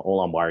that.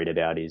 All I'm worried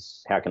about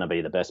is, how can I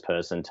be the best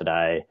person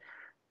today,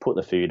 put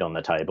the food on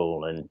the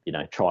table, and,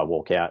 try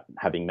walk out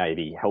having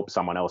maybe helped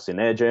someone else in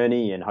their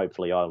journey, and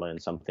hopefully I learn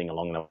something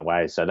along the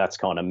way. So that's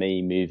kind of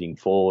me moving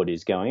forward,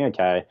 is going,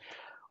 okay,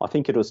 I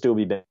think it'll still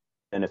be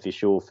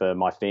beneficial for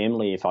my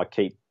family if I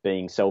keep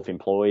being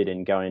self-employed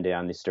and going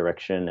down this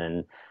direction.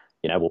 And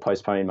we'll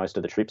postpone most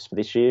of the trips for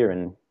this year,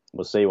 and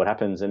we'll see what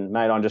happens. And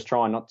mate, I'm just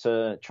trying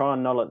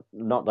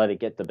not let it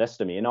get the best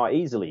of me. And I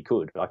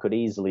could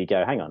easily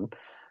go, hang on,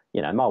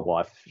 my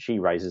wife, she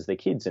raises the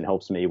kids and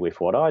helps me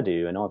with what I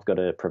do, and I've got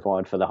to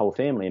provide for the whole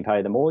family and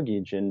pay the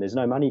mortgage, and there's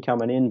no money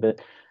coming in. But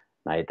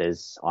mate,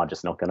 I'm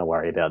just not going to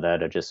worry about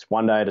that. I just,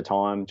 one day at a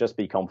time, just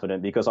be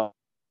confident, because I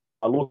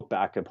look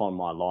back upon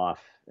my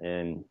life,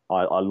 and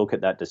I look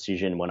at that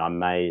decision I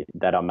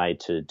made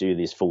to do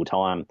this full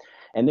time.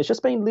 And there's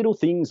just been little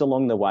things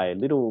along the way,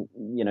 little,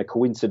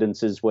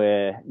 coincidences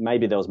where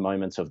maybe there was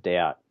moments of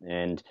doubt,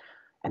 and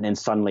then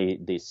suddenly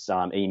this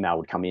email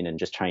would come in and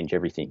just change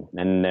everything.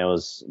 And there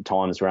was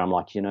times where I'm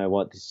like, you know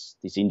what,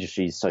 this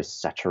industry is so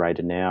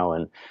saturated now,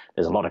 and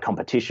there's a lot of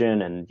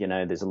competition, and,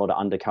 there's a lot of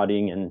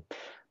undercutting, and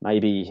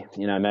maybe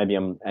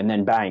and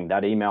then bang,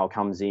 that email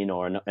comes in,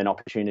 or an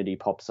opportunity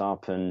pops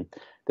up. And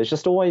there's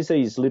just always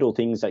these little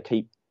things that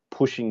keep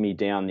pushing me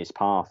down this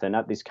path. And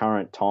at this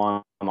current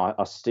time,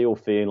 I still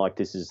feel like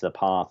this is the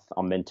path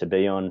I'm meant to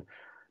be on.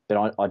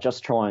 But I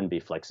just try and be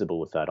flexible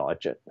with that.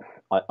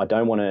 I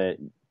don't want to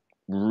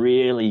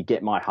really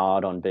get my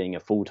heart on being a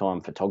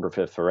full-time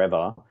photographer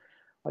forever.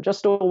 I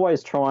just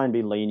always try and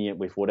be lenient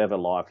with whatever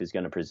life is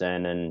going to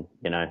present, and,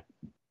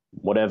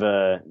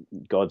 whatever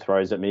God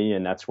throws at me,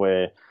 and that's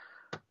where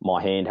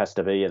my hand has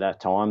to be at that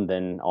time,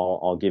 then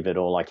I'll give it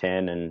all I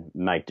can and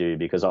make do,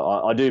 because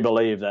I do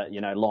believe that,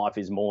 life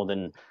is more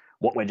than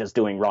what we're just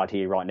doing right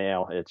here, right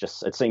now. It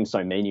seems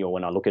so menial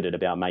when I look at it,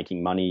 about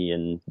making money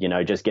and,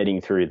 just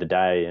getting through the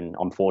day. And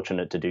I'm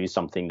fortunate to do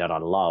something that I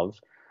love,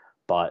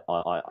 but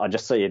I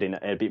just see it in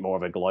a bit more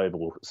of a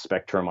global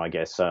spectrum, I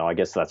guess. So I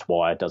guess that's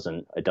why it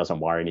doesn't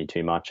worry me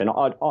too much. And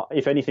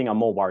if anything, I'm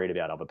more worried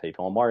about other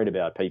people. I'm worried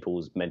about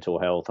people's mental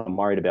health. I'm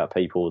worried about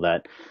people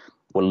that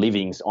were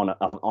living on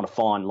a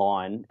fine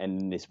line,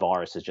 and this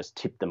virus has just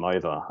tipped them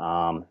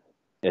over.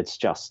 It's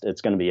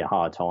going to be a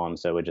hard time.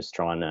 So we're just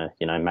trying to,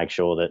 make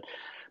sure that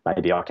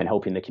maybe I can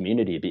help in the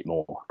community a bit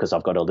more, because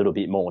I've got a little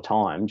bit more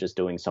time just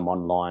doing some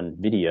online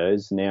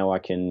videos. Now I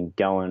can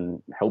go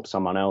and help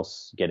someone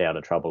else get out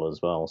of trouble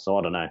as well. So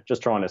I don't know,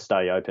 just trying to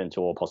stay open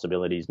to all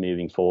possibilities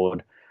moving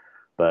forward.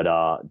 But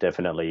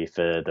definitely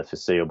for the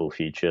foreseeable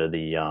future,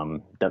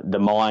 the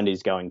mind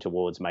is going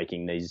towards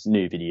making these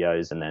new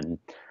videos and then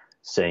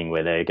seeing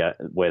where they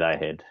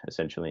head,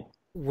 essentially.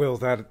 Will,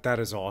 that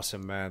is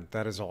awesome, man.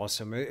 That is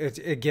awesome.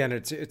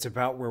 It's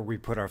about where we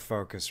put our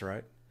focus,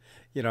 right?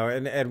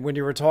 And when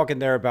you were talking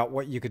there about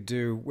what you could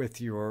do with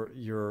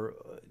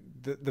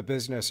the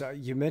business,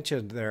 you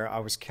mentioned there, I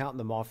was counting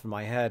them off in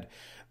my head,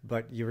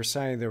 but you were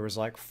saying there was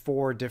like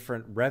 4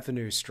 different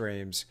revenue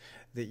streams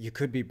that you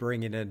could be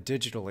bringing in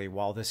digitally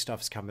while this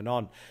stuff's coming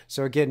on.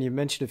 So again, you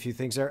mentioned a few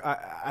things there.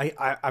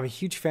 I'm a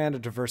huge fan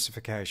of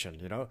diversification.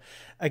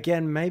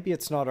 Again, maybe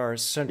it's not our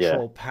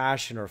central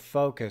passion or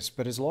focus,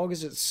 but as long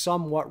as it's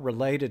somewhat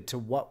related to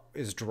what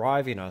is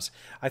driving us,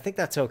 I think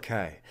that's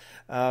okay.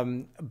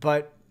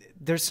 But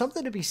there's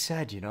something to be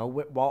said,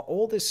 while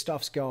all this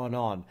stuff's going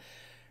on,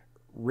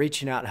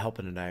 reaching out and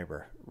helping a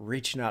neighbor,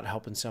 reaching out and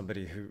helping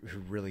somebody who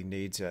really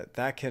needs it.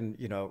 That can,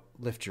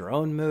 lift your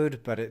own mood,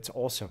 but it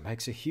also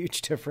makes a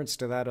huge difference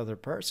to that other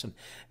person.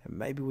 And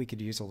maybe we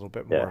could use a little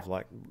bit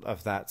more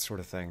of that sort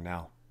of thing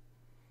now.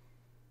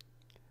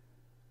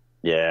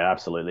 Yeah,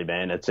 absolutely,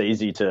 man. It's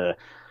easy to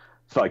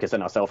focus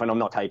on ourselves, and I'm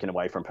not taking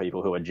away from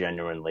people who are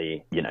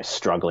genuinely,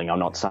 struggling. I'm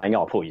not saying,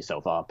 oh, pull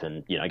yourself up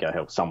and, go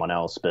help someone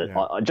else. But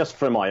just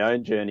from my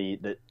own journey,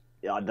 that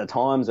the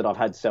times that I've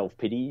had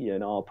self-pity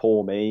and, oh,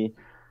 poor me,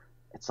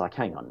 it's like,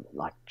 hang on,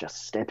 like,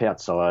 just step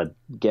outside,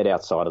 get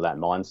outside of that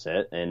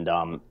mindset. And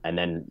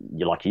then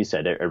like you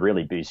said, it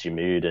really boosts your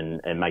mood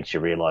and makes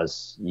you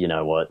realize,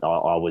 what,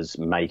 I was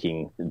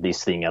making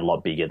this thing a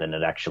lot bigger than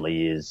it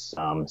actually is.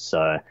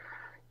 So,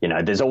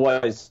 there's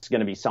always going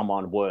to be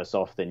someone worse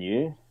off than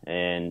you,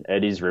 and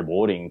it is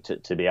rewarding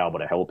to be able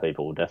to help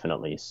people,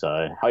 definitely.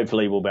 So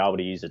hopefully we'll be able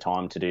to use the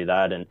time to do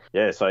that. And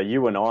so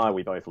you and I,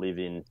 we both live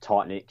in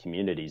tight-knit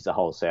communities, the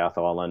whole South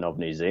Island of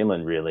New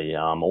Zealand, really.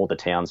 All the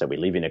towns that we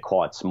live in are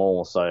quite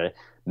small. So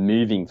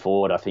moving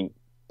forward, I think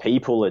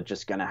people are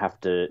just going to have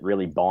to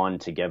really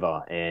bind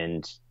together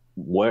and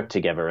work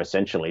together,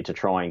 essentially, to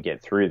try and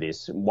get through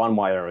this one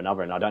way or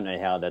another. And I don't know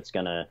how that's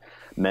going to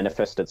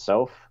manifest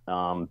itself,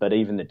 but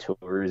even the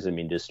tourism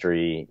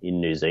industry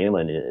in New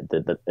Zealand,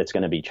 it's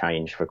going to be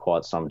changed for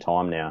quite some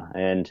time now.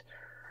 And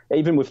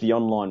even with the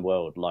online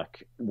world,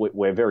 like,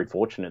 we're very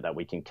fortunate that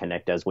we can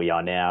connect as we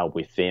are now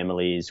with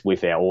families,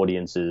 with our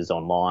audiences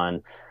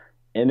online.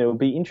 And it will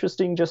be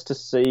interesting just to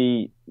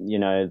see,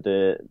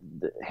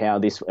 how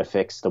this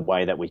affects the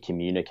way that we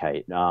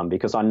communicate,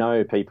 because I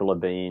know people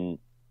have been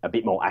a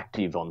bit more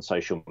active on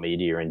social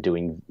media and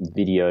doing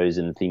videos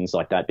and things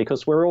like that,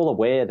 because we're all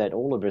aware that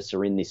all of us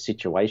are in this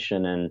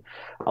situation and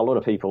a lot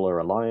of people are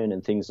alone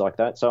and things like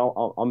that.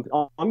 So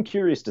I'm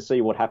curious to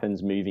see what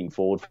happens moving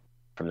forward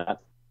from that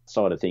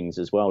side of things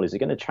as well. Is it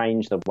going to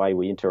change the way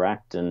we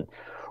interact?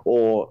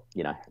 Or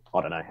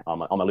I don't know,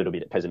 I'm a little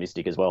bit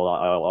pessimistic as well.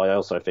 I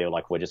also feel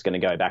like we're just going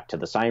to go back to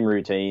the same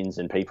routines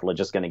and people are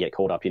just going to get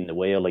caught up in the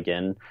wheel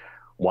again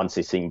once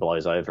this thing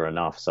blows over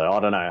enough. So I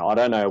don't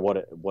know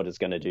what it's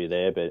going to do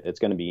there, but it's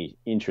going to be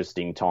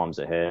interesting times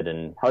ahead.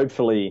 And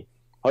hopefully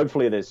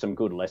there's some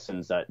good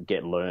lessons that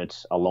get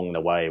learnt along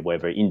the way,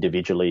 whether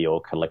individually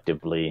or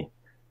collectively.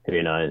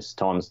 Who knows?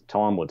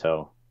 Time will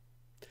tell.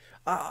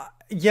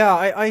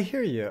 I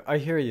hear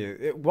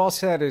you.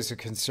 Whilst that is a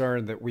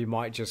concern that we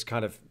might just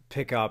kind of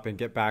pick up and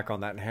get back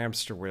on that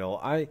hamster wheel,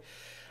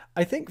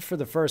 I think for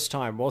the first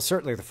time, well,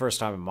 certainly the first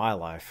time in my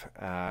life,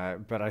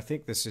 but I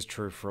think this is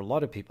true for a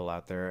lot of people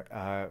out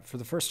there. For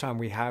the first time,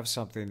 we have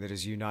something that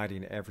is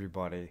uniting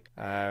everybody.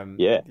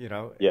 And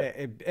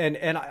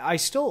I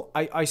still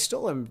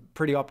am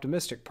pretty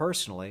optimistic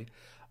personally.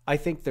 I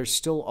think there's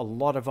still a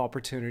lot of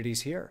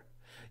opportunities here.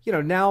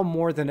 Now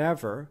more than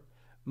ever,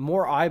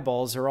 more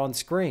eyeballs are on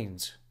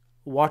screens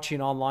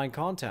watching online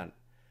content.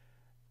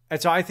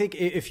 And so I think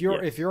if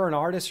you're an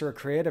artist or a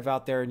creative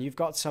out there and you've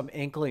got some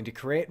inkling to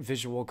create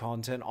visual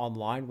content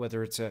online,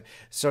 whether it's a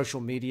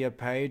social media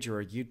page or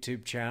a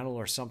YouTube channel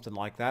or something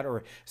like that,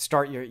 or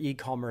start your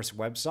e-commerce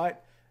website,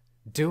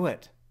 do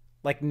it.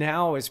 Like,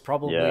 now is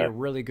probably a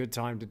really good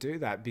time to do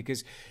that,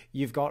 because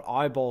you've got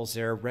eyeballs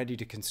there ready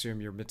to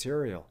consume your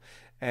material.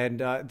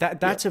 And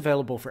that's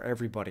available for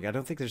everybody. I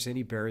don't think there's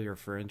any barrier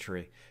for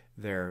entry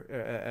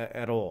there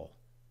at all.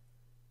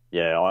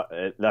 Yeah,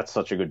 that's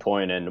such a good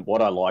point. And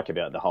what I like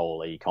about the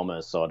whole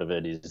e-commerce side of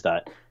it is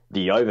that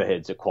the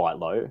overheads are quite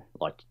low.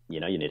 Like, you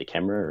need a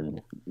camera,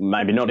 and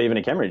maybe not even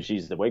a camera, just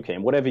use the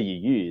webcam, whatever you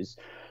use.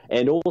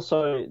 And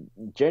also,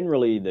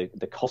 generally,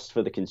 the cost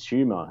for the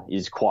consumer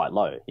is quite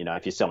low.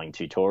 If you're selling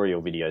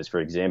tutorial videos, for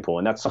example,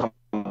 and that's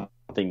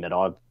something that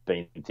I've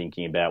been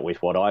thinking about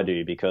with what I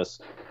do, because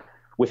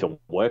with a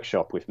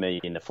workshop with me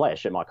in the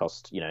flesh, it might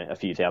cost, a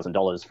few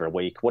 $1,000s for a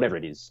week, whatever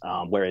it is.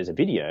 Whereas a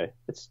video,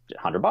 it's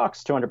 $100,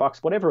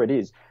 $200, whatever it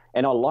is.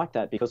 And I like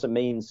that because it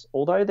means,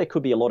 although there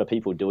could be a lot of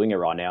people doing it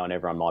right now and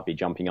everyone might be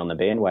jumping on the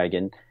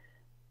bandwagon,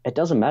 it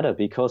doesn't matter,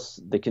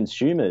 because the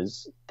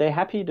consumers, they're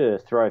happy to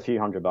throw a few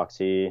 $100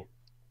 here,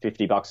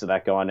 $50 to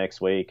that guy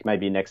next week,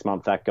 maybe next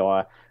month that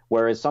guy.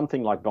 Whereas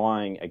something like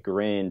buying a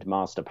grand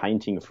master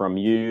painting from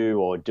you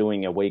or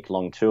doing a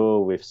week-long tour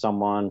with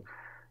someone,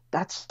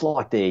 that's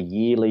like their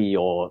yearly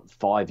or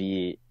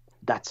 5-year,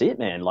 that's it,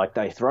 man. Like,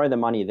 they throw the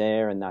money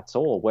there and that's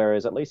all.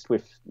 Whereas at least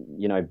with,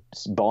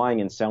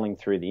 buying and selling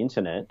through the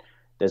internet,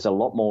 there's a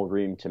lot more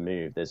room to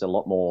move. There's a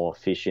lot more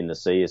fish in the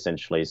sea,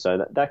 essentially.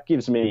 So that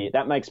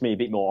makes me a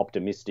bit more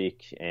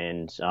optimistic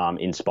and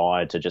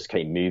inspired to just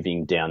keep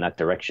moving down that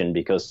direction,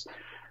 because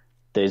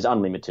there's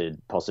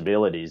unlimited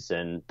possibilities.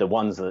 And the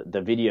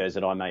videos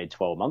that I made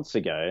 12 months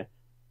ago,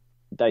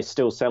 they're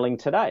still selling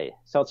today.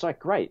 So it's like,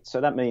 great.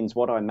 So that means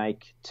what I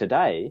make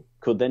today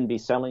could then be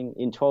selling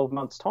in 12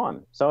 months'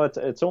 time. So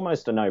it's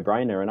almost a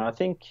no-brainer. And I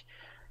think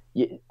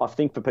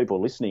for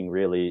people listening,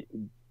 really,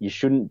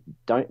 you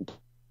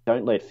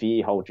don't let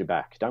fear hold you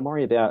back. Don't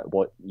worry about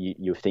what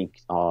you think,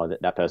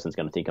 that person's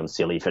going to think I'm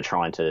silly for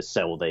trying to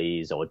sell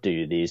these or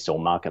do this or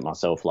market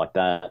myself like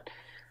that.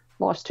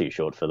 Life's too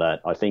short for that.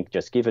 I think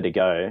just give it a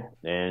go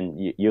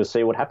and you'll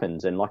see what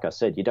happens. And like I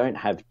said, you don't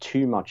have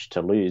too much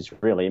to lose,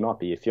 really. It might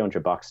be a few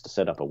 $100 to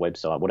set up a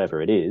website,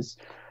 whatever it is.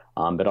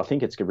 But I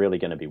think it's really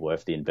going to be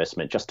worth the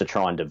investment, just to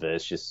try and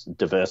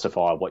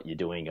diversify what you're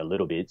doing a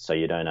little bit, so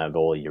you don't have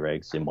all your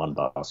eggs in one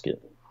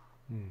basket.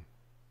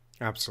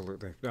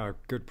 Absolutely.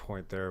 Good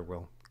point there,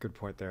 Will. Good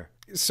point there.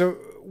 So,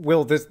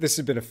 Will, this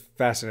has been a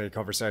fascinating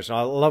conversation.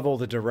 I love all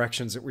the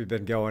directions that we've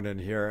been going in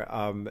here.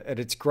 And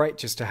it's great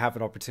just to have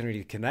an opportunity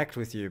to connect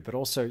with you, but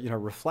also,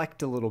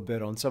 reflect a little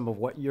bit on some of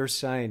what you're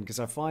saying, because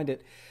I find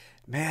it,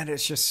 man,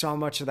 it's just so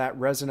much of that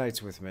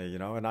resonates with me,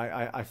 and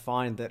I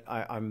find that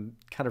I'm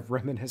kind of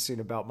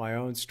reminiscing about my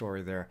own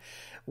story there.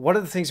 One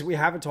of the things that we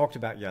haven't talked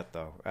about yet,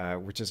 though,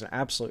 which is an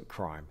absolute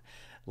crime,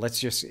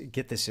 let's just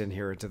get this in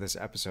here into this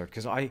episode,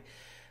 because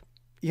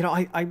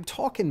I'm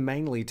talking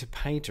mainly to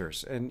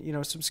painters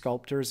and, some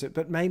sculptors,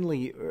 but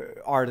mainly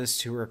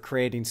artists who are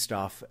creating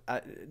stuff.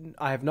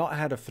 I have not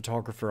had a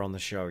photographer on the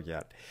show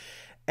yet.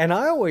 And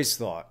I always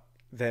thought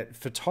that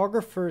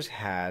photographers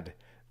had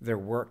their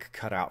work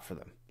cut out for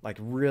them. Like,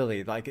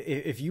 really, like,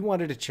 if you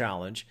wanted a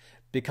challenge,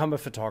 become a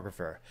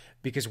photographer,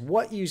 because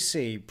what you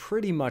see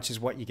pretty much is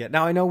what you get.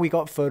 Now, I know we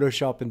got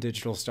Photoshop and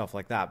digital stuff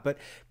like that, but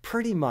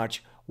pretty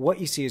much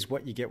what you see is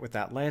what you get with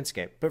that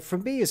landscape. But for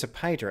me as a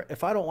painter,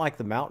 if I don't like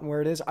the mountain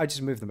where it is, I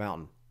just move the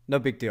mountain. No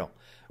big deal.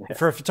 Yeah.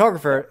 For a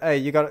photographer,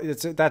 hey,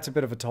 that's a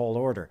bit of a tall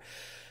order.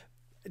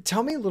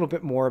 Tell me a little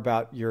bit more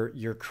about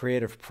your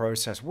creative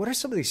process. What are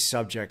some of these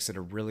subjects that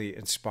are really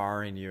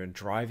inspiring you and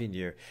driving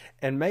you?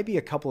 And maybe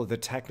a couple of the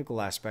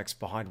technical aspects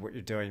behind what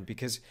you're doing.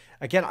 Because,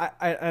 again,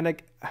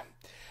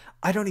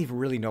 I don't even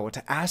really know what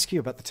to ask you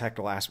about the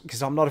technical aspect,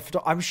 because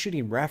I'm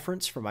shooting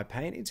reference for my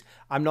paintings.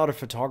 I'm not a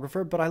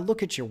photographer, but I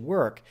look at your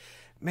work.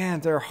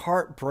 Man, they're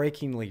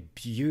heartbreakingly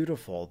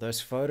beautiful.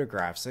 Those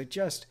photographs,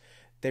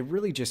 they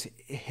really just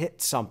hit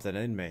something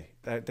in me.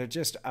 They're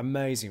just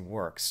amazing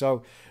work.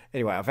 So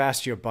anyway, I've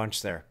asked you a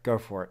bunch there. Go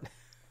for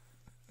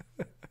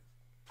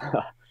it.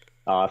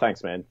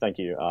 Thanks, man. Thank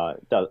you. I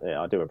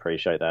do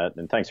appreciate that.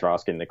 And thanks for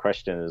asking the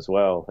question as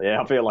well.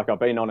 Yeah, I feel like I've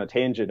been on a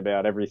tangent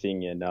about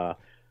everything, and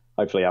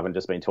hopefully I haven't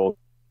just been talking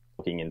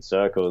in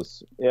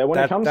circles. Yeah,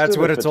 that's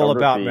what it's all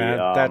about, man.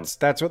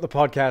 That's what the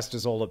podcast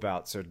is all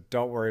about. So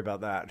don't worry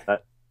about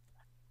that.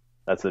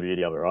 That's the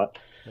beauty of it, right?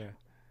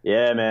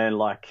 Yeah, man.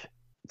 Like,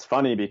 it's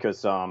funny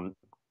because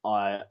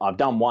I've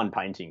done one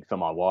painting for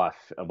my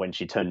wife when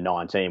she turned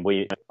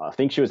 19. I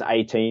think she was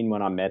 18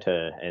 when I met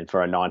her, and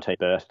for her 19th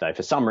birthday,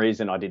 for some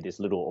reason I did this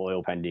little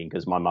oil painting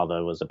because my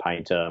mother was a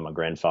painter, my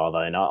grandfather,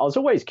 and I was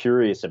always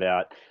curious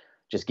about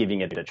just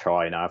giving it a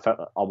try. I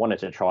wanted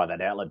to try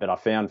that outlet, but I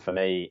found for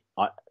me,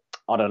 I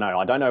don't know.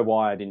 I don't know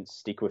why I didn't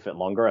stick with it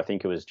longer. I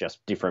think it was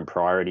just different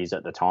priorities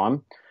at the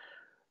time.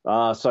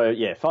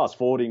 Fast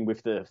forwarding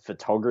with the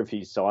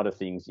photography side of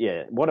things.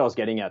 Yeah, what I was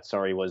getting at,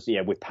 was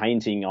with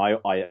painting, I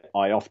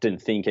often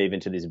think, even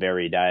to this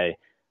very day,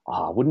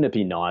 wouldn't it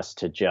be nice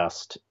to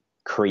just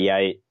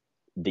create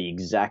the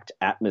exact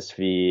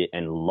atmosphere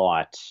and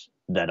light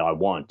that I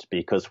want?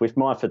 Because with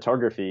my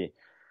photography,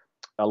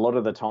 a lot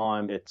of the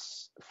time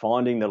it's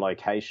finding the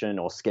location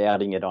or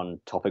scouting it on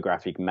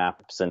topographic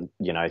maps and,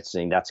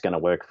 seeing that's going to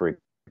work for a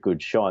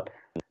good shot.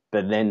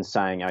 But then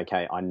saying,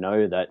 okay, I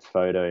know that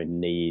photo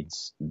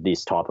needs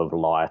this type of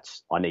light.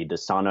 I need the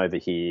sun over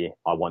here.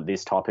 I want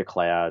this type of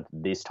cloud,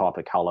 this type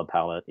of color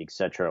palette,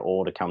 etc.,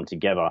 all to come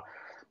together.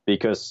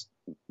 Because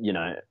you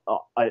know,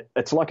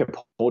 it's like a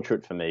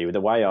portrait for me.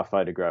 The way I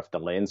photograph the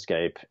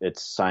landscape,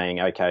 it's saying,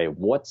 okay,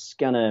 what's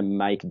going to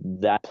make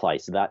that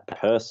place, that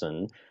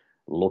person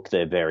look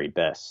their very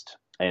best?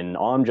 And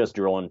I'm just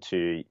drawn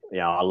to,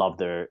 I love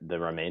the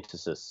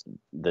romanticists,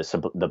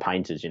 the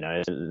painters,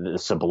 the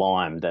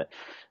sublime,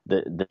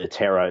 the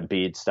Terra,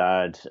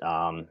 Beardstad,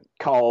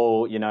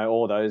 Cole,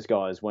 all those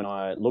guys. When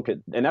I look at,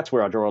 and that's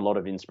where I draw a lot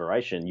of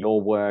inspiration.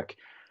 Your work,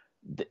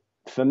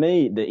 for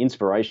me, the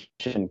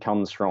inspiration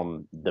comes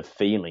from the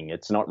feeling.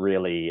 It's not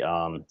really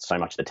so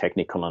much the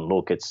technical and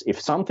look. It's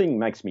if something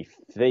makes me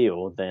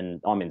feel,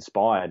 then I'm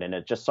inspired. And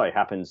it just so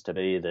happens to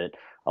be that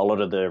a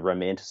lot of the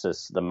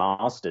romanticists, the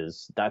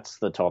masters, that's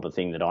the type of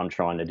thing that I'm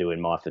trying to do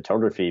in my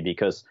photography,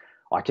 because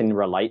I can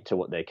relate to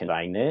what they're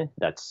conveying there.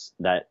 That's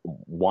that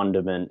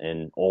wonderment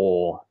and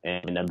awe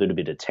and a little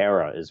bit of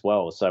terror as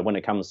well. So when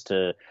it comes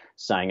to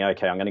saying,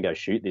 okay, I'm going to go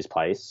shoot this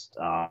place,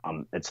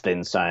 it's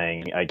then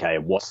saying, okay,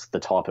 what's the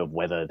type of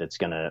weather that's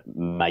going to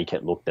make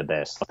it look the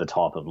best, the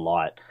type of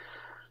light.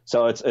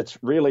 So it's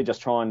really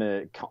just trying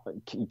to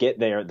get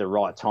there at the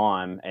right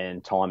time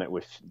and time it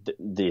with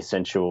the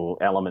essential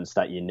elements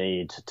that you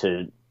need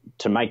to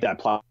make that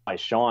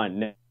place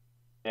shine.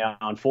 Now,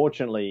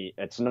 unfortunately,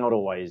 it's not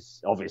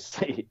always,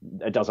 obviously,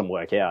 it doesn't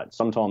work out.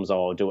 Sometimes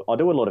I do a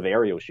lot of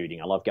aerial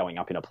shooting. I love going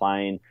up in a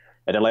plane.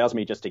 It allows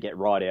me just to get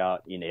right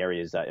out in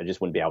areas that I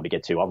just wouldn't be able to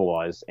get to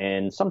otherwise.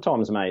 And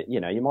sometimes, mate,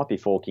 you might be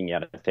forking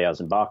out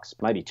 $1,000,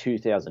 maybe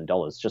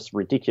 $2,000, just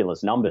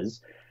ridiculous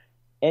numbers.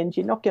 And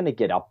you're not going to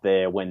get up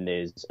there when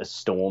there's a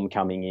storm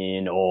coming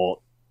in or,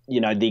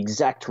 the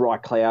exact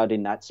right cloud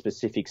in that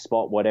specific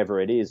spot, whatever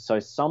it is. So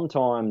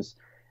sometimes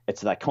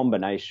it's that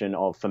combination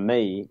of, for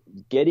me,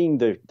 getting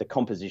the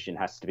composition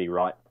has to be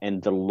right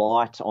and the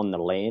light on the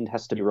land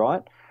has to be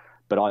right.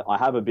 But I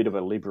have a bit of a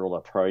liberal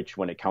approach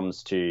when it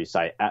comes to,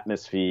 say,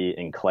 atmosphere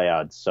and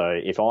clouds. So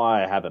if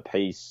I have a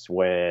piece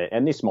where,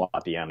 and this might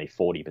be only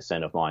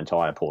 40% of my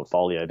entire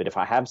portfolio, but if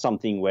I have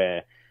something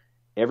where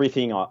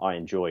everything I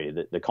enjoy,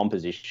 the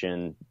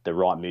composition, the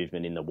right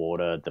movement in the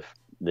water,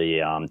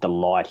 the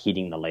light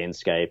hitting the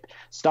landscape,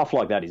 stuff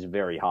like that is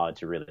very hard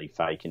to really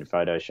fake in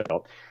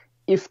Photoshop.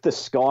 If the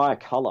sky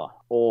color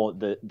or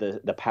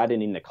the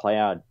pattern in the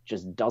cloud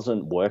just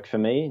doesn't work for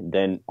me,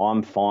 then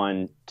I'm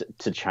fine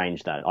to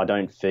change that. I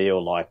don't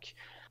feel like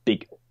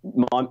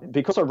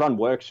because I run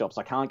workshops,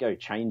 I can't go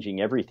changing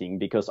everything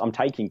because I'm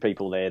taking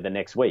people there the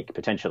next week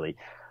potentially.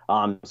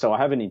 So I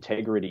have an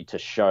integrity to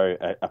show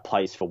a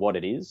place for what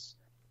it is.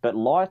 But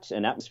light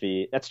and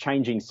atmosphere, that's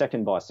changing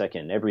second by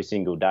second every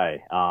single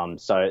day.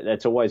 So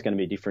that's always going to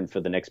be different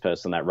for the next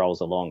person that rolls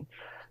along.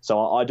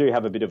 So I do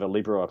have a bit of a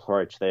liberal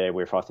approach there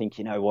where if I think,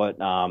 I wouldn't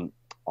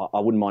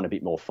mind a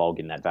bit more fog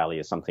in that valley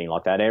or something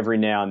like that. Every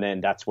now and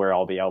then, that's where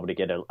I'll be able to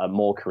get a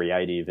more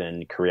creative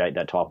and create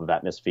that type of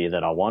atmosphere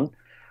that I want.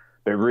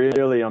 But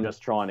really, I'm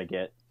just trying to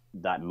get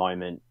that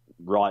moment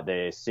right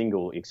there,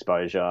 single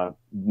exposure,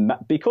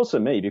 because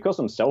of me, because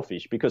I'm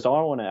selfish, because I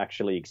want to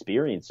actually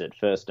experience it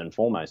first and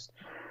foremost.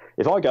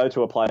 If I go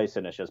to a place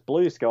and it's just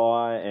blue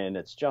sky and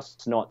it's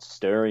just not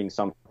stirring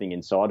something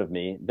inside of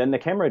me, then the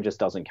camera just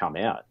doesn't come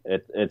out.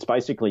 It's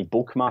basically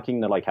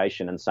bookmarking the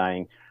location and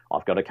saying,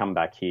 I've got to come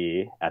back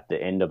here at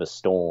the end of a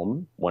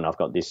storm when I've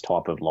got this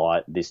type of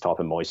light, this type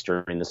of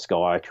moisture in the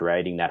sky,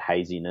 creating that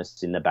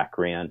haziness in the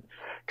background,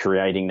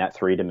 creating that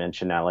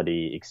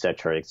three-dimensionality, et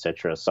cetera, et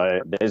cetera. So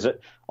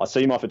I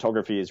see my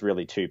photography as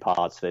really two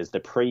parts. There's the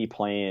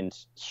pre-planned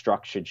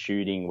structured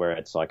shooting where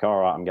it's like, all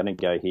right, I'm going to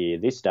go here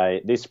this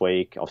day, this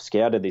week. I've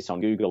scouted this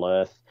on Google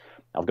Earth.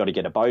 I've got to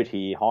get a boat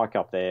here, hike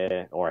up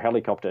there, or a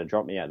helicopter,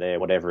 drop me out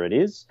there, whatever it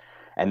is.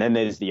 And then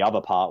there's the other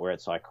part where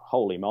it's like,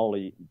 holy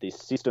moly, this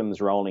system's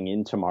rolling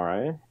in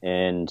tomorrow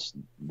and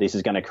this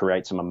is going to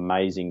create some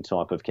amazing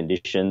type of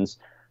conditions.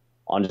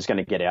 I'm just going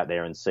to get out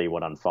there and see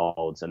what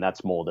unfolds. And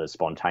that's more the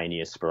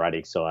spontaneous,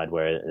 sporadic side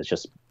where it's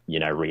just,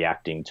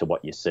 reacting to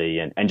what you see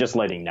and just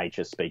letting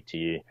nature speak to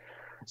you.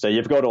 So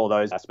you've got all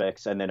those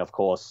aspects. And then, of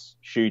course,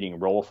 shooting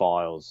raw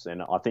files.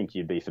 And I think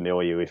you'd be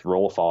familiar with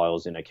raw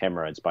files in a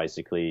camera. It's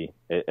basically,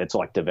 it's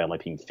like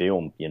developing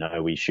film.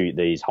 We shoot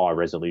these high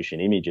resolution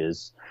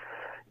images.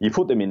 You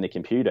put them in the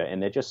computer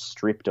and they're just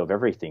stripped of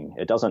everything.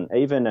 It doesn't,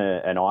 even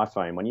an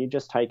iPhone, when you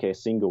just take a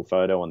single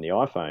photo on the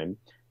iPhone,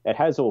 it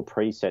has all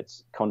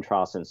presets,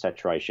 contrast and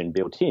saturation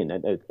built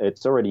in.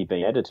 It's already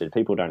been edited.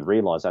 People don't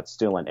realize that's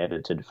still an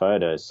edited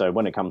photo. So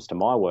when it comes to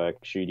my work,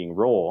 shooting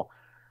raw,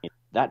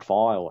 that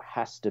file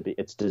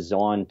it's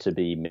designed to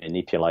be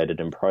manipulated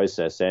and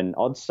processed. And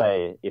I'd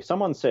say if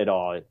someone said,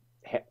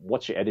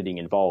 what's your editing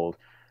involved?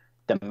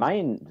 The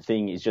main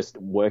thing is just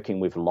working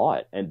with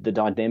light and the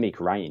dynamic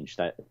range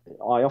that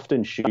I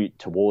often shoot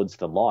towards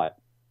the light.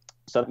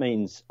 So that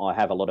means I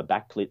have a lot of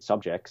backlit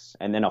subjects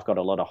and then I've got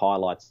a lot of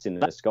highlights in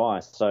the sky.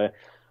 So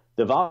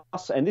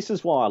and this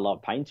is why I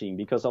love painting,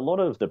 because a lot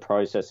of the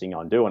processing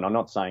I'm doing, I'm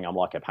not saying I'm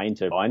like a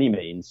painter by any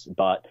means,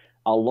 but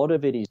a lot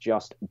of it is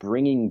just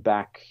bringing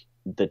back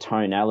the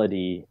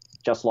tonality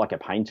just like a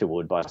painter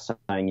would by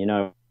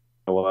saying,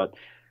 what,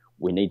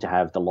 we need to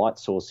have the light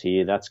source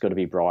here. That's got to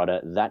be brighter.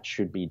 That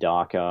should be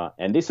darker.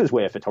 And this is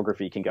where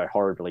photography can go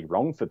horribly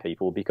wrong for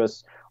people,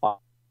 because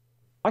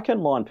I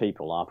can line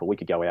people up, or we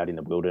could go out in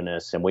the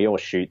wilderness and we all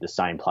shoot the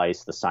same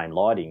place, the same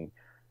lighting.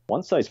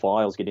 Once those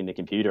files get in the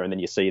computer and then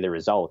you see the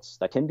results,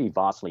 they can be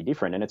vastly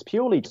different. And it's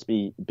purely just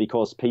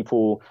because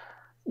people,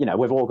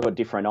 we've all got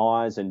different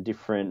eyes and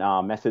different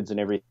methods and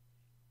everything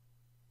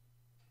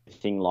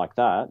like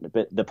that.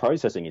 But the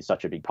processing is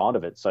such a big part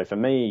of it. So for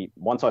me,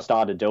 once I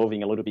started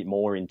delving a little bit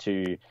more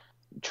into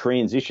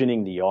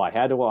transitioning the eye,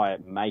 how do I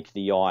make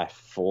the eye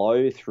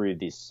flow through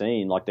this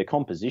scene? Like, the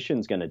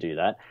composition's going to do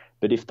that.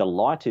 But if the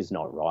light is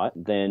not right,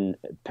 then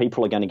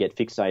people are going to get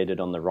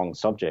fixated on the wrong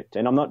subject.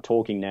 And I'm not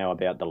talking now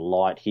about the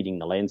light hitting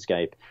the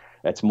landscape.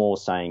 It's more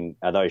saying,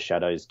 are those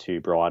shadows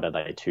too bright? Are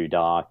they too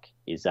dark?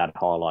 Is that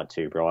highlight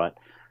too bright?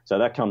 So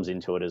that comes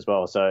into it as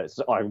well. So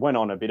I went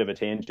on a bit of a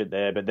tangent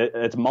there, but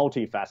it's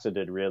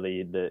multifaceted,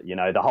 really,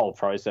 the whole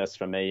process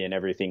for me and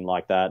everything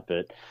like that.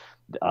 But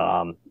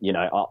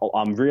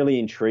I'm really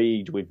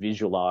intrigued with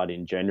visual art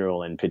in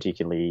general, and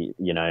particularly,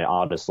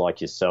 artists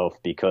like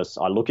yourself, because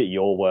I look at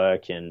your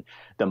work and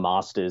the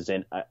masters,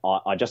 and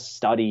I just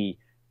study,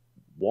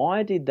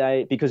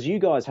 because you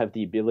guys have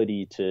the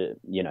ability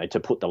to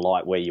put the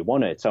light where you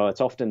want it. So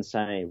it's often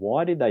saying,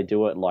 why did they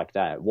do it like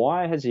that?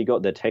 Why has he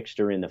got the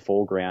texture in the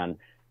foreground,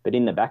 but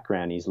in the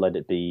background he's let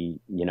it be,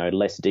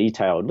 less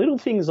detailed? Little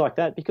things like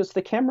that, because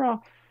the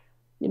camera,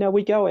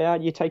 we go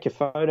out, you take a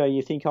photo,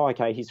 you think, oh,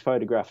 okay, he's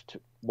photographed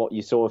what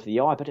you saw with the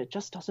eye, but it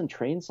just doesn't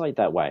translate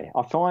that way.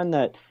 I find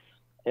that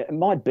it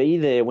might be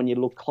there when you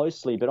look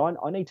closely, but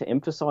I need to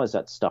emphasize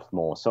that stuff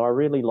more. So I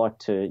really like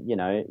to,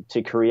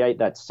 to create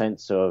that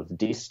sense of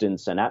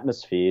distance and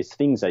atmospheres,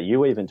 things that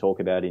you even talk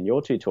about in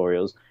your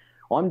tutorials.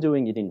 I'm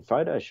doing it in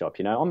Photoshop.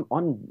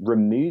 I'm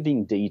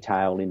removing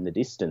detail in the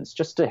distance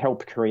just to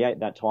help create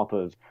that type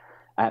of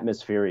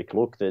atmospheric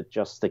look that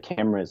just the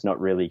camera is not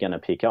really going to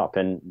pick up.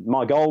 And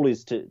my goal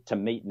is to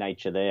meet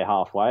nature there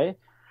halfway,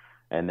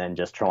 and then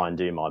just try and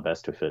do my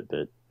best with it.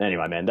 But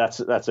anyway, man, that's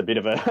a bit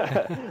of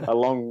a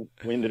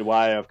long-winded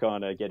way of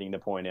kind of getting the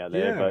point out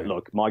there. Yeah. But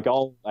look, my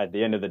goal at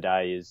the end of the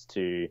day is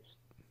to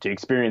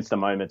experience the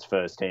moments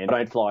firsthand. I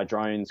don't fly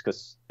drones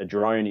because a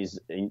drone is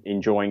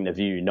enjoying the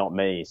view, not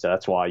me. So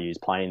that's why I use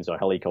planes or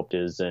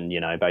helicopters, and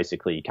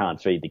basically you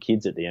can't feed the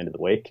kids at the end of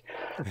the week.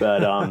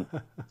 But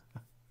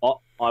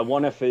I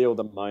want to feel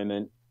the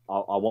moment.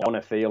 I want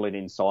to feel it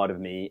inside of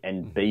me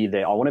and be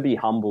there. I want to be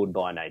humbled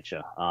by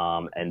nature.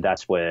 And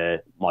that's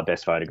where my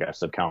best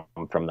photographs have come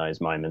from, those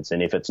moments.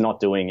 And if it's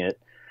not doing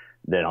it,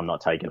 then I'm not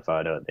taking a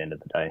photo at the end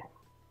of the day.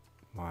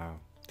 Wow.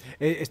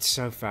 It's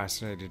so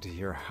fascinating to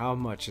hear how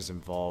much is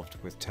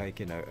involved with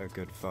taking a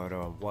good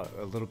photo, and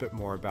a little bit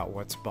more about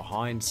what's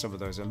behind some of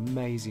those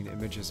amazing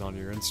images on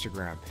your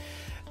Instagram.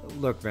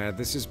 Look, man,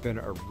 this has been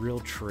a real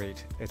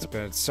treat. It's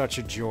been such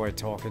a joy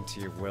talking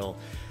to you, Will.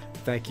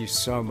 Thank you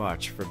so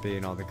much for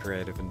being on the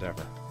Creative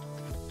Endeavour.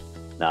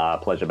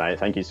 Pleasure, mate.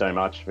 Thank you so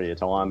much for your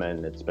time,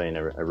 and it's been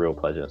a real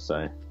pleasure.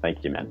 So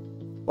thank you, man.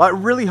 Well, I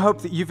really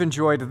hope that you've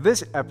enjoyed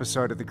this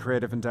episode of the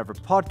Creative Endeavour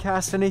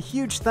podcast, and a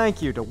huge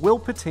thank you to Will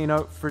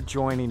Patino for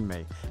joining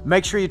me.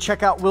 Make sure you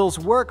check out Will's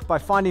work by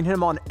finding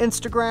him on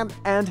Instagram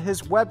and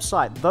his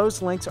website.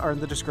 Those links are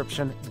in the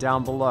description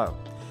down below.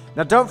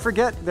 Now, don't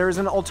forget, there is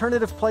an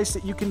alternative place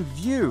that you can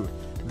view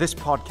this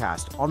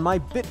podcast on my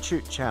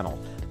BitChute channel.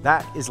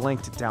 That is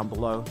linked down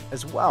below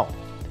as well.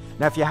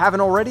 Now, if you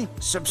haven't already,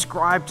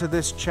 subscribe to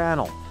this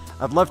channel.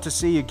 I'd love to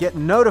see you get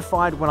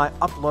notified when I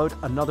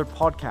upload another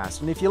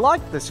podcast. And if you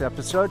liked this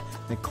episode,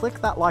 then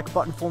click that like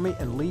button for me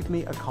and leave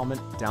me a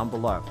comment down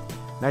below.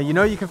 Now,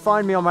 you can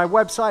find me on my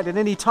website at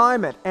any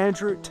time at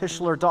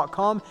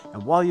andrewtischler.com.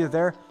 And while you're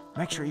there,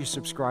 make sure you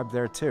subscribe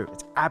there too.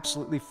 It's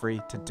absolutely free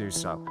to do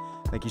so.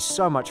 Thank you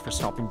so much for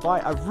stopping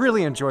by. I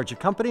really enjoyed your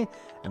company,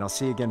 and I'll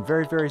see you again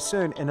very, very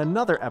soon in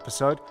another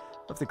episode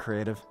of the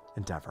Creative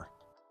Endeavour.